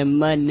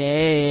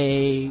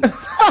lemonade. You know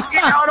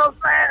what I'm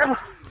saying?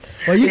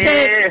 Well, you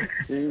can't.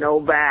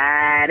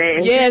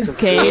 Nobody. Yes,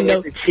 can't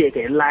no the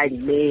chicken like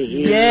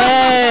me.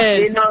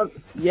 Yes. You know.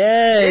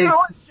 Yes. You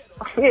know,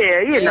 yeah,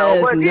 you know,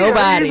 yes, but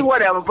nobody. You know,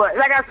 whatever. But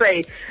like I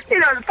say, you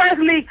know,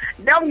 firstly,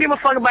 don't give a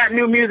fuck about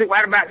new music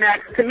right about now.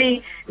 To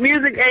me,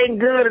 music ain't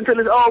good until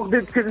it's old.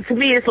 To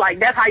me, it's like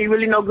that's how you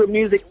really know good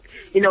music.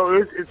 You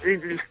know,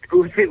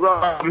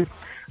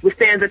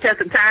 withstands the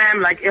test of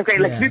time. Like, okay,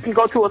 like you can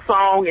go to a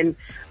song in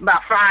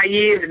about 5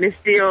 years and it's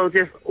still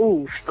just,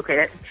 ooh,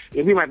 okay,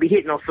 we might be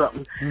hitting on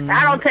something.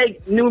 I don't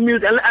take new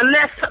music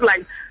unless,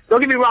 like,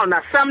 don't get me wrong.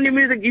 Now, some new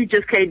music you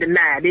just can't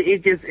deny.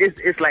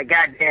 It's like,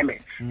 God damn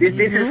it, this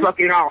is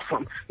fucking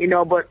awesome, you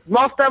know. But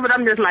most of it,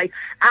 I'm just like,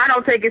 I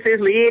don't take it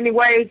seriously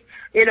anyway.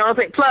 You know,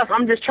 plus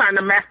I'm just trying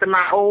to master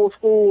my old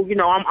school. You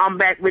know, I'm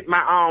back with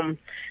my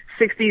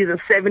 60s and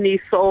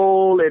 70s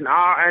soul and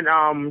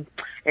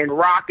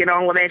rock and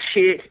all of that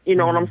shit. You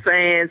know what I'm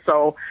saying?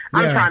 So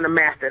I'm trying to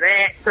master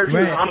that because you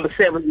know, I'm the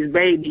 70s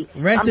baby.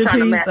 Rest in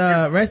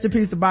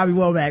peace to Bobby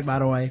Womack, by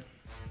the way.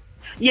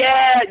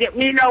 Yeah,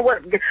 you know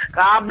what?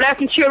 God bless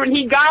him, cheering.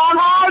 He gone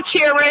home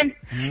cheering.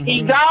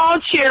 He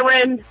gone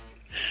cheering.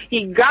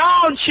 He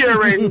gone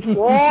cheering. He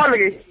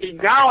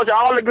gone.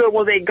 All the good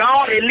ones, they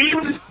gone. They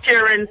leave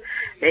cheering.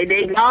 They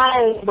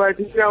gone. But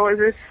you know, it's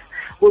just,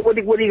 what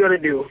are you gonna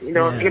do? You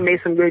know, he can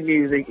make some good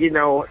music. You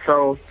know,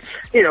 so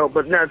you know,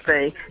 but another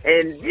thing,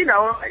 and you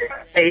know,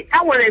 hey,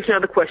 I want to ask you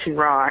another question,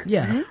 Ron.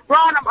 Yeah,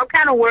 Ron, I'm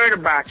kind of worried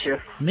about you.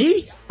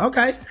 Me?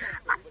 Okay.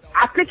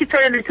 I think you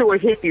turned into a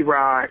hippie,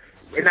 Ron.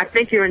 And I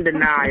think you're in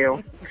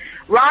denial.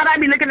 Ron, I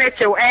be looking at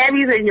your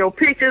Abby's and your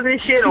pictures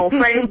and shit on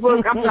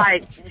Facebook. I'm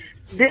like,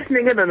 this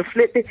nigga done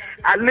flipped it.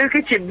 I look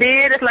at your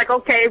beard. It's like,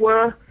 okay,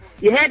 well,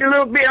 you had the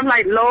little beard. I'm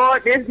like,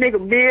 Lord, this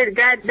nigga beard,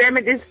 God damn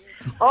it, this.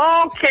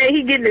 Okay,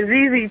 he getting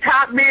the ZZ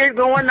Top beard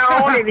going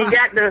on, and he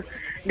got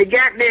the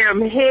goddamn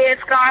head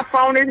scarf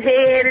on his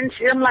head and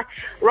shit. I'm like,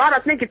 Ron, I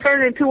think you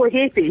turned into a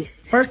hippie.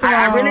 First of all,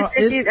 I really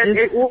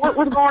think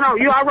what's going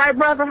on? You all right,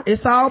 brother?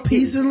 It's all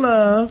peace and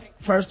love.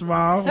 First of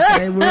all,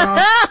 okay, we're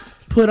all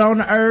put on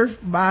the earth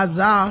by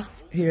Zah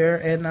here,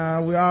 and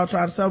we all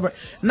try to celebrate.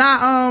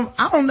 Now,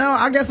 I don't know.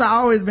 I guess I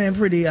always been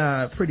pretty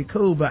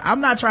cool, but I'm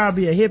not trying to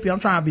be a hippie.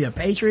 I'm trying to be a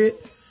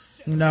patriot.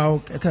 You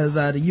know, because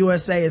the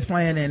USA is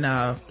playing in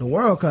the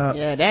World Cup.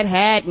 Yeah, that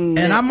hat and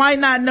I might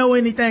not know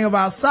anything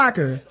about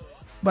soccer,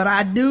 but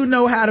I do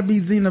know how to be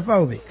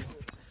xenophobic.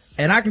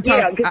 And I can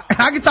talk,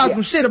 I can talk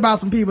some shit about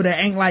some people that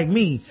ain't like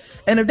me.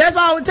 And if that's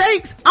all it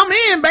takes, I'm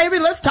in, baby.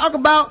 Let's talk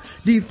about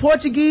these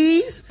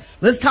Portuguese.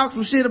 Let's talk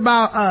some shit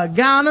about,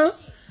 Ghana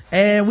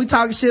and we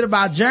talking shit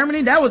about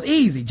Germany. That was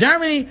easy.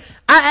 Germany,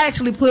 I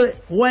actually put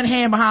one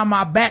hand behind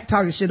my back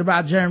talking shit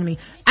about Germany.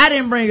 I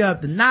didn't bring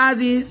up the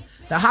Nazis,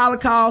 the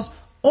Holocaust,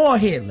 or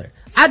Hitler.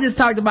 I just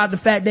talked about the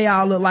fact they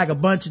all look like a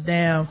bunch of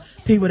damn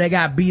people that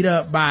got beat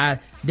up by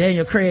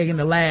Daniel Craig in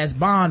the last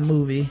Bond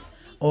movie,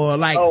 or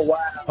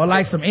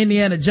like some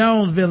Indiana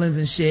Jones villains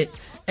and shit.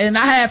 And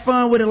I had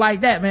fun with it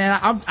like that, man.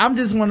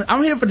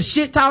 I'm here for the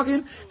shit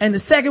talking, and the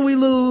second we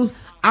lose,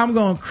 I'm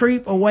gonna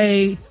creep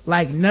away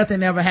like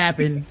nothing ever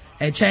happened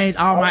and change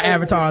all my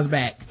avatars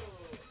back.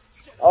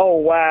 Oh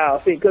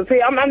wow! See,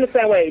 I'm the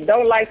same way.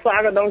 Don't like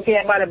soccer, don't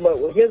care about it. But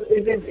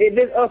if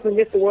it's us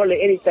against the world or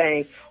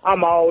anything,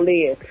 I'm all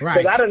in. Right.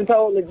 Because I done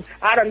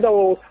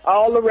told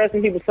all the rest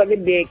of people suck a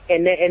dick,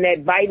 and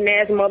that biting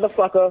ass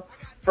motherfucker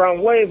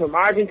from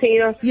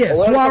Argentina. Yeah,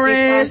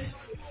 Suarez.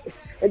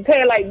 And tell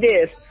you like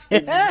this,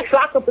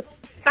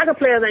 soccer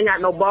players ain't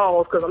got no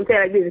balls. Because I'm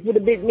telling you like this, if he'd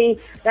have bit me,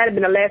 that'd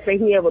have been the last thing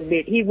he ever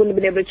bit. He wouldn't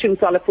have been able to chew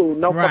solid food,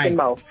 no fucking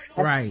mouth.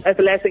 That's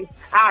the last thing.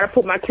 I would have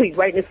put my teeth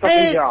right in his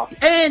fucking jaw.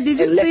 And did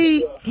you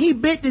see, he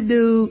bit the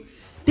dude,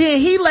 then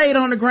he laid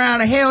on the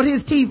ground and held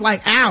his teeth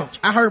like, ouch,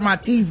 I hurt my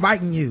teeth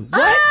biting you.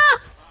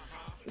 What?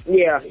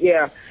 Yeah.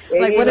 And,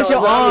 like, what is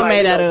your arm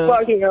made out of?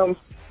 Fuck him,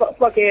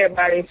 fuck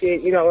everybody and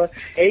shit, And,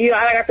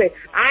 like I said,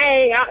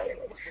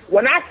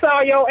 when I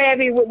saw your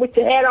Abby with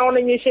your hat on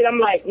and your shit, I'm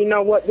like, you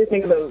know what? This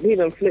nigga, he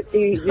done flipped.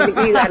 He's out of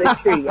the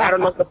tree. I don't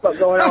know what the fuck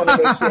going on with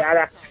this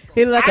shit.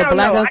 He look like a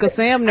black Uncle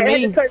Sam to me.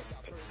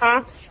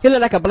 He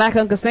look like a black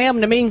Uncle Sam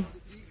to me.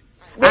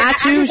 I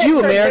choose you,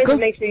 America.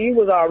 Make sure you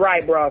was all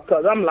right, bro.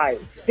 Cause I'm like,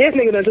 this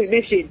nigga done took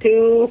this shit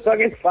too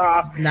fucking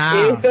far.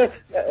 Nah.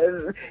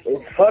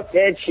 Fuck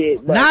that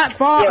shit. But, not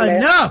far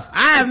enough.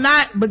 I have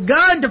not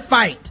begun to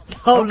fight.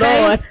 Oh,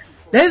 okay? Lord.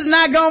 This is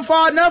not going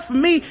far enough for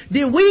me.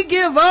 Did we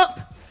give up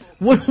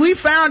when we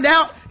found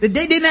out that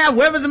they didn't have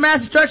weapons of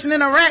mass destruction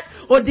in Iraq?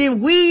 Or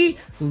did we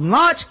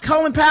launch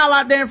Colin Powell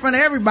out there in front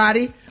of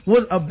everybody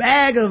with a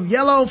bag of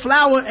yellow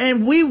flour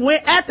and we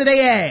went after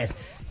their ass?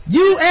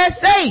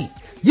 USA!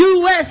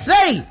 You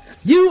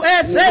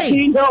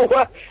know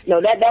what?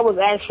 No, that was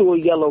actual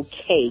yellow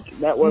cake.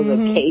 That was a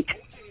cake.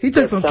 He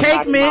took some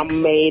cake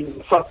mix.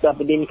 Made fucked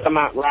up. It didn't come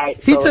out right.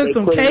 He took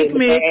some cake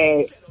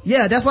mix.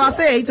 Yeah, that's what I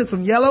said. He took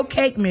some yellow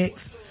cake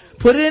mix,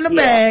 put it in the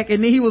bag,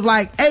 and then he was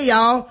like, hey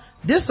y'all,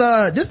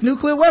 this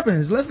nuclear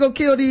weapons. Let's go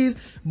kill these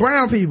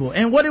brown people.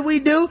 And what did we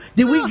do?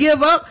 Did we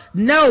give up?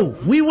 No.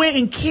 We went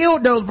and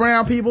killed those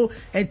brown people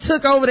and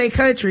took over their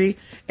country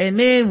and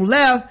then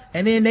left,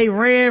 and then they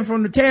ran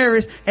from the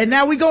terrorists, and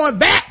now we going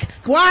back.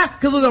 Why?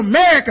 Because it was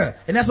America,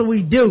 and that's what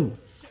we do.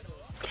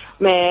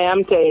 Man,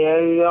 I'm telling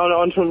you,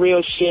 on some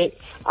real shit,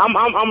 I'm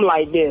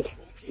like this.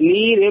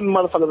 Leave them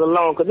motherfuckers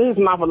alone, because this is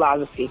my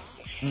philosophy.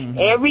 Mm-hmm.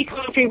 Every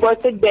country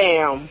worth a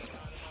damn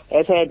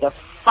has had to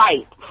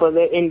fight for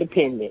their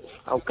independence,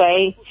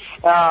 okay?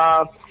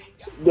 The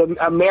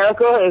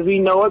America, as we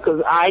know it,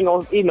 because I ain't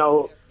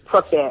gonna,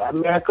 fuck that.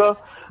 America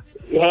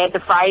had to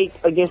fight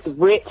against the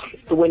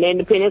Brits to win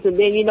independence, and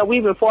then, we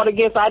even fought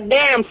against our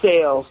damn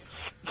selves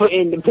for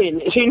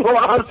independence. You know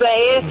what I'm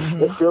saying? Mm-hmm.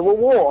 The Civil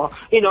War.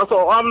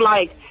 So I'm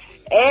like,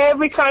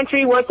 every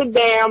country worth a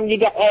damn, you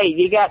got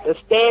to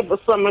stand for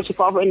something much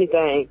for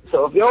anything.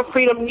 So if your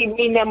freedom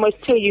mean that much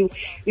to you,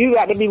 you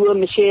got to be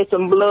willing to shed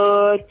some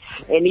blood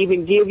and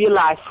even give your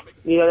life.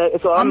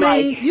 So I'm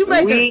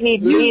we need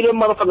to leave them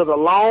motherfuckers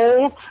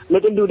alone.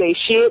 Let them do their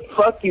shit.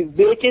 Fuck you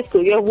bitches.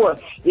 Cause guess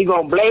what? You're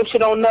gonna blame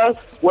shit on us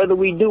whether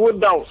we do or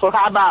don't. So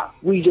how about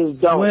we just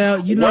don't?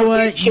 Well, you know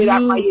what? Shit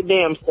out by your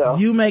damn self.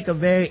 You make a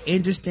very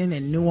interesting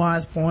and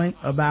nuanced point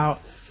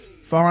about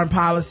foreign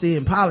policy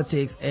and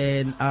politics,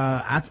 and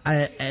I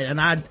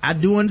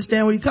do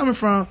understand where you're coming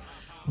from,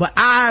 but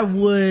I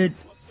would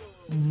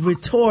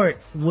retort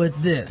with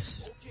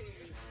this.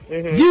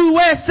 Mm-hmm.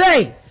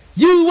 USA!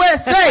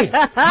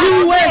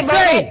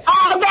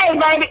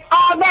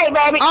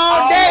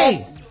 All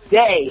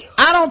day.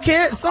 I don't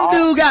care. Some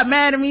dude got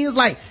mad at me. He's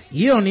like,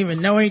 you don't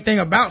even know anything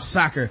about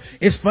soccer.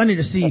 It's funny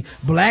to see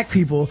black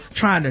people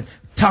trying to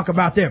talk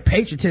about their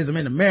patriotism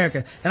in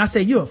America. And I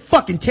say, you're a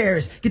fucking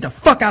terrorist. Get the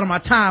fuck out of my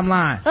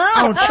timeline.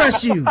 I don't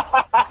trust you.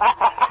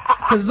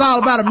 Cause it's all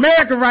about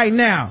America right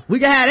now. We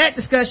can have that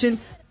discussion,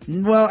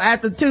 well,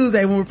 after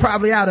Tuesday when we're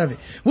probably out of it.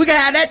 We can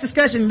have that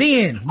discussion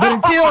then. But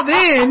until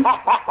then,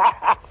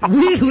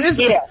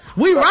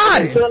 we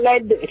riding.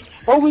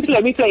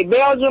 We play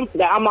Belgium.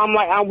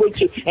 I'm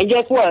with you. And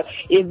guess what?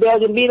 If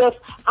Belgium beat us,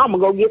 I'm gonna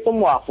go get some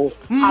waffles.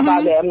 Mm-hmm. How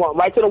about that? I'm going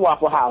right to the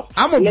Waffle House.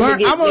 Let me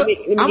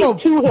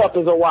get 2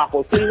 helpers of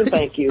waffles, please and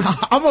thank you.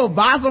 I'm gonna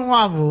buy some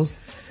waffles.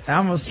 And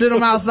I'm gonna sit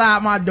them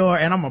outside my door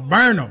and I'm gonna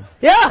burn them.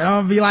 Yeah. And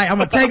I'm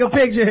gonna take a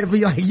picture and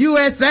be like,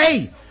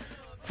 USA.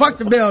 Fuck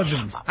the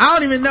Belgians. I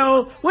don't even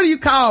know, what do you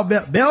call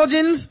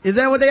Belgians? Is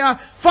that what they are?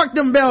 Fuck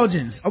them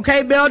Belgians.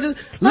 Okay, Belgians?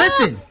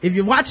 Listen, if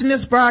you're watching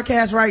this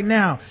broadcast right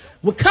now,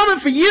 we're coming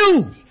for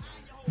you.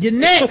 You're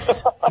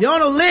next. You're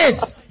on the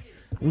list.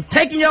 We're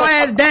taking your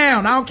ass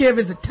down. I don't care if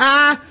it's a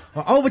tie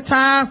or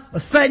overtime or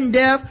sudden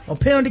death or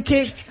penalty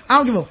kicks. I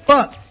don't give a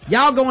fuck.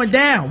 y'all going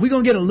down. We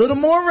gonna get a little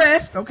more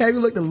rest. Okay, we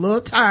looked a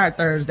little tired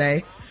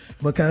Thursday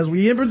because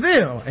we in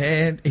Brazil,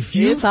 and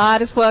it's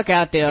hot as fuck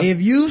out there.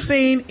 If you've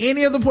seen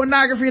any of the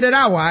pornography that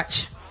I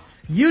watch,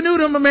 you knew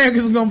them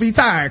Americans was gonna be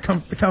tired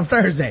come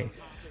Thursday.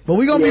 But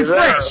we gonna be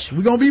fresh.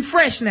 We gonna be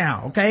fresh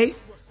now, okay?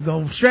 We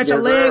gonna stretch our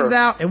legs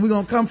out, and we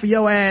gonna come for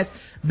your ass,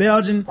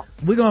 Belgium.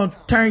 We gonna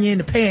turn you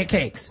into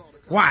pancakes.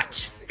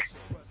 Watch.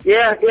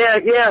 Yeah.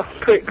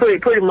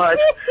 Pretty much.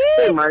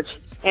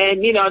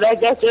 And you know,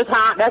 that's just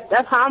how,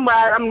 that's how I'm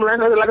riding.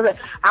 I'm like I said,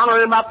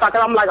 I'm in my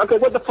pocket. I'm like, okay,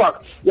 what the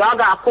fuck? Y'all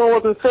got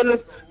forwards and centers.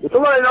 It's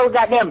one of those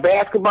goddamn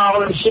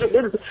basketball and shit.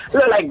 This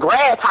look like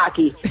grass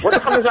hockey. What the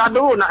fuck is y'all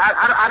doing?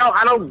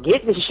 I don't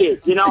get this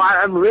shit. You know,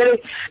 I'm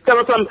really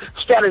telling some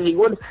strategy.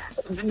 This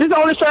is the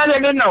only strategy I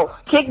didn't know.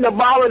 Kick the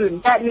ball in the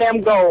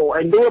goddamn goal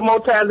and do it more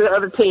times than the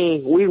other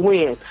team. We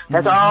win.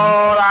 That's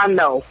all I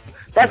know.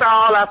 That's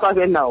all I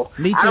fucking know.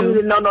 Me too. I don't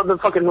even know the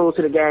fucking rules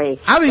to the game.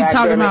 I be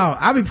talking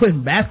about, I be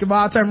putting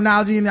basketball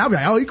terminology in there. I be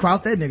like, oh, he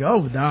crossed that nigga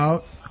over,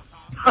 dog.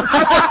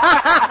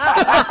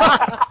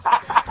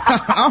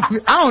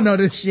 I don't know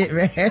this shit,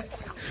 man.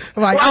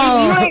 I'm like,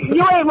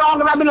 you ain't wrong.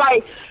 I be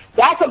like,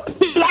 that's a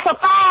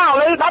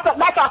foul.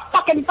 That's a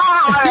fucking foul.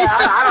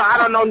 I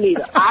don't know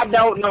neither. I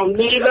don't know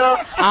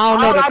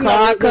the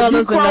car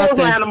colors or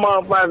nothing.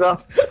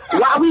 Motherfucker.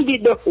 Why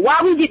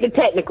we get the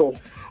technical?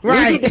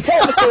 Right. We get the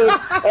technical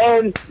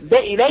and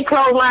they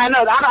clothesline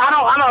us.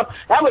 I don't.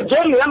 That was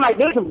genuine. I'm like,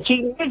 there's some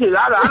cheating bitches.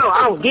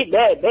 I don't get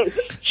that. They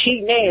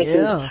cheating ass.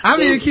 Yeah. I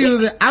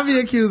be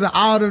accusing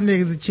all them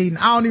niggas of cheating.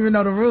 I don't even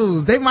know the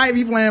rules. They might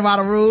be playing by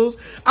the rules.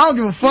 I don't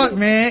give a fuck,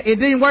 man. It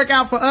didn't work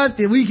out for us,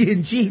 then we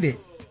getting cheated.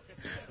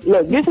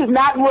 Look, this is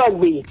not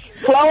rugby.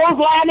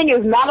 Clotheslining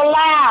is not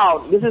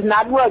allowed. This is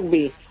not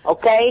rugby,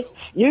 okay?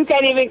 You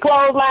can't even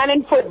clothesline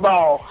in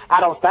football.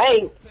 I don't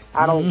think.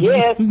 I don't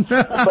guess.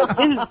 But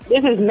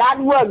this is not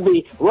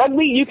rugby.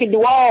 Rugby, you can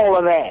do all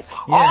of that.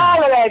 Yeah.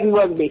 All of that in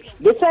rugby.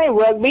 This ain't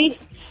rugby.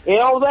 You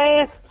know what I'm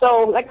saying?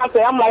 So, like I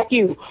said, I'm like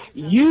you.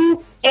 USA.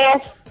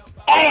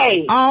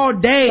 All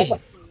day.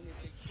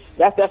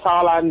 That's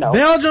all I know.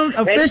 Belgium's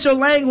official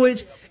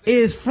language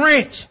is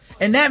French.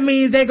 And that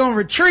means they're gonna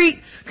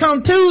retreat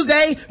come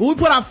Tuesday when we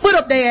put our foot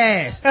up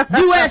their ass.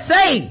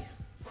 USA.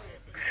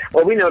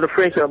 Well, we know the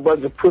French are a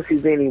bunch of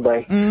pussies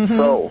anyway. Mm-hmm.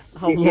 So,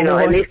 you know,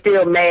 and they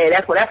still mad.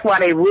 That's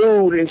why they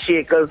rude and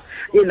shit. Cause,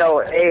 you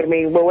know, I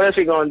mean, what else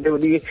you gonna do?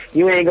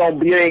 You ain't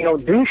gonna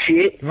do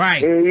shit.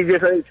 Right. And you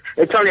just,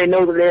 they turn their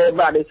nose at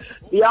everybody.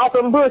 Y'all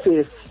some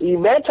pussies. You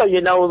better turn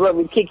your nose up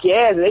and kick your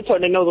ass, and they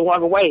turn their nose and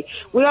walk away.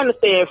 We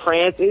understand,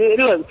 France.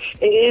 Look,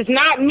 it's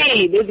not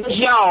me. This is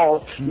y'all.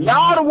 Mm-hmm.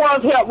 Y'all the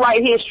ones help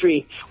write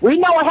history. We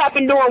know what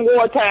happened during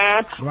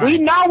wartime. Right. We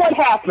know what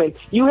happened.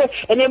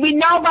 And then we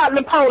know about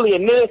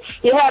Napoleon.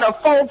 You had a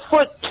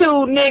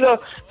 4'2" nigga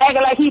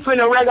acting like he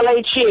finna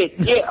regulate shit.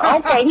 Yeah,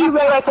 okay, he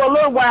regulated for a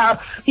little while.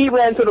 He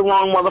ran to the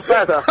wrong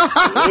motherfucker.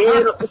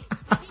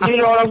 You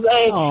know what I'm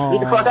saying? Aww.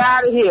 Get the fuck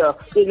out of here.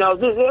 You know,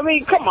 I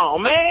mean, come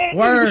on, man.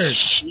 Word.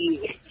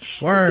 Shit.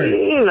 Word.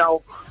 You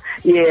know.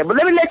 Yeah, but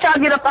let me let y'all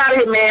get up out of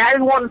here, man. I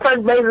just want to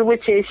touch bases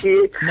with you and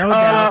shit. No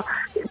doubt.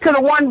 To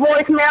the one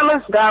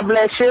voicemailers, God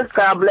bless you.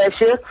 God bless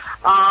you.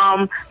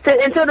 And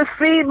to the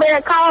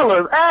feedback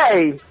callers,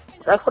 hey.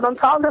 That's what I'm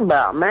talking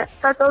about, man.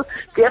 That's what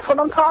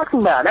I'm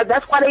talking about.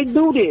 That's why they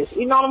do this.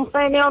 You know what I'm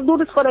saying? They don't do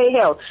this for their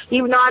health.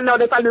 Even though I know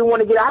they probably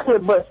want to get out here,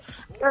 but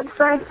at the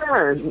same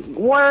time,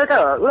 word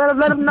up.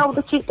 Let them know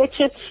that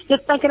you're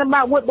thinking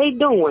about what they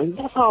doing.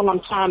 That's all I'm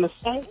trying to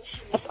say.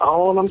 That's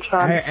all I'm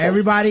trying to say.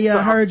 Everybody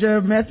heard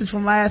your message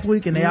from last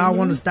week, and they all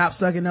want to stop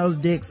sucking those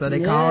dicks, so they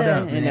called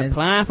up, man. And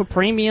applying for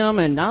premium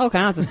and all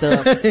kinds of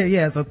stuff.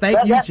 Yeah, so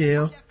thank you,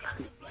 Chill.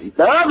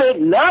 Love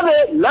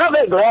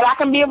it. Glad I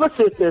can be of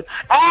assistance.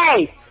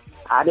 Hey,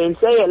 I didn't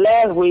say it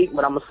last week,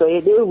 but I'm gonna say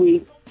it this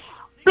week.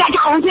 Black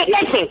on it,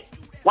 listen.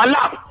 One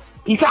love.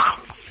 Peace out.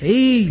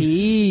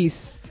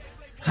 Peace.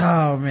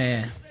 Oh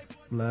man,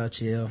 love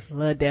Chill.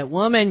 Love that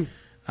woman.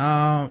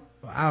 I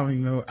don't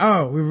even know.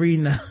 Oh, we're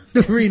reading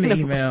the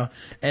email,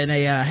 and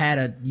they had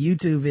a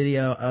YouTube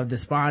video of the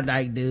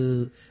Spondike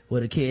dude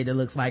with a kid that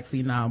looks like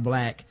Phenom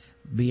Black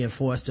being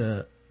forced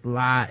to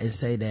lie and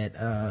say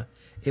that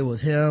it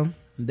was him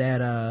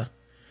that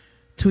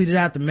tweeted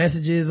out the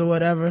messages or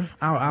whatever.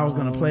 I was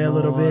going to play a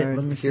little bit.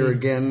 Let me see. Here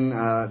again,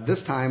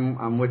 this time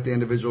I'm with the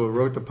individual who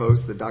wrote the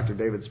post that Dr.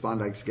 David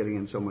Spondike's getting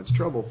in so much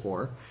trouble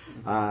for.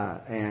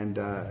 And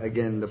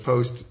again, the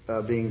post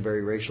being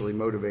very racially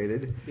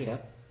motivated. Yeah.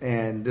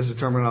 And this is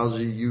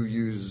terminology you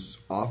use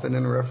often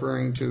in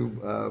referring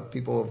to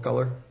people of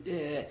color? Yeah,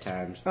 at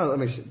times. Oh, let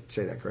me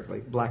say that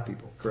correctly. Black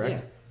people,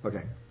 correct? Yeah.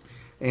 Okay.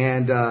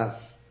 And,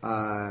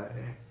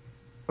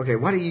 okay,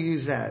 why do you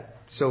use that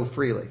so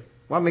freely?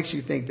 What makes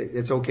you think that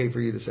it's okay for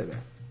you to say that?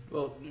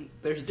 Well,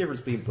 there's a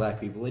difference between black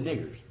people and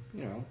niggers.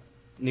 You know,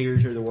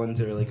 niggers are the ones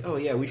that are like, oh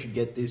yeah, we should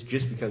get this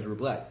just because we're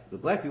black.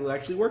 But black people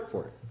actually work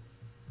for it.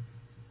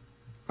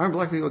 Aren't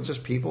black people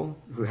just people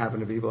who happen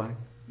to be black?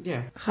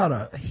 Yeah. Hold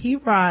up. He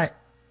brought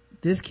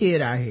this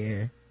kid out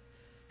here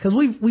because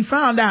we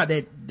found out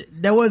that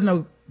there was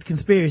no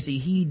conspiracy,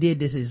 he did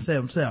this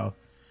himself.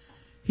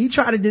 He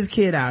trotted this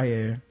kid out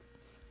here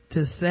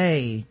to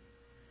say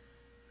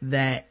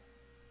that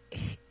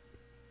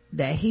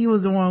he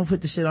was the one who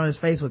put the shit on his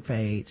Facebook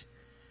page,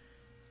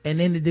 and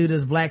then to do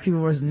this black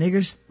people versus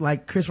niggers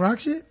like Chris Rock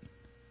shit.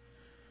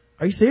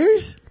 Are you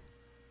serious?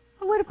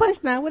 Oh, what a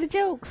punchline! What a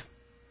jokes!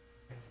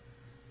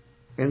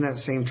 Isn't that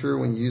same true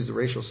when you use the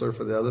racial slur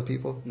for the other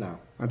people? No.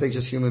 Aren't they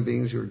just human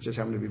beings who just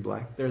happen to be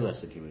black? They're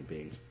less than human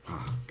beings.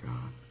 Oh,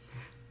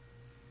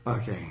 God.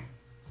 Okay.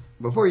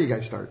 Before you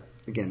guys start,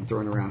 again,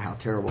 throwing around how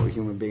terrible a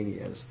human being he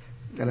is,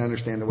 you got to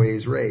understand the way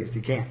he's raised.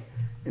 He can't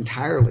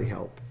entirely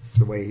help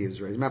the way he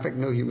was raised. Matter of fact,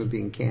 no human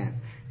being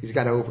can. He's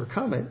got to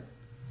overcome it,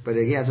 but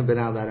he hasn't been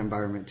out of that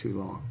environment too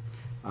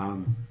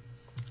long.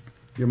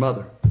 Your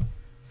mother,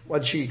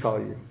 what'd she call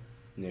you?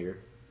 Nigger.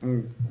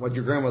 And what'd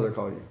your grandmother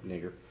call you?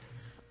 Nigger.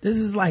 This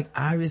is like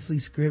obviously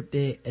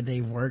scripted, and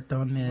they worked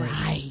on this.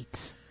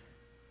 Right.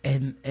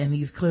 And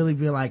he's clearly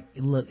been like,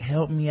 look,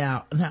 help me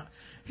out. Now,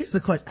 here's the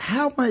question.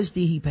 How much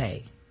did he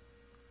pay?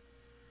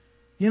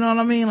 You know what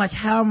I mean? Like,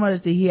 how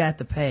much did he have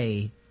to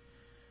pay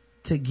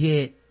to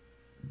get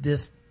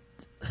this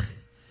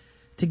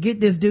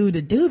dude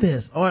to do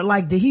this? Or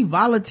like, did he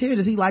volunteer?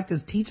 Does he like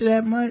this teacher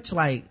that much?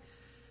 Like,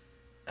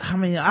 I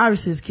mean,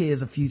 obviously this kid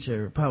is a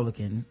future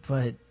Republican,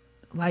 but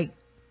like,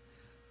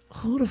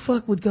 who the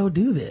fuck would go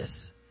do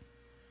this?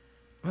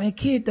 I mean,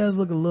 kid does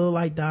look a little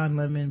like Don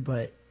Lemon,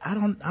 but I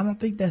don't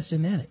think that's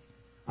genetic.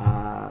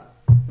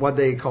 What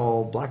they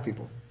call black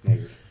people.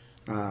 Niggers.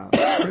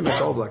 Pretty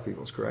much all black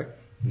people is correct.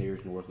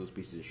 Niggers and worthless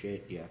pieces of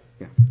shit, yeah.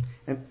 Yeah.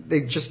 And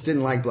they just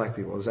didn't like black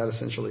people. Is that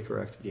essentially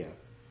correct? Yeah.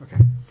 Okay.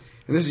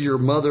 And this is your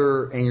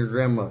mother and your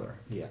grandmother?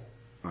 Yeah.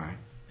 All right.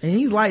 And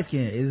he's light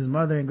skinned. Is his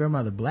mother and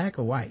grandmother black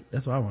or white?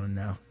 That's what I want to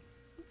know.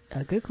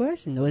 A good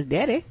question. It was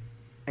daddy.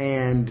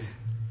 And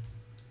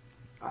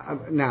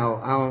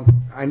now,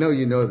 I know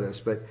you know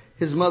this, but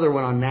his mother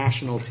went on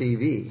national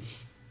TV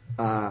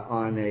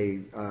on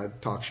a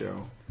talk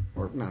show,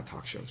 or not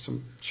talk show,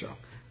 some show,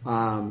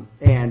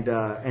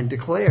 and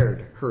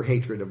declared her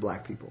hatred of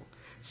black people.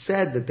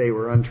 Said that they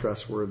were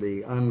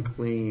untrustworthy,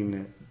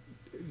 unclean,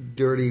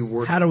 dirty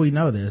work. How do we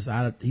know this?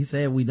 He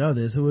said we know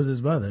this. Who was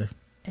his mother?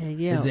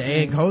 Is it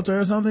Ed Coulter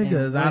or something?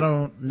 Because I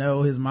don't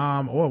know his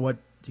mom or what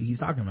he's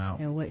talking about.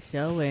 And what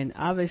show? And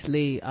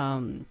obviously,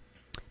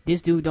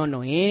 this dude don't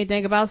know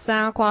anything about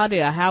sound quality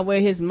or how well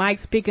his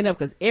mic's picking up,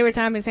 because every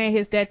time his hand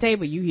hits that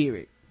table, you hear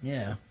it.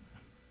 Yeah.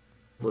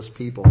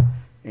 People.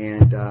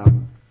 And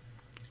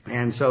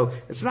so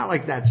it's not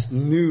like that's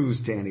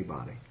news to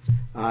anybody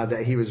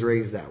that he was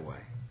raised that way.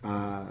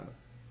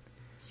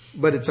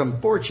 But it's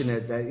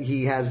unfortunate that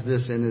he has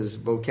this in his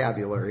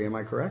vocabulary. Am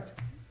I correct?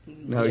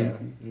 No. Yeah,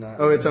 no.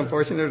 Oh, it's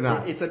unfortunate or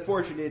not? It's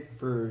unfortunate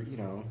for,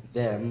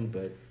 them,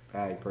 but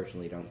I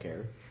personally don't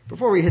care.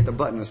 Before we hit the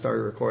button and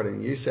started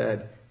recording, you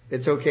said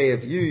it's okay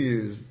if you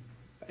use...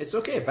 It's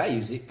okay if I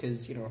use it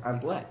because, I'm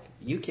black.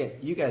 You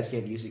guys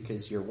can't use it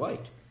because you're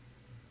white.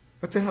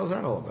 What the hell's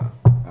that all about?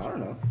 I don't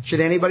know. Should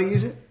anybody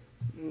use it?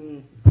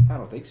 I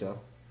don't think so.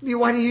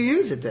 Why do you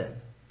use it then?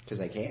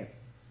 Because I can.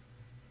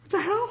 What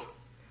the hell?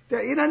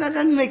 That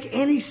doesn't make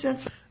any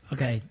sense.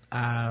 Okay,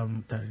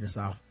 I'm turning this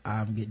off.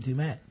 I'm getting too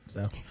mad.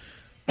 So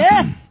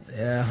yeah,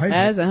 100.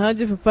 That's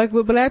 100 for fuck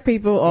with black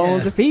people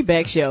on the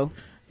feedback show.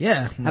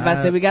 Yeah, How about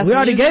say we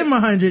already gave him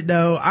 100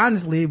 though,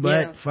 honestly,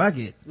 but fuck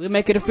it. We'll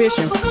make it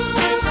official.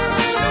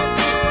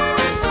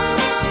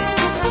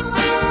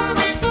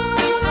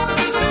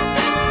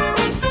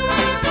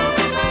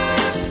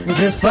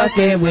 We're just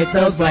fucking with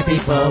those black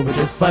people. We're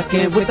just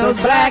fucking with those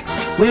blacks.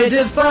 We're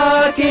just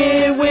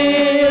fucking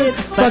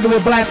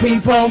with black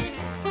people.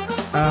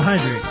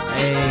 100.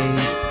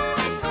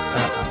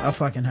 A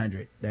fucking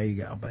 100. There you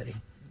go, buddy.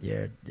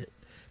 Yeah.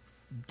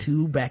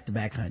 2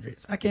 back-to-back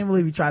hundreds. I can't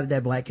believe you tried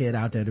that black kid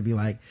out there to be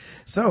like,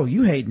 so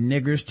you hate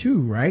niggers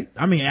too, right?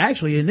 I mean,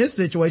 actually in this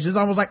situation, it's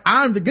almost like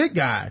I'm the good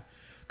guy.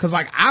 Cause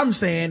like I'm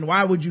saying,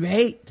 why would you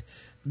hate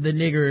the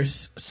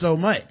niggers so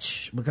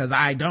much? Because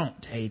I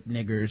don't hate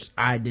niggers.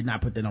 I did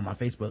not put that on my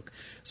Facebook.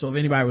 So if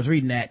anybody was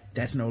reading that,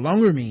 that's no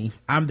longer me.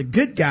 I'm the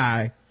good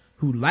guy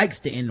who likes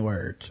the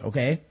N-words,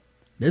 okay?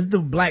 This is the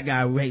black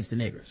guy who hates the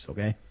niggers,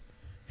 okay?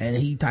 And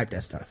he typed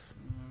that stuff.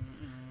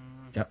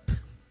 Yep.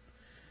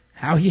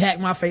 How he hacked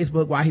my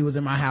Facebook while he was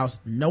in my house,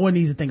 no one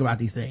needs to think about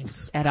these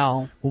things. At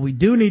all. What we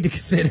do need to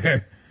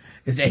consider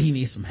is that he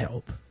needs some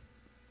help.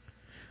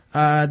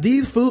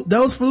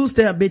 Those food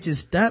stamp bitches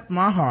stumped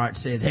my heart,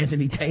 says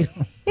Anthony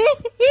Tatum.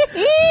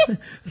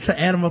 The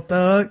animal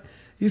thug.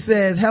 He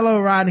says, hello,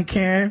 Rod and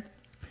Karen.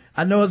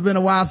 I know it's been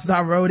a while since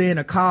I wrote in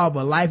a call,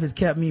 but life has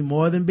kept me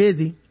more than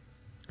busy.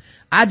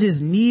 I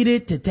just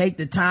needed to take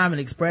the time and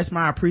express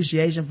my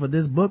appreciation for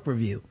this book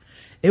review.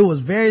 It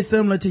was very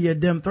similar to your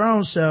Dim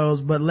Thrones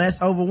shows, but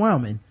less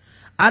overwhelming.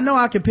 I know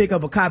I can pick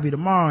up a copy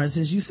tomorrow, and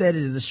since you said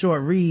it is a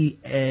short read,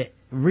 if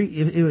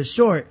it was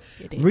short,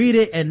 read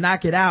it and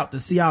knock it out to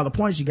see all the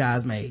points you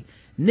guys made.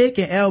 Nick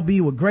and LB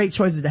were great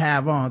choices to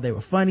have on. They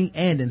were funny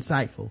and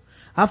insightful.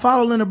 I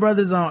follow Leonard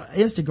Brothers on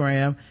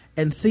Instagram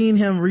and seen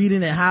him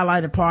reading and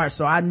highlighting parts,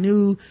 so I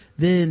knew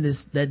then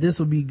that this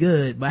would be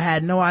good, but I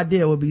had no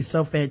idea it would be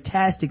so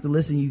fantastic to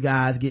listen to you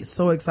guys get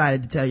so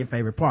excited to tell your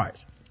favorite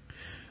parts.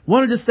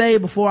 Wanted to say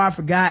before I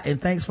forgot,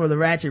 and thanks for the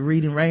Ratchet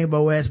Reading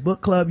Rainbow West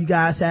book club you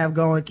guys have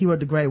going. Keep up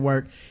the great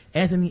work.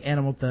 Anthony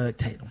Animal Thug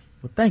Tatum.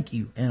 Well, thank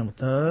you, Animal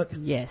Thug.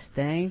 Yes,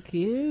 thank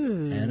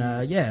you.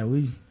 And yeah,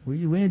 we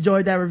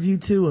enjoyed that review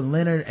too, and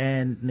Leonard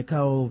and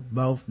Nicole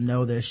both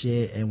know their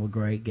shit and were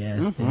great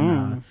guests.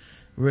 And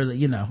really,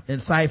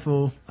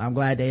 insightful. I'm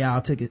glad they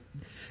all took it,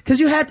 because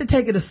you have to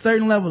take it a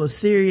certain level of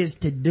serious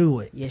to do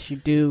it. Yes, you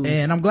do.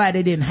 And I'm glad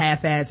they didn't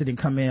half-ass it and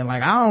come in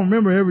like, I don't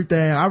remember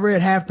everything, I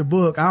read half the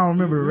book, I don't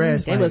remember the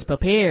rest. They was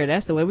prepared.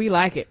 That's the way we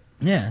like it.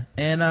 Yeah.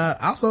 And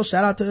also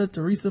shout out to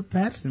Teresa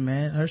Patterson,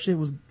 man. Her shit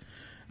was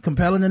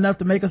compelling enough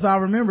to make us all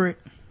remember it.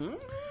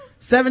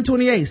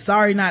 728,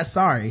 Sorry Not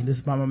Sorry. This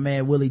is by my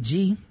man Willie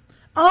G.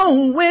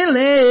 Oh,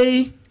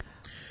 Willie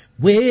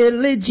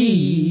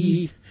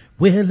G.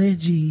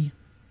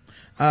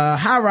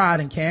 Hi, Rod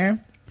and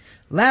Karen.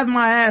 Laughing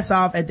my ass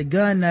off at the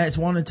gun nuts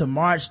wanting to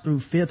march through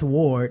 5th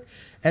Ward.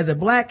 As a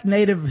black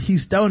native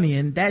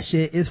Houstonian, that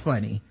shit is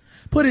funny.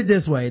 Put it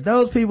this way,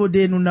 those people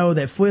didn't know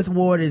that 5th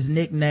Ward is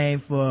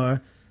nicknamed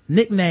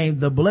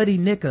the Bloody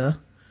Nicka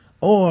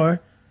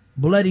or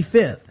Bloody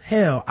Fifth.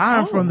 Hell, I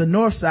am from the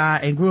north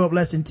side and grew up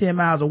less than 10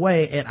 miles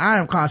away, and I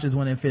am cautious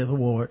when in 5th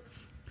Ward.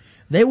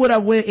 They would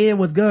have went in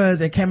with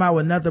guns and came out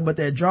with nothing but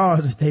their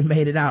drawers if they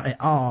made it out at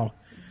all.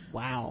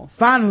 Wow.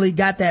 Finally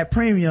got that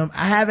premium.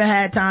 I haven't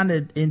had time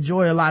to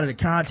enjoy a lot of the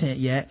content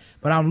yet,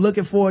 but I'm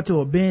looking forward to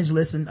a binge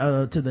listen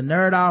to the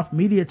Nerd Off,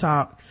 Medium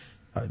Talk,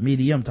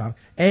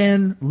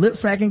 and Lip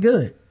Smacking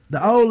Good.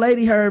 The old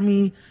lady heard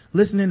me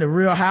listening to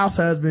Real House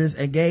Husbands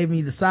and gave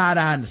me the side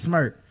eye and the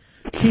smirk.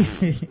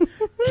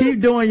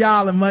 Keep doing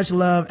y'all, and much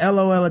love.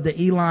 LOL at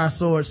the Elon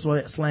Sword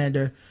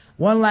slander.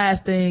 One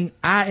last thing,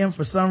 I am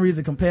for some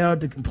reason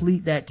compelled to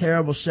complete that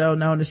terrible show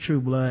known as True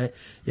Blood.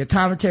 Your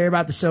commentary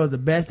about the show is the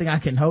best thing I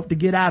can hope to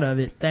get out of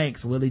it.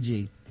 Thanks, Willie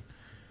G.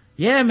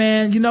 Yeah,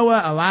 man, you know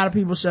what? A lot of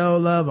people show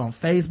love on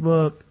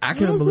Facebook. I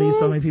couldn't believe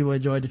so many people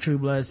enjoyed the True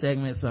Blood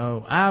segment,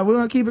 so we're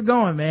gonna keep it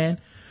going, man.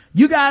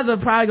 You guys are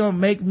probably gonna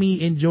make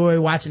me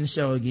enjoy watching the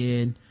show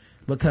again,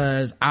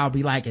 because I'll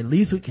be like, at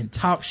least we can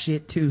talk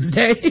shit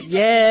Tuesday.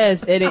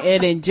 Yes,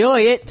 and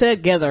enjoy it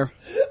together.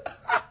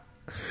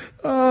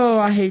 Oh,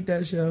 I hate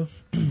that show.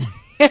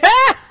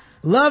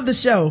 Love the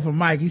show from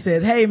Mike. He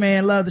says, hey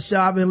man, love the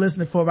show. I've been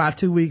listening for about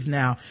 2 weeks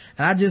now,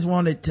 and I just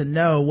wanted to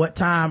know what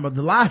time of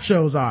the live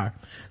shows are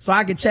so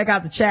I can check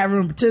out the chat room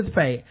and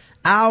participate.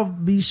 I'll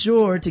be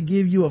sure to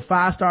give you a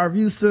 5-star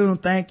review soon.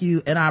 Thank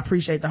you, and I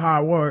appreciate the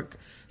hard work.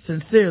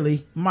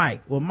 Sincerely,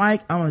 Mike. Well,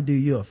 Mike, I'm gonna do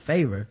you a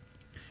favor,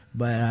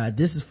 but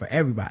this is for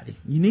everybody.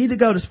 You need to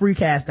go to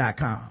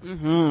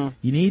Spreecast.com.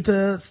 You need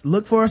to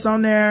look for us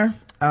on there,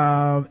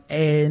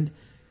 and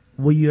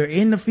when you're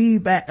in the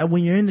feedback,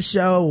 when you're in the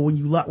show, or when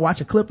you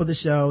watch a clip of the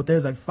show,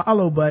 there's a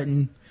follow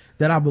button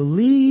that I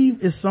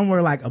believe is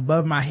somewhere like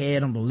above my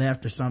head on the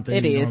left or something.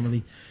 It is.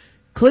 Normally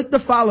click the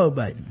follow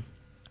button.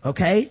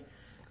 Okay.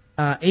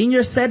 In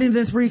your settings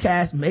in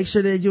Spreecast, make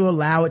sure that you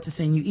allow it to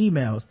send you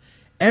emails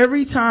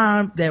every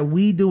time that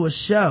we do a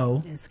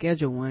show. And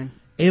schedule one.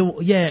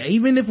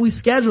 Even if we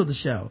schedule the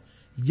show,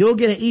 you'll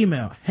get an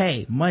email.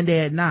 Hey,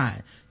 Monday at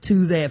 9,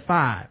 Tuesday at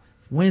 5,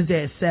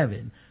 Wednesday at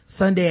 7,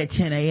 Sunday at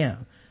 10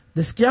 a.m.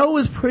 The show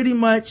is pretty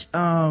much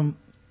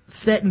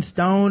set in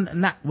stone.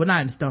 Not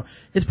in stone.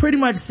 It's pretty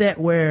much set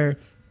where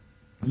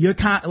you're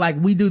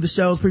like, we do the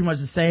shows pretty much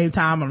the same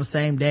time on the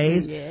same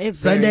days. Yeah,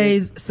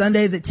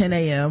 Sundays at 10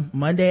 a.m.,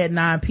 Monday at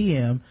 9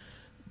 p.m.,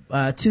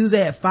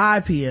 Tuesday at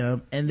 5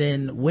 p.m., and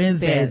then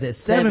Wednesdays at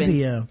 7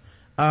 p.m.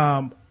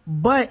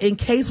 But in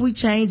case we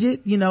change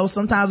it,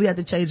 sometimes we have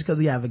to change it because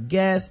we have a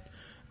guest.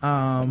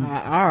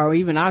 Or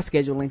even our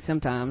scheduling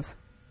sometimes.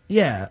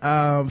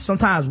 Yeah,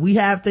 sometimes we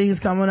have things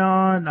coming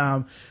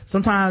on.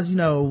 Sometimes,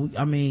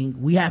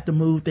 we have to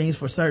move things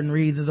for certain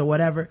reasons or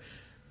whatever.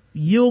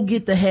 You'll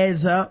get the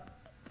heads up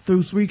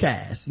through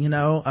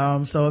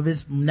Spreecast, so if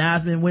it's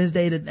been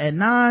Wednesday at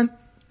 9,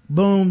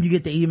 boom, you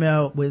get the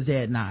email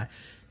Wednesday at 9.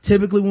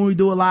 Typically when we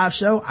do a live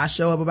show, I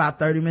show up about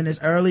 30 minutes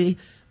early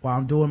while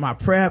I'm doing my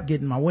prep,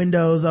 getting my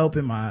windows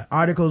open, my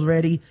articles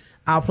ready.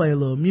 I'll play a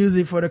little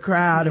music for the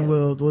crowd, and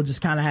we'll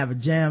just kind of have a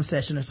jam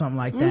session or something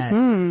like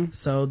that.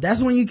 So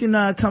that's when you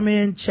can come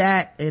in,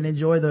 chat, and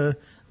enjoy the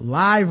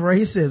live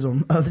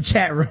racism of the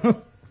chat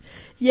room.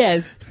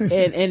 Yes, and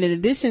in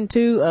addition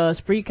to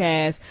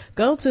Spreecast,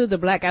 go to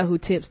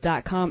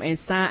theblackguywhotips.com and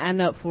sign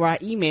up for our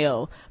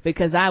email,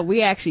 because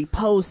we actually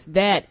post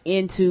that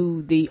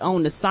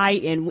on the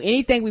site, and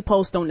anything we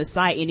post on the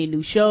site, any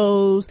new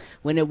shows,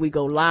 whenever we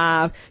go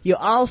live, you'll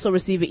also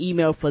receive an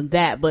email for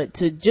that. But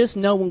to just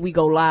know when we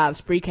go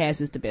live, Spreecast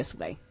is the best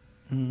way.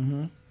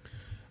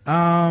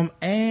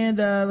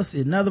 Let's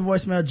see, another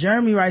voicemail.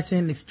 Jeremy writes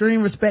in,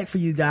 extreme respect for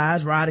you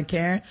guys, Rod and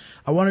Karen.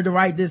 I wanted to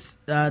write this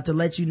to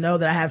let you know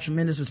that I have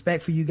tremendous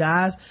respect for you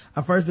guys.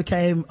 I first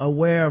became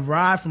aware of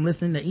Rod from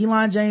listening to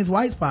Elon James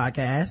White's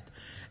podcast,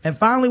 and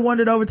finally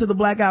wandered over to the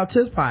Blackout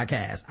Tips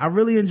podcast. I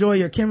really enjoy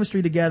your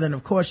chemistry together, and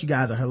of course you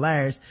guys are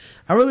hilarious.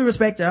 I really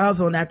respect your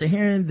hustle, and after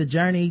hearing the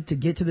journey to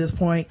get to this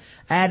point,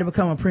 I had to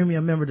become a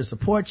premium member to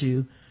support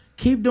you.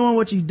 Keep doing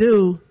what you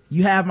do.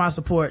 You have my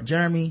support.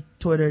 Jeremy,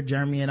 Twitter,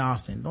 Jeremy and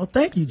Austin. Well,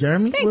 thank you,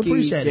 Jeremy. We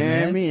appreciate it, man.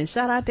 Jeremy, and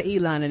shout out to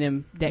Elon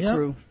and that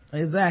crew.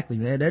 Exactly,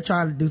 man. They're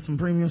trying to do some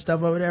premium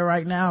stuff over there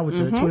right now with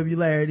the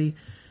Twibularity,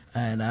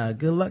 and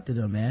good luck to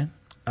them, man.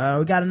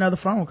 We got another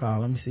phone call.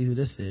 Let me see who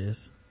this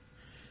is.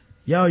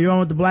 Yo, you're on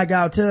with the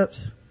Blackout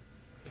Tips.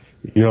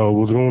 Yo,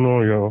 what's going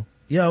on, y'all?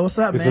 Yo, what's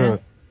up, man?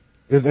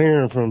 It's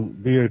Aaron from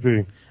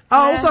BAP.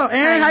 Oh, what's up,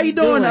 Aaron? How you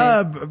doing?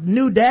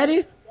 New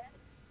daddy?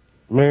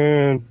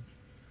 Man,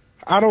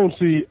 I don't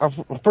see,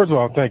 first of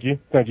all, thank you.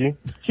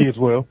 Kids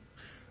well.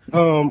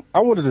 I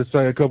wanted to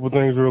say a couple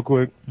things real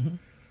quick.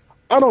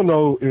 I don't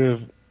know if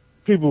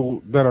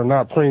people that are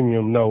not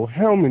premium know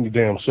how many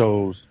damn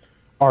shows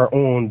are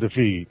on the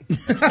feed.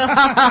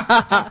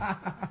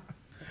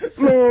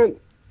 Man,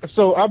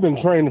 so I've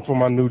been training for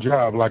my new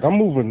job. Like I'm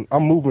moving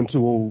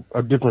to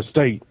a different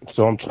state,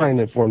 so I'm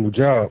training for a new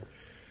job.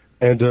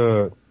 And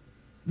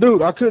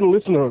dude, I couldn't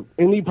listen to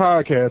any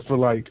podcast for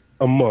like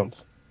a month.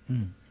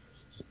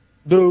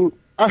 Dude,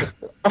 I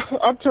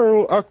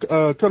turned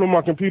on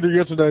my computer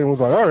yesterday and was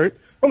like, all right,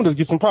 I'm gonna just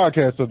get some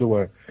podcasts out the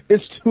way.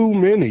 It's too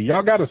many.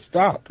 Y'all gotta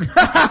stop.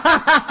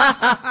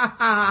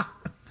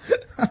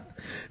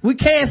 We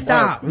can't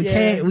stop. We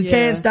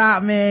can't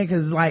stop, man,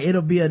 cause like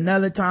it'll be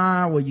another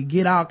time where you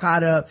get all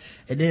caught up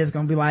and then it's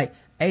gonna be like,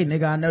 hey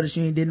nigga, I noticed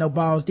you ain't did no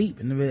balls deep.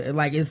 And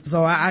like it's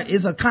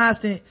a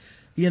constant,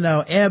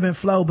 ebb and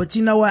flow. But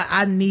you know what?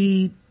 I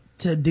need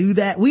to do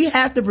that. We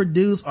have to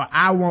produce or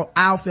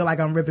I'll feel like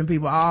I'm ripping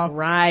people off.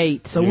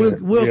 Right. So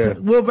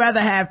we'll rather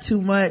have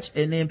too much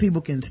and then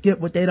people can skip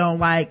what they don't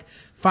like,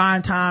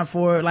 find time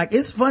for it. Like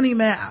it's funny,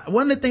 man.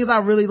 One of the things I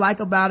really like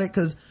about it,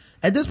 cause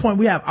at this point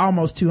we have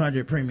almost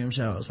 200 premium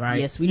shows, right?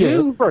 Yes, we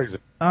do. Crazy.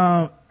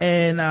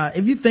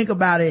 If you think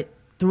about it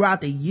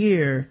throughout the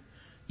year,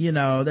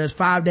 there's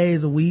 5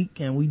 days a week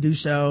and we do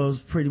shows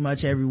pretty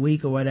much every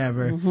week or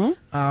whatever.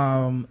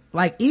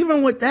 Like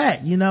even with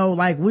that,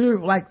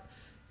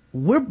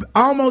 we're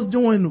almost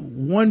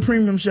doing one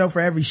premium show for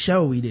every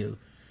show we do,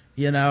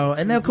 and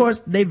then of course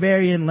they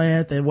vary in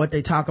length and what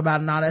they talk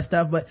about and all that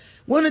stuff. But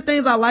one of the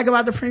things I like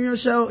about the premium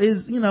show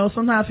is,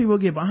 sometimes people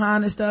get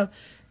behind and stuff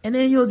and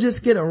then you'll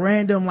just get a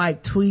random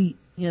like tweet,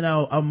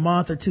 a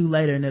month or two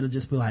later and it'll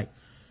just be like,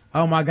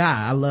 oh my God,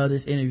 I love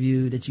this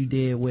interview that you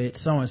did with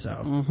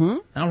so-and-so.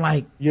 And I'm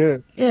like, yeah,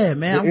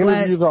 man, I'm glad.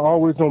 Interviews are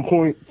always on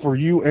point for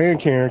you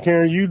and Karen.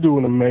 Karen, you do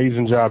an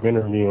amazing job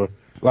interviewing.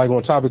 Like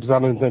on topics I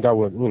didn't think I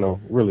would,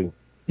 really.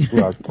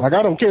 Like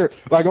I don't care.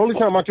 Like the only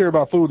time I care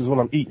about food is when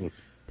I'm eating.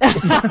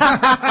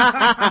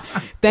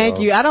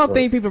 Thank you. I don't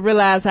think people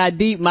realize how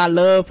deep my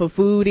love for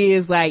food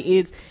is. Like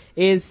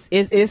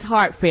it's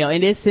heartfelt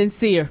and it's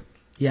sincere.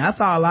 Yeah, I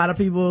saw a lot of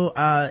people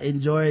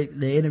enjoy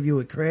the interview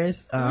with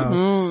Chris,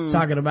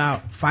 talking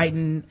about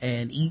fighting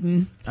and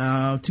eating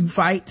to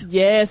fight.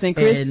 Yes, and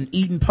Chris and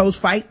eating post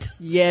fight.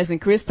 Yes,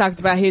 and Chris talked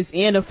about his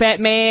inner fat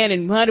man,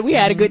 and honey, we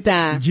had a good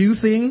time.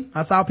 Juicing.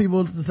 I saw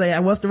people say,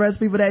 "What's the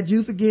recipe for that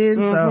juice again?"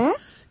 So,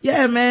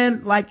 yeah,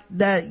 man, like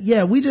that.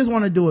 Yeah, we just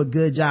want to do a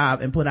good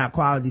job and put out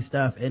quality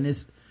stuff, and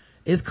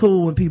it's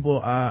cool when people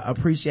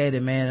appreciate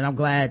it, man. And I'm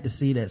glad to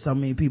see that so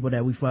many people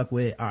that we fuck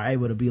with are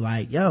able to be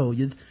like, "Yo,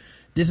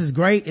 this is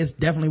great. It's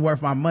definitely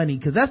worth my money."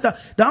 Cause that's the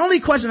only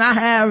question I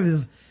have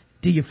is,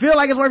 do you feel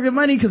like it's worth your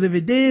money? Cause if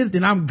it is,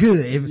 then I'm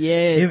good.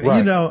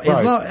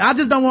 I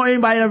just don't want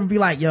anybody to ever be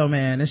like, yo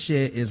man, this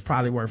shit is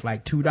probably worth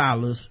like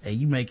 $2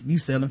 and you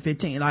selling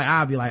 15. Like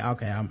I'll be like,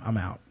 okay, I'm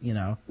out,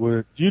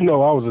 Well,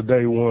 I was a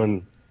day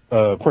one,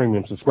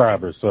 premium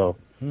subscriber. So,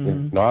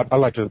 I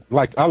like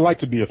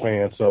to be a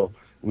fan. So,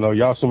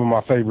 y'all some of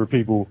my favorite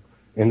people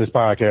in this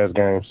podcast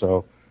game.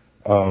 So,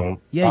 I'm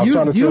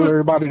trying to tell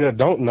everybody that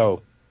don't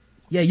know.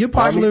 Yeah, you're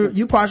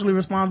partially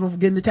responsible for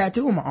getting the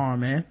tattoo on my arm,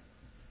 man.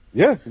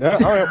 Yeah,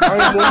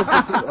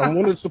 I'm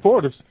one of the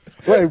supporters.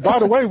 Wait, by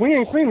the way, we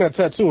ain't seen that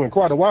tattoo in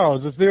quite a while.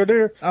 Is it still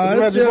there? Oh,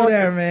 it's still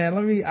there, man.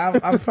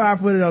 I'm trying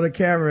to put it on the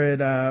camera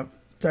and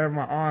turn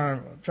my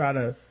arm. Try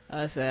to.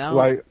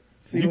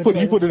 You put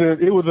it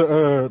in. It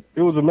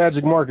was a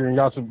magic marker,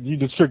 and you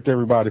just tricked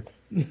everybody.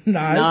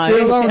 Nah, it's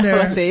still on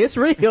there. It's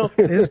real.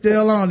 It's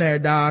still on there,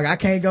 dog. I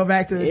can't go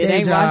back to a day job. It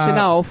ain't washing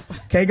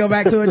off. Can't go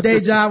back to a day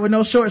job with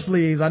no short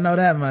sleeves. I know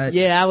that much.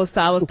 Yeah, I was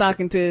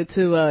talking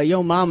to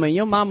your mama, and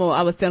your mama,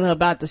 I was telling her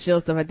about the show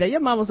stuff like that.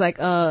 Your mama was like,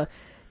 that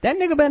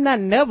nigga better not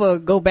never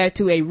go back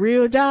to a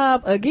real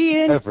job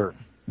again. Ever.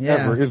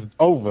 It's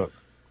over.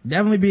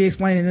 Definitely be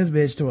explaining this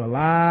bitch to a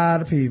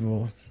lot of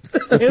people.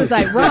 It was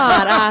like,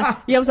 Rod,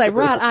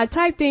 I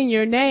typed in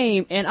your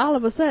name and all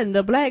of a sudden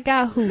the black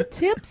guy who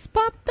tips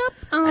popped up.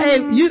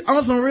 Hey, you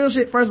on some real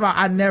shit. First of all,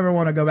 I never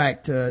want to go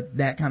back to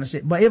that kind of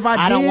shit. But if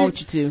I don't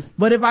want you to.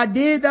 But if I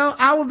did though,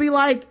 I would be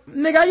like,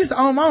 nigga, I used to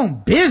own my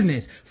own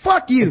business.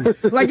 Fuck you.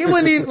 Like it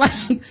wouldn't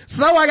even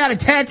so I got a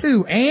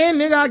tattoo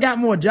and nigga, I got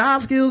more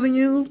job skills than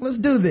you. Let's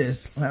do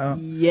this.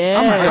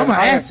 Yeah. I'm an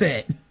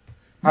asset.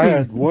 I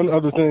had one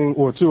other thing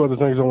or two other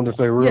things I wanted to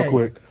say real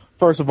quick.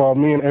 First of all,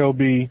 me and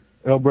LB,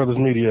 L Brothers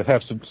Media,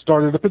 have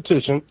started a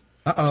petition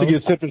to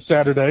get Simpin'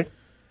 Saturday.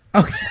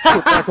 Okay.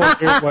 Back on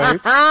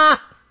airwaves.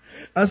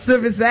 A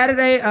Simpin'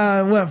 Saturday,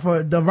 what,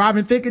 for the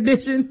Robin Thicke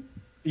edition?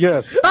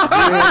 Yes.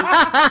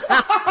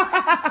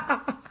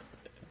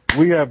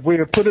 We have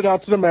put it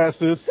out to the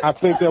masses. I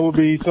think that would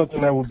be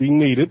something that would be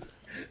needed.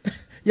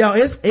 Yo,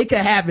 it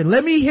can happen.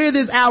 Let me hear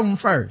this album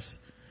first.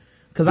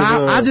 Cause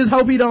I just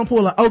hope he don't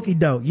pull an okie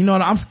doke. You know,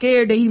 I'm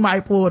scared that he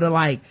might pull the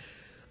like,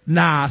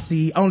 nah,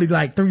 see, only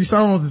like 3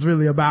 songs is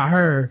really about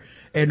her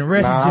and the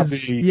rest is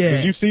just, yeah.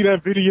 Did you see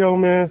that video,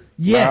 man?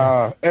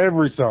 Yeah.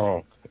 Every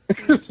song.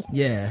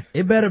 Yeah.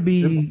 It better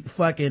be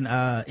fucking,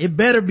 it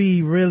better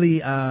be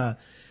really, I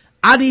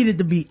need it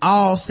to be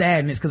all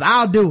sadness cause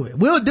I'll do it.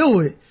 We'll do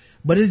it.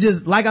 But it's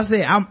just, like I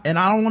said, I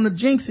don't want to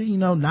jinx it, you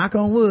know, knock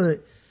on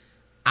wood.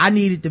 I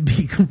need it to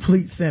be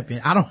complete simping.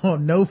 I don't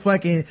want no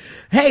fucking,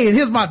 hey, and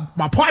here's my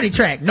party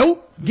track.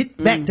 Nope. Get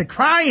back to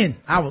crying.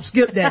 I will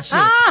skip that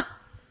shit.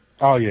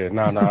 Oh yeah,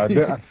 no.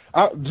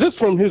 Just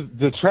from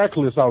the track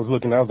list I was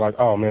looking at, I was like,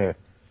 oh man,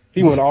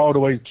 he went all the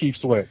way to Keith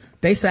Sweat.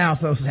 They sound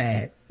so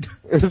sad.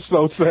 It's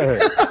so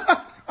sad.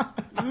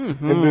 And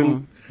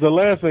then the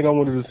last thing I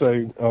wanted to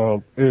say,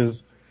 is,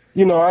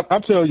 you know, I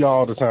tell y'all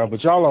all the time,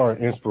 but y'all are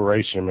an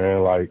inspiration,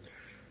 man. Like,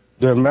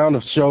 the amount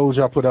of shows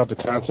y'all put out, the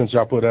content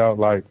y'all put out,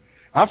 like,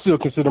 I still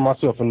consider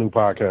myself a new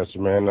podcaster,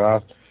 man.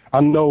 And I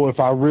know if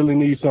I really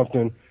need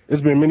something,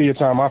 it's been many a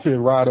time I feel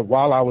right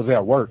while I was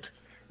at work.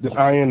 That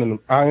I am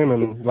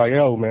like,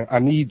 yo, man, I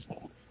need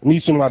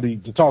somebody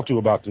to talk to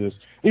about this.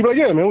 He's like,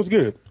 yeah, man, it was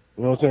good.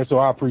 You know what I'm saying? So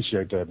I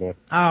appreciate that, man.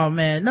 Oh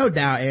man, no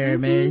doubt, Aaron,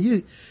 man.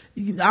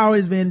 You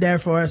always been there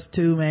for us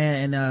too,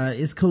 man. And,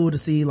 it's cool to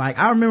see, like,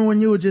 I remember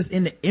when you were just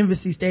in the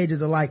infancy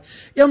stages of like,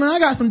 yo man, I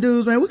got some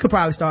dudes, man, we could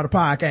probably start a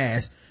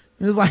podcast.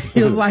 It was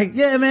like,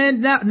 yeah,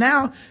 man,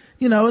 now,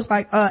 you know, it's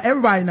like,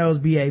 everybody knows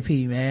BAP,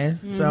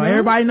 man. So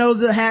everybody knows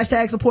the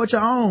hashtag support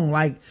your own,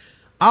 like,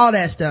 all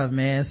that stuff,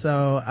 man.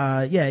 So,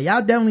 yeah,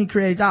 y'all definitely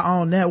created your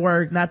own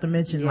network, not to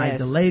mention like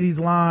the ladies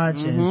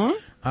launch and,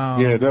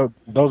 yeah,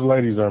 those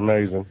ladies are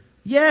amazing.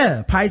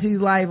 Yeah, Pisces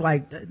Life,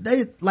 like,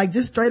 they, like,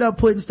 just straight up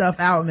putting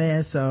stuff out,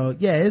 man. So,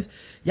 yeah,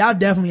 y'all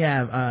definitely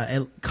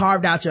have,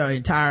 carved out your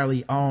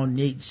entirely own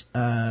niche,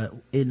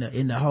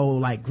 in the whole,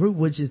 like, group,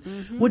 which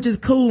is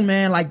cool,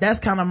 man. Like, that's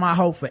kind of my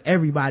hope for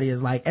everybody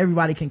is, like,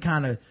 everybody can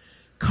kind of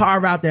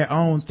carve out their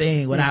own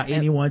thing without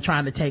anyone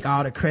trying to take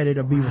all the credit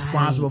or be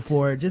responsible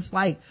for it. Just,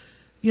 like,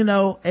 you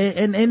know,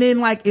 and then,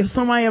 like, if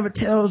somebody ever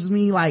tells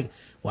me, like,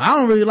 well, I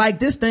don't really like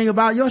this thing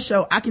about your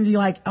show, I can be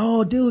like,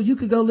 oh dude, you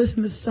could go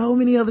listen to so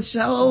many other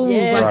shows.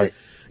 Like,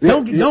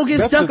 don't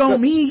get stuck on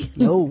me.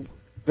 No.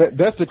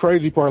 That's the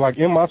crazy part. Like,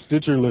 in my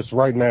Stitcher list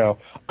right now,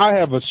 I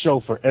have a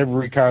show for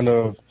every kind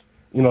of,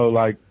 you know,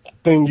 like,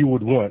 thing you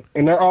would want.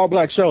 And they're all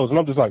black shows. And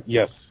I'm just like,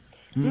 yes.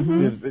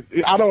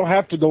 I don't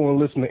have to go and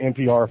listen to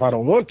NPR if I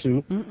don't want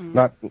to.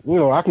 Not, you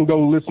know, I can go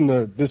listen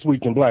to This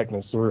Week in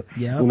Blackness, or,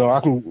 you know, I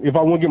can, if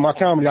I want to get my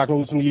comedy, I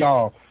can listen to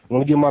y'all.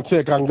 Want to get my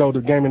tech, I can go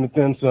to Gaming and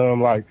Then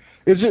Some. Like,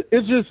 it's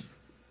just,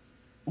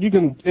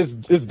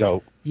 it's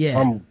dope. Yeah.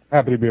 I'm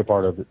happy to be a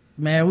part of it.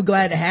 Man, we're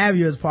glad to have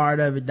you as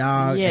part of it,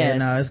 dog. Yes.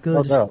 And, it's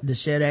good to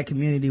share that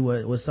community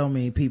with so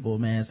many people,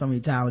 man. So many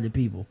talented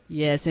people.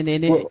 Yes. And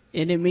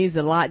it means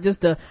a lot.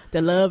 Just the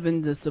love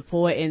and the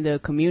support and the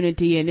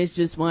community. And it's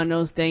just one of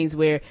those things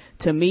where,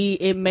 to me,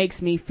 it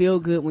makes me feel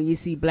good when you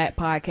see black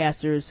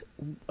podcasters,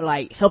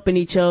 like, helping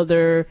each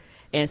other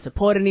and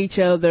supporting each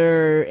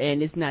other,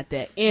 and it's not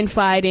that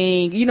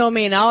infighting, you know what I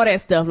mean, all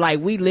that stuff. Like,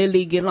 we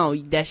literally get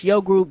along. That's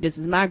your group, this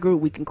is my group,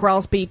 we can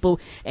cross people,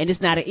 and it's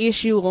not an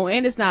issue,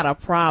 and it's not a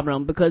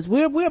problem, because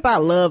we're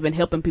about love and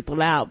helping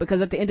people out,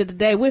 because at the end of the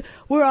day,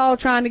 we're all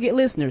trying to get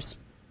listeners.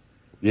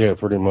 Yeah,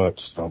 pretty much.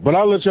 So, but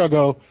I'll let y'all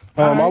go.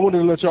 I wanted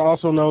to let y'all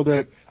also know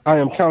that I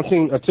am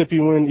counting a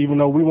Tippy win, even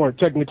though we weren't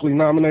technically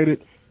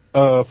nominated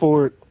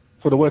for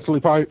the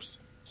Wesley Pipes.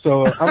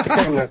 So I'm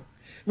counting that.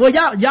 Well,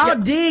 y'all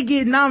did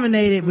get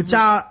nominated, but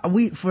I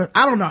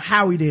don't know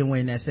how we didn't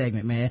win that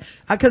segment, man.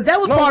 Cause that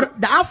was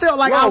I felt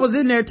like I was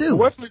in there too.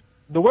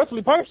 The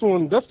Wesley Pipes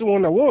one, that's the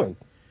one that won.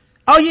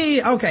 Oh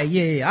yeah, okay,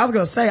 yeah. I was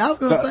gonna say,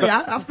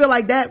 I feel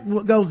like that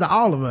goes to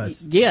all of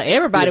us. Yeah,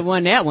 everybody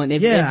won that one.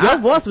 If your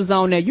voice was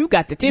on there, you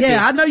got the ticket.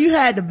 Yeah, I know you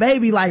had the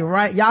baby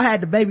y'all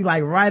had the baby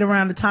like right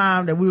around the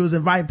time that we was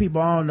inviting people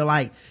on to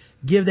like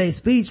give their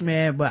speech,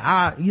 man. But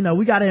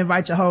we got to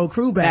invite your whole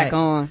crew back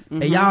on,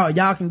 and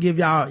y'all can give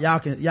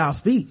y'all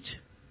speech.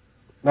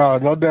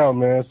 No doubt,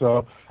 man.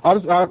 So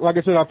like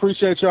I said, I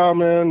appreciate y'all,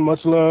 man. Much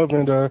love,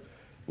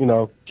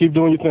 and keep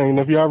doing your thing. And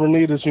if you ever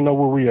need us, you know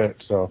where we at.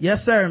 So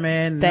yes, sir,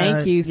 man.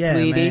 Thank you,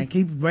 sweetie. Man.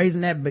 Keep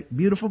raising that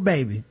beautiful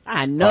baby.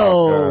 I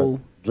know.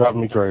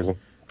 Driving me crazy.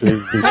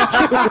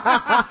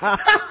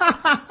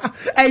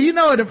 Hey, you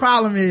know what the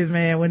problem is,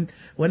 man?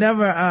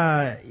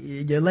 Whenever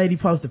your lady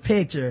posts a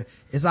picture,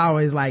 it's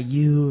always like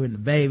you and the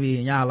baby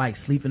and y'all like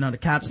sleeping on the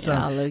couch or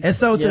something. And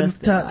so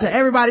to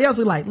everybody else,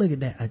 we're like, look at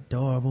that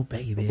adorable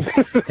baby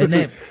and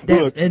that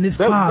and his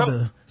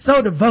father,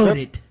 so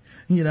devoted.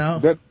 you know.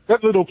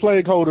 That little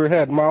plague holder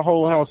had my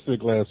whole house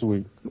sick last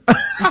week.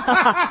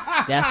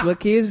 That's what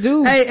kids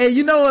do. Hey, and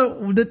you know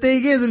what the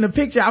thing is, in the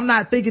picture, I'm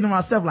not thinking to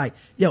myself like,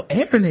 yo,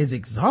 Aaron is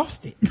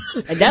exhausted.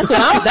 And that's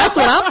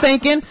what I'm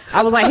thinking.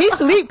 I was like, he's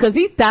asleep because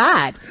he's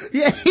tired.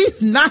 Yeah,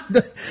 he's knocked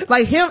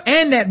like him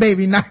and that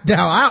baby knocked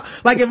out.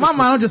 Like in my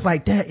mind, I'm just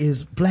like, that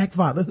is black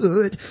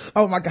fatherhood.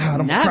 Oh my God,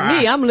 I'm Not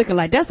crying. me. I'm looking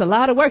like, that's a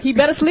lot of work. He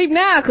better sleep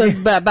now because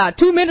about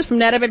 2 minutes from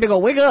now, that baby gonna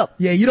wake up.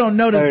 Yeah, you don't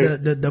notice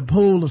the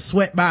pool of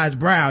sweat by his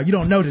brow. You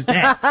don't notice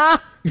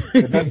that.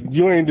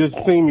 You ain't just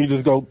seen me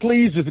just go,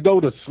 please just go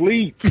to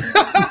sleep.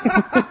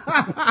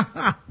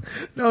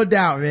 No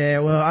doubt,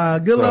 man. Well,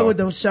 good luck with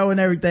the show and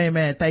everything,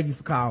 man. Thank you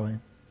for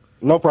calling.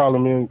 No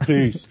problem, man.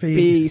 Peace.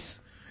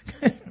 Peace.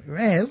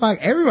 Man, it's like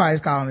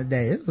everybody's calling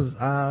today.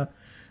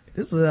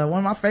 This is one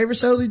of my favorite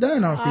shows we've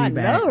done on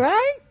Feedback. I know,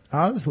 right?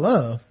 All this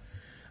love.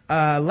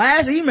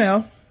 Last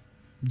email,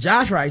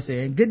 Josh writes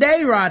in, good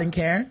day, Rod and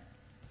Karen.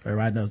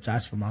 Everybody knows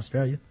Josh from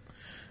Australia.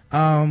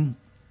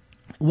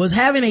 Was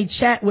having a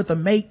chat with a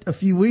mate a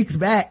few weeks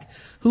back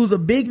who's a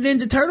big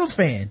Ninja Turtles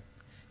fan.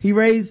 He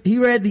read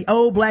the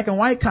old black and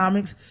white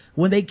comics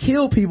when they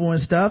kill people and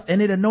stuff,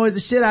 and it annoys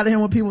the shit out of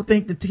him when people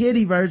think the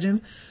kiddie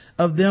versions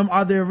of them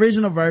are the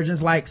original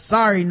versions, like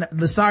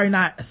the Sorry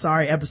Not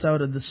Sorry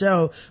episode of the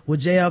show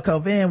with JL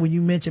Covan, when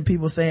you mentioned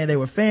people saying they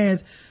were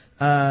fans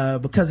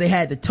because they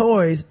had the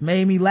toys,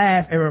 made me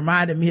laugh and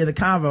reminded me of the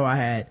convo I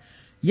had.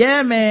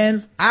 Yeah,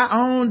 man, I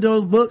own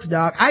those books,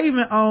 dog. I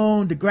even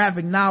own the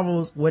graphic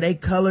novels where they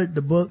colored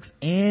the books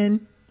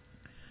in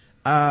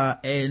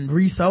and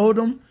resold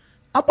them.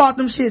 I bought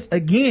them shits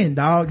again,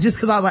 dog, just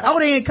cause I was like, oh,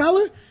 they in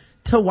color,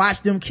 to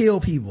watch them kill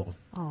people.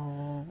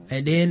 Oh.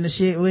 And then the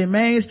shit went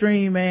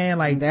mainstream, man.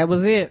 Like, that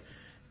was it.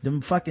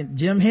 Them fucking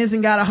Jim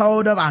Henson got a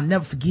hold of. I'll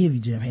never forgive you,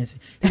 Jim Henson.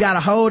 He got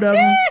a hold of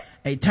them.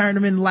 They turned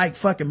them into like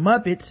fucking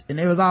Muppets, and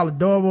they was all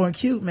adorable and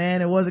cute,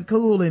 man. It wasn't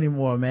cool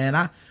anymore,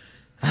 man.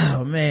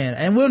 Oh man.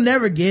 And we'll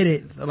never get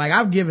it. Like,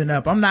 I've given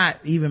up. I'm not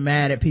even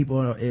mad at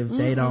people if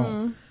they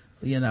don't,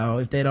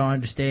 if they don't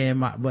understand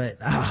but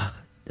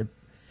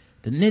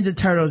the Ninja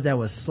Turtles that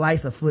would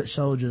slice a foot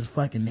soldier's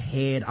fucking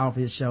head off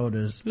his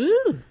shoulders.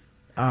 Ooh.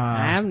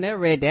 I've never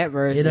read that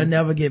version. It'll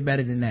never get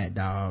better than that,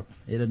 dog.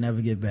 It'll never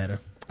get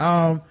better.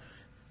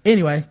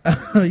 Anyway,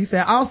 he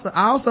said, I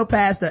also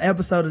passed the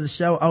episode of the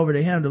show over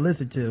to him to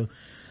listen to.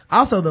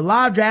 Also, the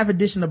live draft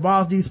edition of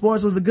Balls D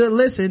Sports was a good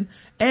listen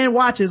and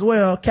watch as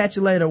well. Catch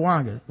you later,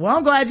 Wanga. Well,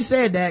 I'm glad you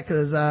said that,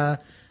 cause, I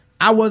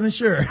wasn't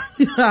sure.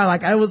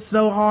 Like, it was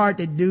so hard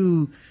to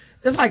do.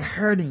 It's like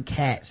herding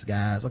cats,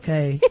 guys,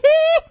 okay?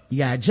 You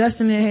got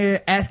Justin in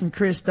here asking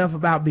Chris stuff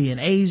about being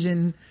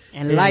Asian.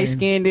 And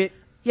light-skinned.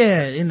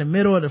 Yeah, in the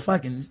middle of the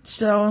fucking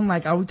show. I'm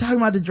like, are we talking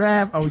about the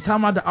draft? Are we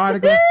talking about the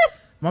article?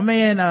 My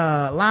man,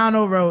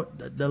 Lionel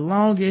wrote the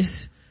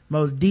longest,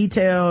 most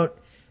detailed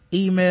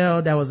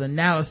email that was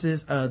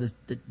analysis of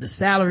the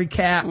salary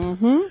cap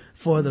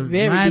for the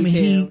Miami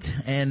Heat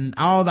and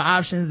all the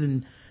options.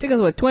 And took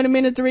us 20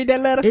 minutes to read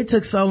that letter? It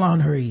took so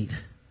long to read.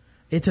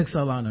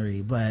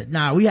 But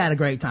nah, we had a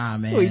great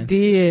time, man. We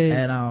did.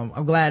 And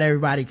I'm glad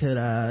everybody could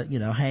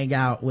hang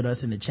out with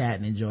us in the chat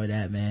and enjoy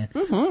that,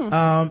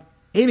 man.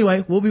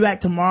 Anyway, we'll be back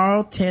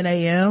tomorrow 10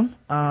 a.m.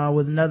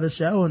 With another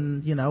show,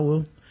 and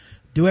we'll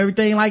do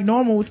everything like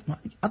normal.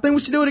 I think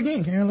we should do it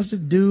again, Karen. Let's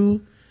just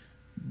do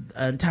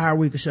an entire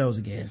week of shows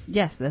again.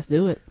 Yes, let's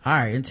do it. All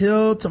right,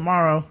 until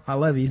tomorrow, I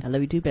love you. I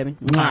love you too, baby.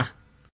 Mwah.